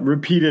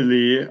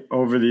repeatedly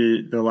over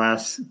the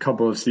last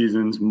couple of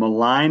seasons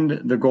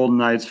maligned the Golden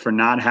Knights for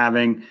not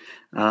having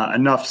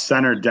enough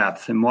center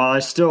depth. And while I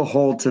still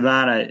hold to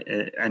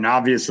that, and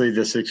obviously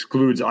this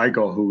excludes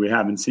Eichel, who we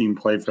haven't seen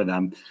play for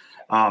them.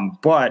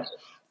 But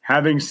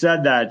having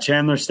said that,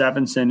 Chandler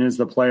Stephenson is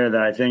the player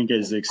that I think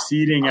is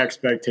exceeding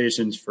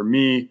expectations for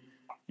me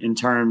in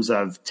terms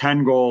of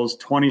 10 goals,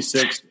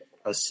 26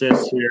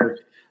 assists here.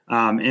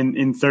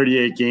 In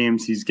 38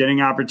 games. He's getting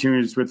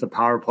opportunities with the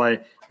power play.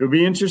 It'll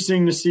be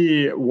interesting to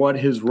see what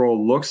his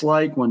role looks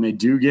like when they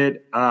do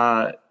get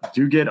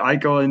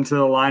Eichel into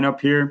the lineup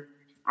here.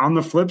 On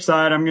the flip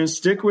side, I'm going to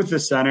stick with the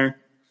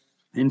center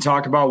and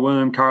talk about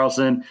William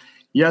Karlsson.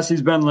 Yes,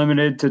 he's been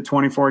limited to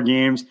 24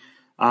 games,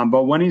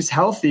 but when he's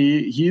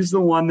healthy, he's the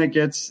one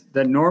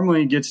that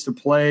normally gets to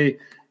play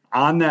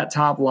on that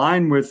top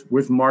line with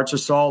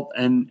Marchessault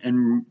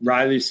and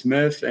Riley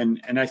Smith,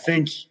 and I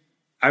think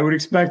I would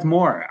expect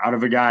more out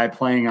of a guy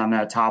playing on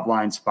that top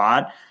line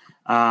spot.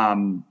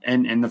 And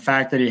the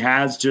fact that he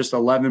has just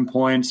 11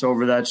 points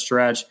over that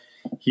stretch,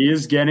 he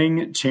is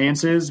getting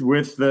chances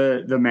with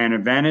the man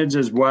advantage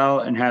as well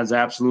and has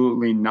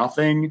absolutely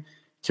nothing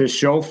to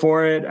show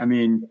for it. I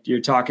mean,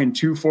 you're talking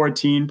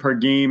 214 per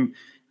game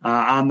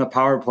on the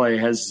power play,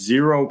 has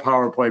 0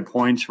 power play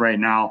points right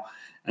now.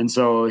 And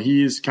so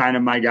he's kind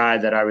of my guy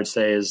that I would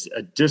say is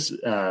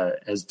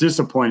as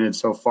disappointed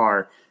so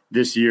far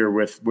this year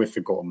with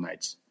the Golden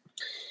Knights.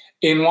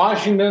 In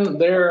Washington,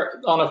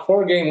 they're on a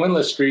 4-game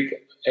winless streak,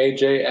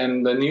 AJ,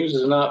 and the news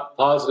is not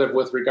positive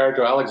with regard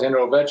to Alexander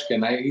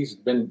Ovechkin. He's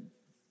been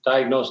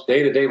diagnosed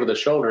day-to-day with a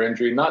shoulder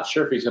injury. Not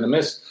sure if he's going to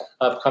miss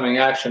upcoming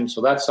action,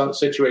 so that's some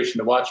situation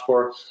to watch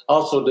for.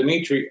 Also,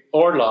 Dmitry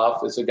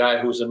Orlov is a guy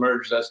who's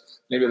emerged as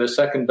maybe the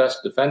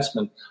second-best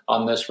defenseman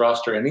on this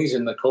roster, and he's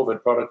in the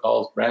COVID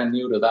protocols, brand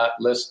new to that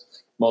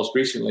list most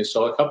recently.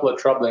 So a couple of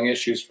troubling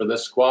issues for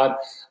this squad.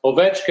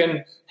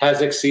 Ovechkin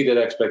has exceeded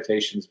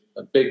expectations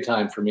big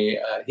time for me.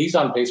 He's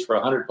on pace for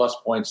 100-plus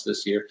points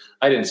this year.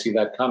 I didn't see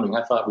that coming.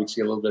 I thought we'd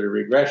see a little bit of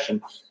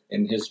regression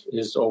in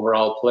his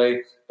overall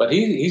play. But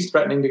he's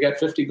threatening to get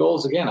 50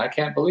 goals again. I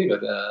can't believe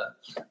it.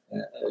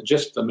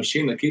 Just the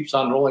machine that keeps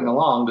on rolling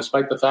along,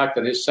 despite the fact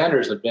that his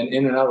centers have been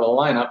in and out of the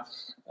lineup,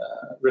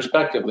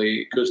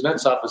 respectively.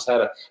 Kuznetsov has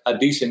had a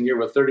decent year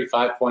with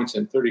 35 points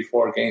in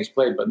 34 games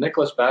played. But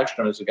Nicholas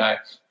Backstrom is a guy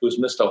who's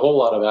missed a whole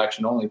lot of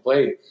action, only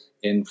played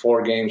in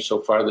 4 games so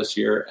far this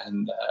year,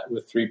 and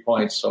with 3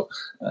 points. So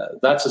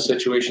that's a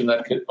situation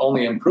that could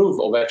only improve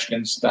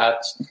Ovechkin's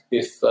stats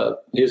if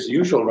his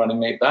usual running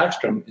mate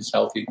Backstrom is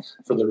healthy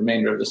for the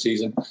remainder of the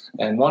season.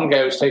 And one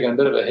guy who's taken a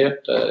bit of a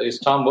hit is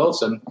Tom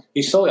Wilson.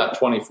 He's still got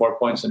 24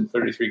 points in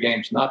 33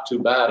 games. Not too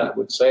bad, I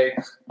would say.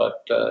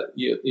 But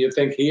you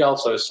think he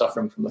also is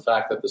suffering from the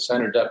fact that the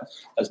center depth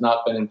has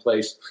not been in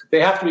place.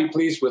 They have to be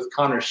pleased with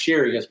Connor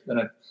Shear. He has been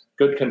a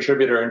good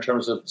contributor in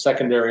terms of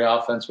secondary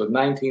offense with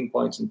 19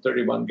 points in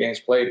 31 games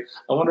played.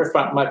 I wonder if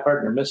my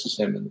partner misses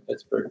him in the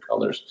Pittsburgh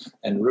colors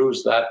and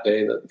rues that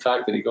day, the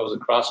fact that he goes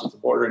across the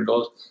border and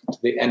goes to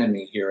the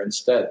enemy here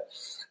instead.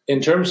 In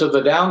terms of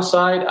the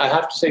downside, I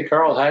have to say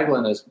Carl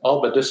Hagelin has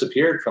all but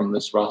disappeared from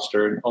this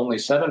roster. Only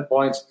 7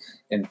 points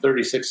in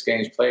 36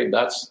 games played.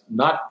 That's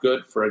not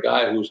good for a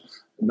guy who's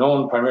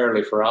known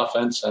primarily for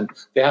offense, and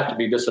they have to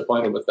be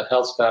disappointed with the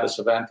health status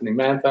of Anthony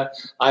Mantha.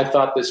 I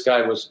thought this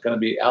guy was going to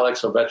be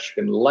Alex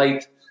Ovechkin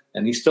light,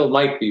 and he still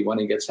might be when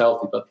he gets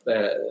healthy, but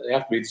they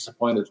have to be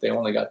disappointed if they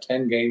only got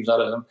 10 games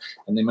out of him,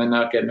 and they might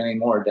not get many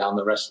more down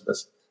the rest of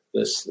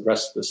the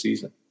rest of the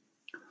season.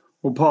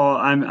 Well, Paul,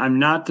 I'm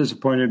not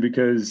disappointed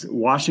because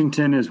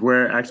Washington is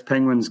where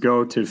ex-Penguins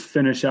go to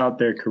finish out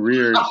their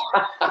careers.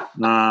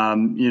 Look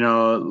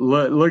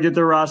at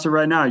the roster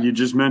right now. You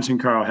just mentioned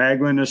Carl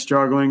Hagelin is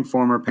struggling.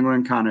 Former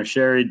Penguin Connor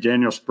Sherry,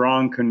 Daniel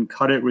Sprong couldn't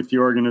cut it with the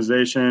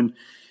organization.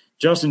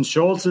 Justin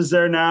Schultz is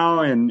there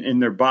now in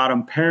their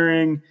bottom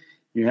pairing.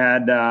 You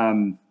had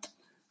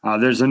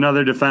there's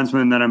another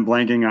defenseman that I'm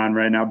blanking on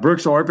right now.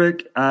 Brooks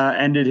Orpik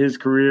ended his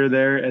career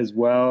there as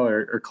well,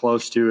 or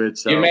close to it.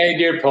 So you made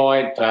your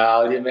point,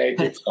 pal. You made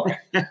your point.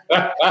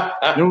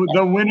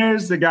 the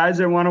winners, the guys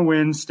that want to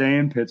win, stay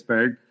in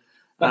Pittsburgh.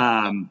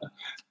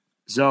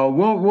 So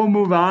we'll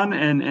move on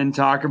and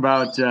talk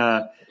about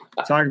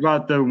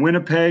the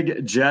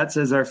Winnipeg Jets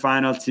as our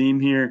final team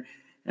here.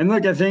 And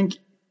look, I think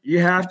you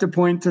have to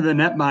point to the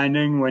net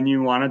minding when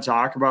you want to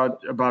talk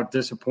about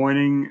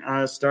disappointing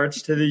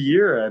starts to the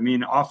year. I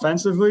mean,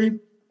 offensively,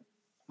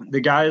 the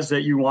guys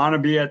that you want to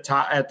be at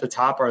the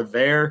top are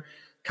there.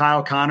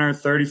 Kyle Connor,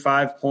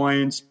 35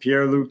 points.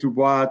 Pierre-Luc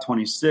Dubois,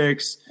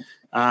 26.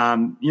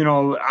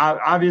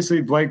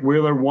 Obviously Blake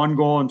Wheeler, 1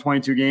 goal in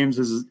 22 games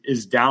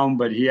is down,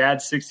 but he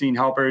had 16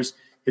 helpers.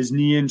 His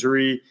knee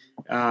injury,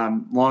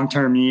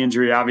 long-term knee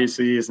injury,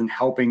 obviously isn't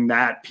helping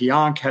that.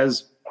 Pionk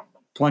has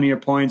plenty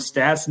of points.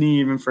 Stastny,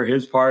 even for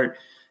his part,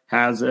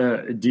 has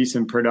a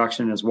decent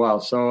production as well.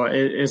 So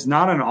it's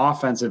not an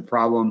offensive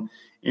problem,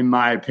 in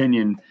my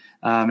opinion.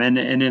 And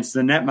it's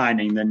the net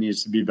minding that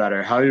needs to be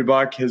better.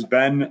 Hellebuyck has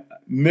been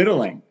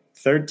middling,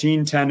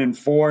 13, 10, and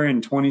 4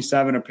 in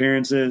 27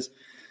 appearances.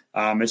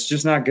 It's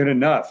just not good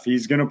enough.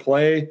 He's going to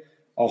play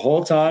a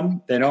whole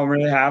ton. They don't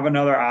really have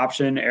another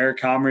option. Eric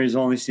Comrie's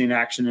only seen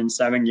action in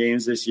 7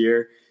 games this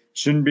year.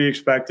 Shouldn't be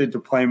expected to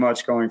play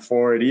much going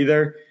forward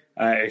either.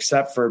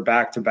 Except for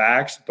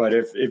back-to-backs. But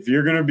if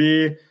you're going to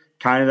be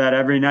kind of that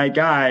every-night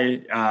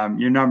guy,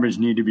 your numbers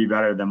need to be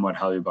better than what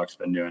Hellebuyck's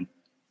been doing.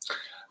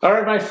 All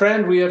right, my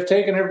friend, we have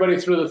taken everybody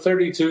through the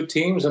 32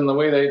 teams and the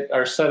way they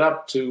are set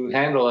up to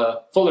handle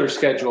a fuller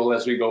schedule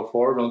as we go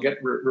forward. We'll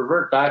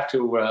revert back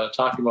to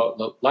talking about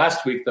the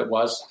last week that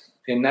was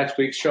in next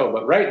week's show.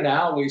 But right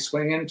now, we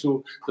swing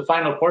into the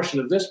final portion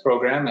of this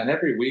program, and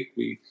every week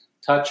we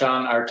touch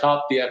on our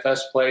top DFS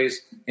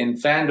plays in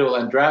FanDuel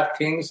and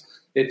DraftKings.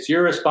 It's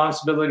your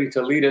responsibility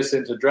to lead us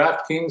into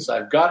DraftKings.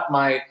 I've got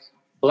my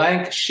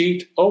blank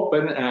sheet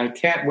open, and I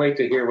can't wait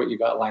to hear what you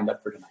got lined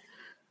up for tonight.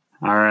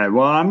 All right.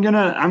 Well, I'm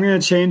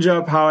gonna change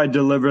up how I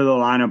deliver the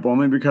lineup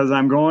only because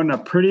I'm going a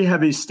pretty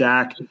heavy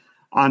stack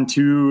on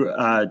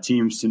 2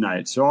 teams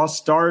tonight. So I'll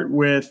start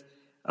with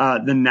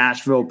the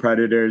Nashville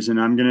Predators,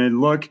 and I'm going to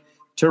look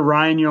to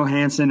Ryan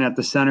Johansson at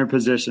the center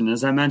position.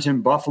 As I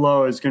mentioned,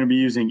 Buffalo is going to be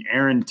using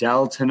Aaron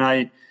Dell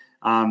tonight.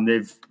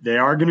 They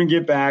are going to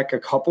get back a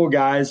couple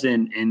guys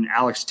in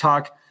Alex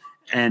Tuck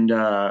and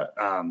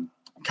Kyle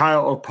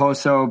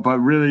Okposo, but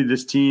really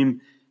this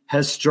team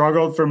has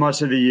struggled for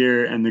much of the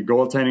year, and the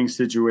goaltending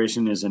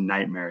situation is a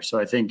nightmare. So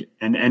I think,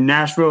 and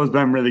Nashville has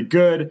been really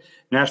good.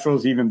 Nashville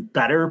is even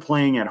better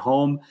playing at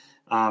home.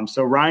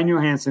 So Ryan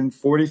Johansson,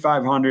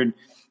 4,500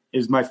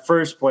 is my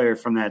first player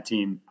from that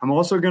team. I'm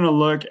also going to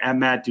look at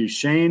Matt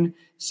Duchene,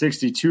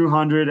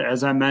 6,200.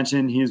 As I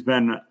mentioned, he's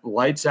been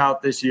lights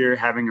out this year,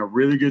 having a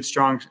really good,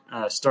 strong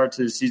start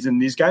to the season.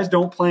 These guys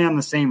don't play on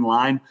the same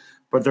line,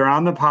 but they're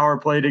on the power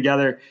play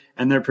together,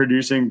 and they're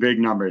producing big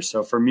numbers.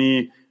 So for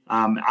me,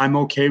 I'm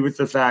okay with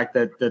the fact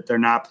that they're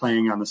not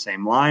playing on the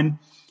same line.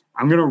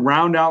 I'm going to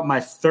round out my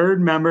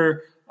third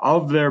member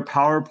of their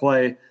power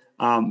play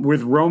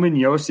with Roman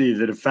Josi,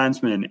 the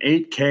defenseman,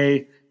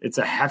 $8K. It's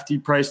a hefty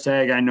price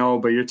tag, I know,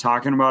 but you're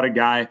talking about a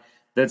guy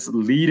that's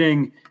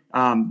leading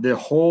the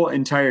whole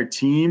entire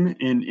team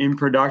in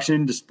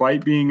production,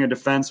 despite being a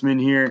defenseman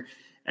here.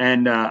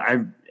 And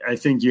I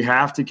think you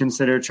have to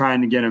consider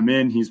trying to get him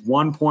in. He's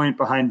 1 point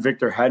behind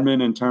Victor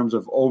Hedman in terms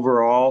of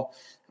overall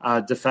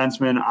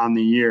defenseman on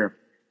the year.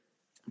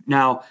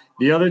 Now,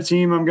 the other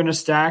team I'm going to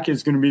stack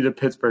is going to be the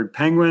Pittsburgh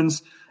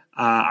Penguins.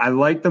 I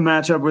like the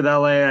matchup with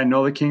LA. I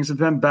know the Kings have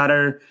been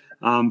better,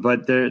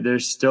 but they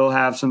still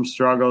have some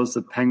struggles.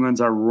 The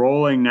Penguins are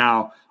rolling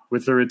now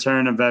with the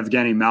return of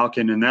Evgeny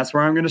Malkin, and that's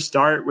where I'm going to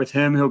start with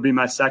him. He'll be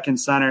my second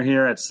center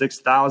here at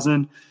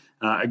 6,000.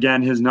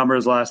 Again, his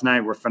numbers last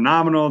night were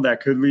phenomenal.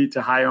 That could lead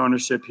to high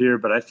ownership here,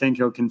 but I think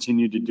he'll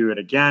continue to do it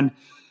again.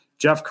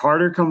 Jeff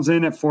Carter comes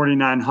in at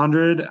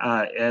 4,900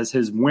 as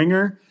his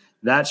winger.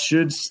 That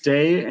should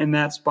stay in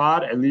that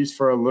spot, at least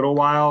for a little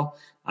while,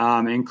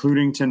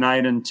 including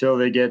tonight until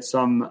they get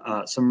some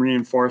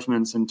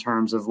reinforcements in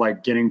terms of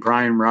like getting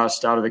Brian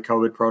Rust out of the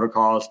COVID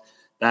protocols,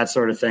 that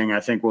sort of thing. I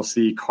think we'll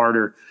see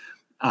Carter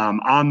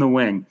on the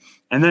wing.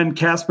 And then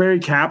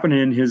Kasperi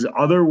Kapanen, his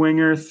other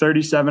winger,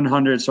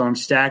 3,700. So I'm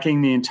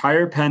stacking the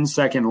entire Penn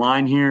second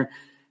line here.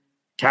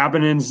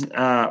 Kapanen's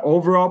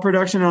overall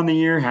production on the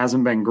year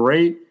hasn't been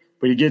great,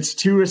 but he gets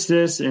 2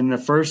 assists in the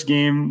first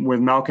game with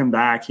Malkin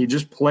back. He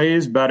just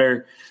plays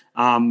better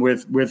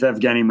with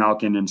Evgeny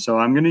Malkin. And so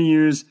I'm going to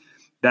use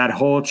that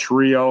whole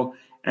trio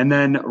and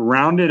then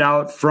round it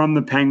out from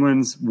the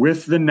Penguins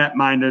with the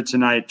netminder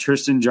tonight,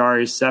 Tristan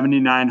Jarry,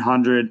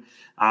 7,900.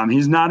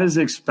 He's not as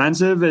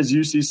expensive as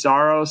UC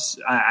Saros.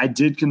 I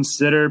did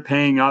consider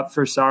paying up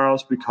for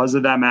Saros because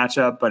of that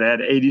matchup, but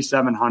at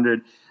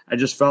 8,700, I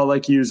just felt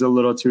like he was a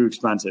little too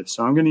expensive.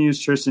 So I'm going to use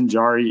Tristan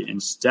Jarry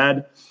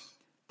instead.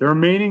 The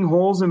remaining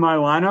holes in my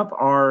lineup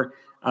are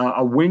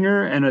a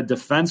winger and a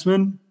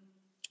defenseman.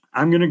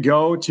 I'm going to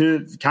go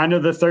to kind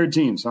of the third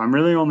team. So I'm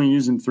really only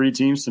using 3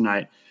 teams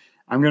tonight.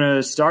 I'm going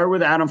to start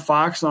with Adam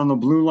Fox on the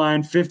blue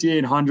line,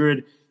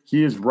 5,800.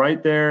 He is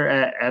right there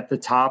at the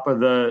top of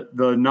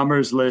the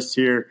numbers list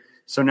here.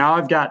 So now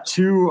I've got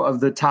 2 of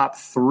the top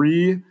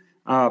 3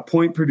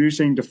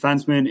 point-producing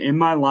defensemen in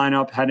my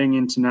lineup heading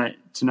into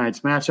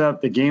tonight's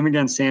matchup. The game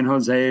against San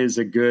Jose is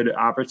a good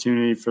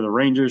opportunity for the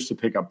Rangers to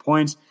pick up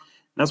points.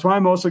 That's why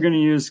I'm also going to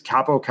use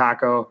Kaapo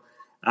Kakko.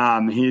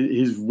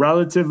 He's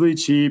relatively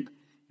cheap.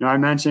 You know, I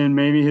mentioned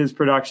maybe his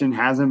production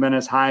hasn't been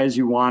as high as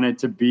you want it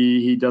to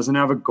be. He doesn't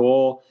have a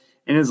goal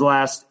in his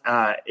last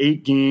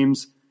 8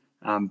 games.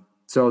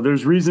 So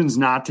there's reasons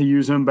not to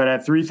use him, but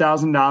at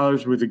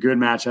 $3,000 with a good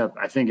matchup,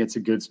 I think it's a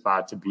good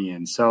spot to be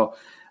in. So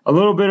a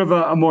little bit of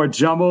a more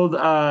jumbled,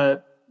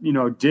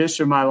 dish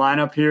of my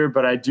lineup here,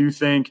 but I do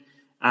think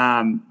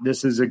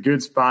this is a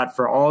good spot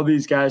for all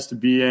these guys to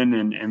be in,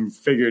 and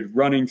figured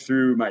running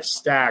through my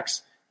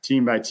stacks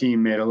team by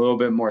team made a little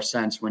bit more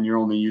sense when you're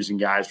only using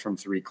guys from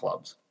 3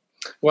 clubs.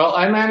 Well,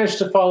 I managed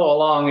to follow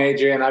along,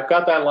 AJ, and I've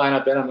got that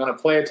lineup in. I'm going to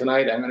play it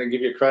tonight. I'm going to give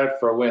you credit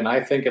for a win.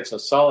 I think it's a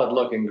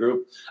solid-looking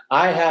group.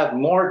 I have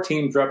more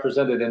teams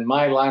represented in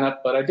my lineup,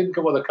 but I did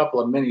go with a couple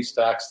of mini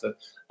stacks that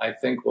I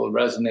think will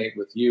resonate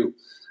with you.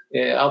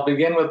 I'll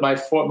begin with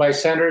my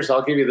centers.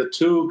 I'll give you the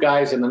 2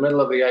 guys in the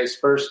middle of the ice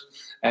first,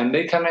 and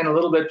they come in a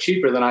little bit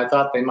cheaper than I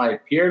thought they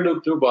might.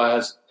 Pierre-Luc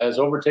Dubois has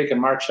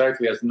overtaken Mark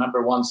Scheifele as the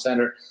number 1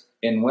 center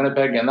in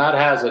Winnipeg, and that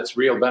has its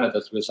real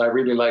benefits because I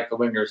really like the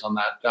wingers on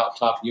that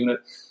top unit.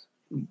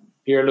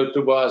 Pierre-Luc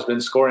Dubois has been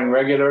scoring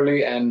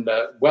regularly and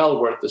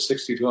well worth the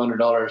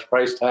 $6,200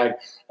 price tag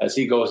as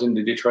he goes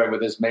into Detroit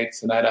with his mates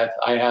tonight.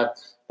 I have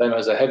them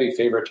as a heavy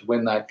favorite to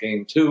win that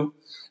game too.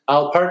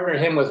 I'll partner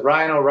him with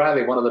Ryan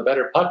O'Reilly, one of the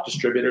better puck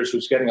distributors,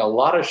 who's getting a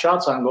lot of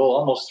shots on goal,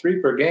 almost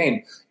 3 per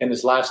game in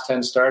his last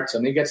 10 starts,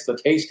 and he gets the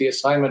tasty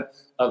assignment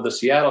of the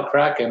Seattle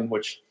Kraken,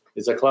 which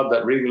is a club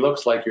that really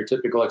looks like your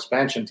typical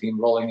expansion team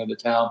rolling into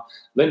town,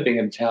 limping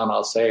into town,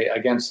 I'll say,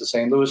 against the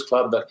St. Louis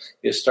club that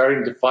is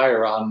starting to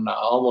fire on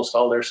almost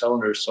all their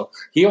cylinders. So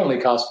he only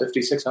costs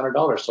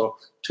 $5,600. So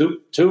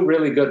two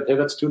really good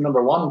pivots, 2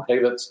 number 1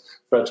 pivots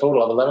for a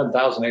total of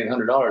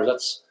 $11,800.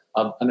 That's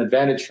an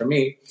advantage for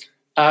me.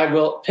 I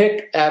will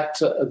pick at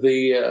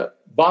the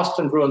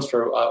Boston Bruins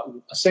for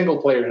a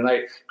single player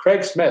tonight.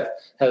 Craig Smith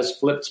has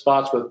flipped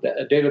spots with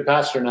David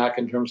Pasternak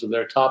in terms of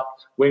their top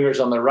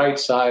wingers on the right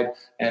side,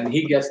 and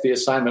he gets the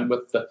assignment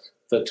with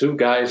the 2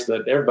 guys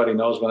that everybody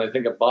knows when they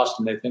think of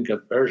Boston. They think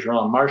of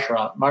Bergeron,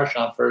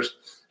 Marchand first,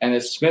 and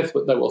it's Smith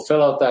that will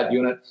fill out that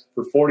unit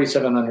for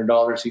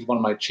 $4,700. He's one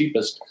of my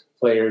cheapest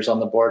players on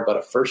the board, but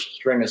a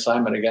first-string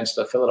assignment against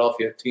a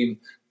Philadelphia team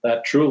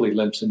that truly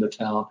limps into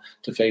town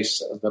to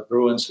face the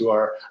Bruins, who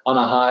are on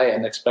a high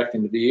and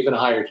expecting to be even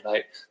higher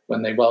tonight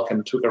when they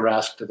welcome Tuukka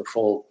Rask to the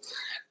fold.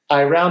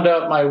 I round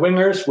out my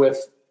wingers with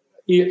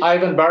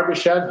Ivan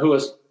Barbashev, who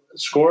has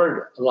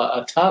scored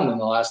a ton in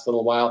the last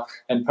little while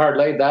and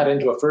parlayed that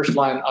into a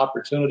first-line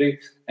opportunity.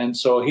 And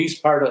so he's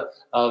part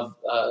of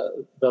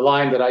the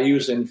line that I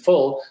use in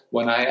full.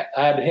 When I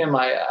add him,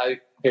 I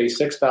pay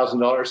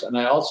 $6,000, and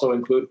I also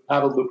include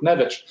Pavel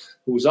Buchnevich,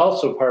 who's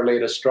also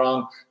parlayed a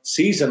strong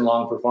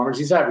season-long performance.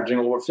 He's averaging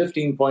over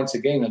 15 points a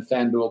game in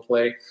FanDuel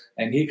play,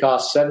 and he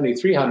costs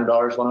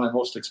 $7,300, one of my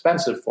most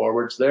expensive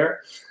forwards there.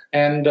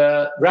 And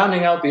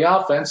rounding out the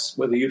offense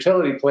with a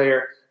utility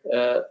player,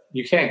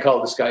 you can't call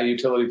this guy a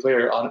utility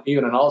player on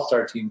even an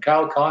all-star team.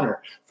 Kyle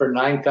Connor for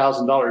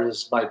 $9,000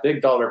 is my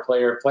big dollar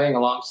player playing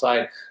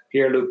alongside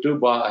Pierre-Luc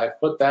Dubois. I've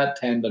put that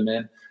tandem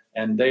in,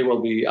 and they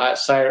will be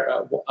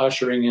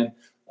ushering in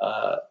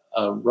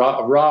a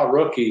raw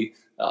rookie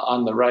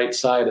on the right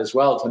side as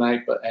well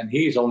tonight, and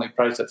he's only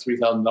priced at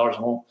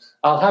 $3,000.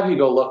 I'll have you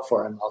go look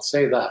for him. I'll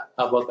say that.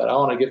 How about that? I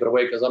want to give it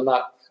away because I'm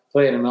not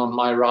playing him on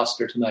my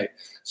roster tonight.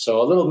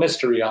 So a little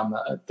mystery on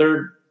the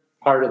third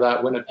part of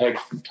that Winnipeg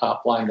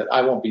top line that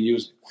I won't be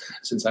using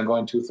since I'm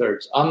going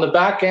 2/3. On the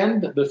back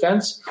end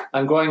defense,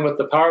 I'm going with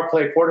the power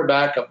play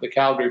quarterback of the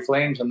Calgary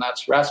Flames, and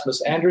that's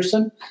Rasmus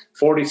Andersson,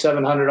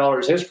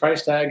 $4,700 his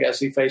price tag as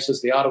he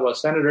faces the Ottawa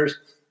Senators.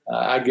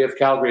 I give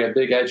Calgary a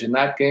big edge in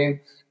that game.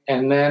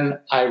 And then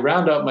I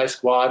round out my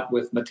squad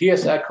with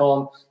Matthias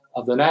Ekholm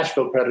of the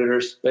Nashville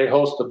Predators. They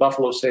host the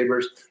Buffalo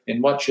Sabres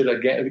in what should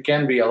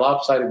again be a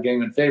lopsided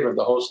game in favor of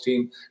the host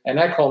team. And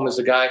Ekholm is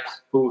a guy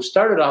who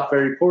started off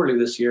very poorly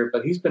this year,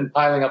 but he's been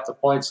piling up the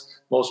points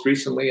most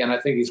recently, and I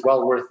think he's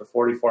well worth the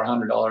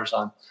 $4,400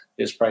 on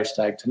his price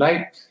tag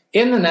tonight.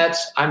 In the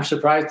nets, I'm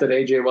surprised that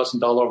AJ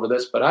wasn't all over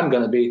this, but I'm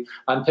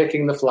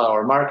picking the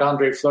flower,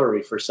 Marc-Andre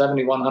Fleury for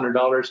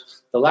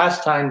 $7,100. The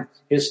last time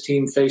his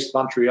team faced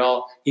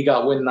Montreal, he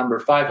got win number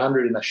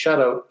 500 in a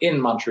shutout in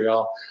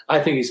Montreal. I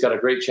think he's got a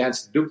great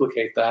chance to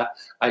duplicate that.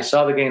 I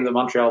saw the game that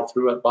Montreal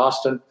threw at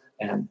Boston,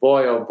 and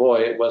boy, oh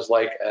boy, it was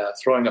like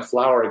throwing a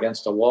flower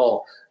against a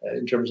wall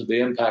in terms of the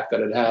impact that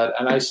it had.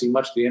 And I see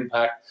much of the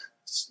impact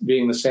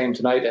being the same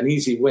tonight, an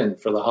easy win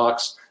for the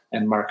Hawks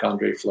and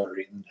Marc-Andre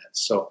Fleury in the net.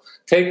 So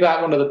take that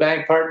one to the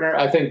bank, partner.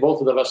 I think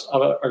both of us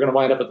are going to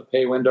wind up at the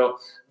pay window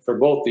for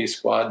both these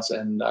squads,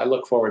 and I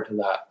look forward to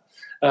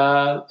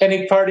that.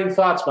 Any parting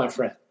thoughts, my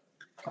friend?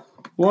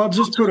 Well, I'll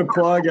just put a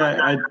plug.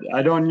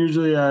 I don't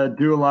usually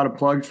do a lot of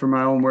plugs for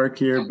my own work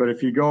here, but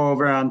if you go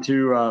over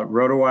onto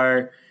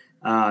RotoWire,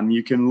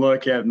 you can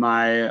look at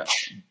my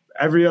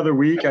every other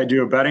week I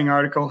do a betting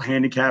article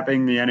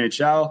handicapping the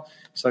NHL.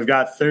 So I've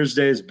got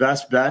Thursday's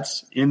best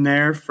bets in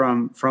there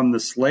from the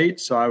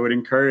slate. So I would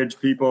encourage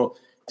people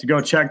to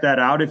go check that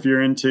out if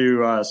you're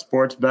into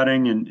sports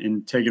betting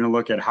and taking a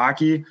look at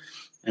hockey.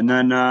 And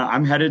then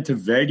I'm headed to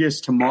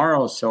Vegas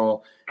tomorrow.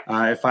 So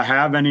if I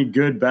have any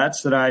good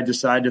bets that I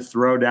decide to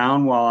throw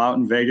down while out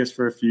in Vegas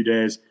for a few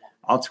days,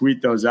 I'll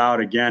tweet those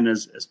out. Again,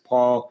 as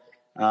Paul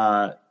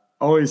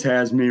always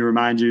has me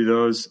remind you,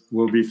 those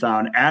will be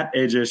found at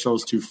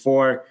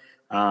AJSchultz24.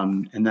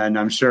 And then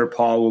I'm sure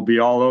Paul will be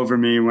all over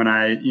me when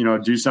I,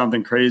 do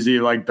something crazy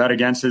like bet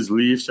against his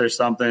Leafs or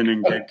something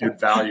and get good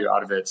value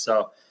out of it.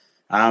 So,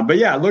 but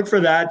yeah, look for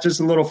that.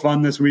 Just a little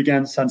fun this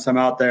weekend since I'm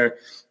out there.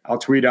 I'll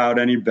tweet out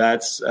any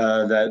bets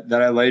that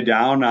I lay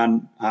down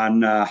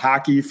on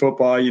hockey,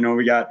 football.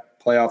 We got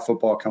playoff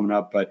football coming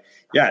up. But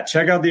yeah,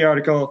 check out the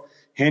article,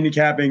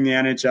 Handicapping the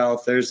NHL,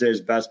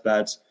 Thursday's Best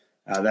Bets.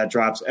 That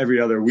drops every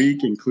other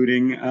week,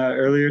 including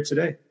earlier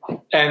today.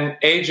 And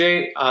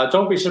AJ,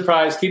 don't be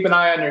surprised. Keep an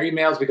eye on your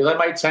emails because I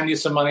might send you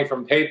some money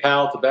from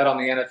PayPal to bet on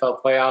the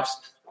NFL playoffs.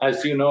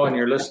 As you know, and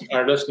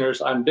our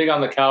listeners, I'm big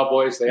on the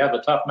Cowboys. They have a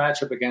tough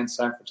matchup against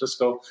San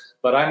Francisco,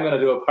 but I'm going to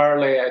do a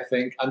parlay, I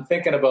think. I'm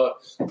thinking about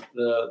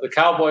the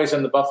Cowboys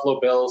and the Buffalo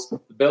Bills.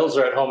 The Bills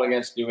are at home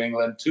against New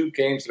England, two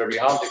games that are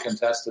hotly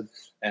contested.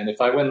 And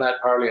if I win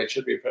that parlay, it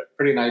should be a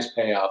pretty nice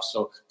payoff.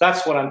 So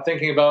that's what I'm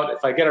thinking about.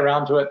 If I get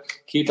around to it,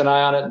 keep an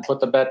eye on it and put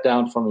the bet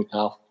down for me,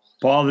 pal.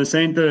 Paul, this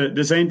ain't the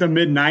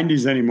mid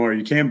 90s anymore.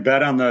 You can't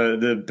bet on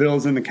the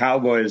Bills and the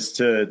Cowboys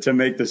to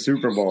make the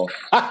Super Bowl.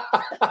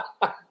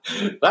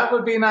 That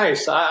would be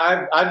nice.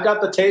 I've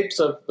got the tapes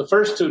of the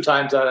first two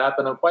times that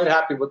happened. I'm quite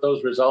happy with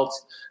those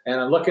results, and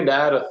I'm looking to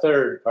add a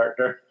third,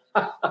 partner.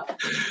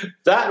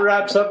 That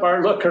wraps up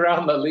our look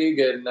around the league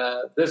in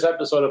this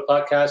episode of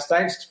podcast.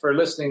 Thanks for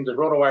listening to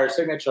RotoWire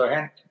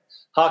Signature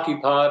Hockey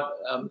Pod.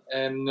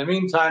 And in the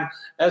meantime,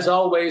 as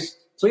always,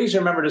 please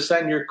remember to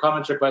send your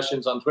comments or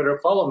questions on Twitter.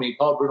 Follow me,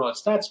 Paul Bruno at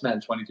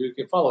Statsman22. You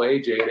can follow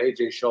AJ at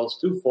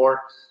AJSchultz24.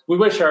 We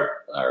wish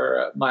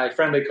my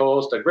friendly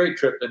co-host a great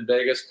trip in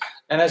Vegas.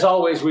 And as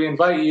always, we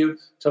invite you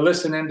to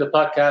listen in to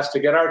podcasts to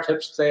get our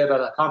tips today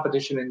about a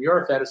competition in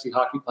your fantasy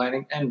hockey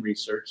planning and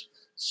research.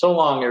 So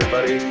long,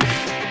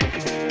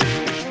 everybody.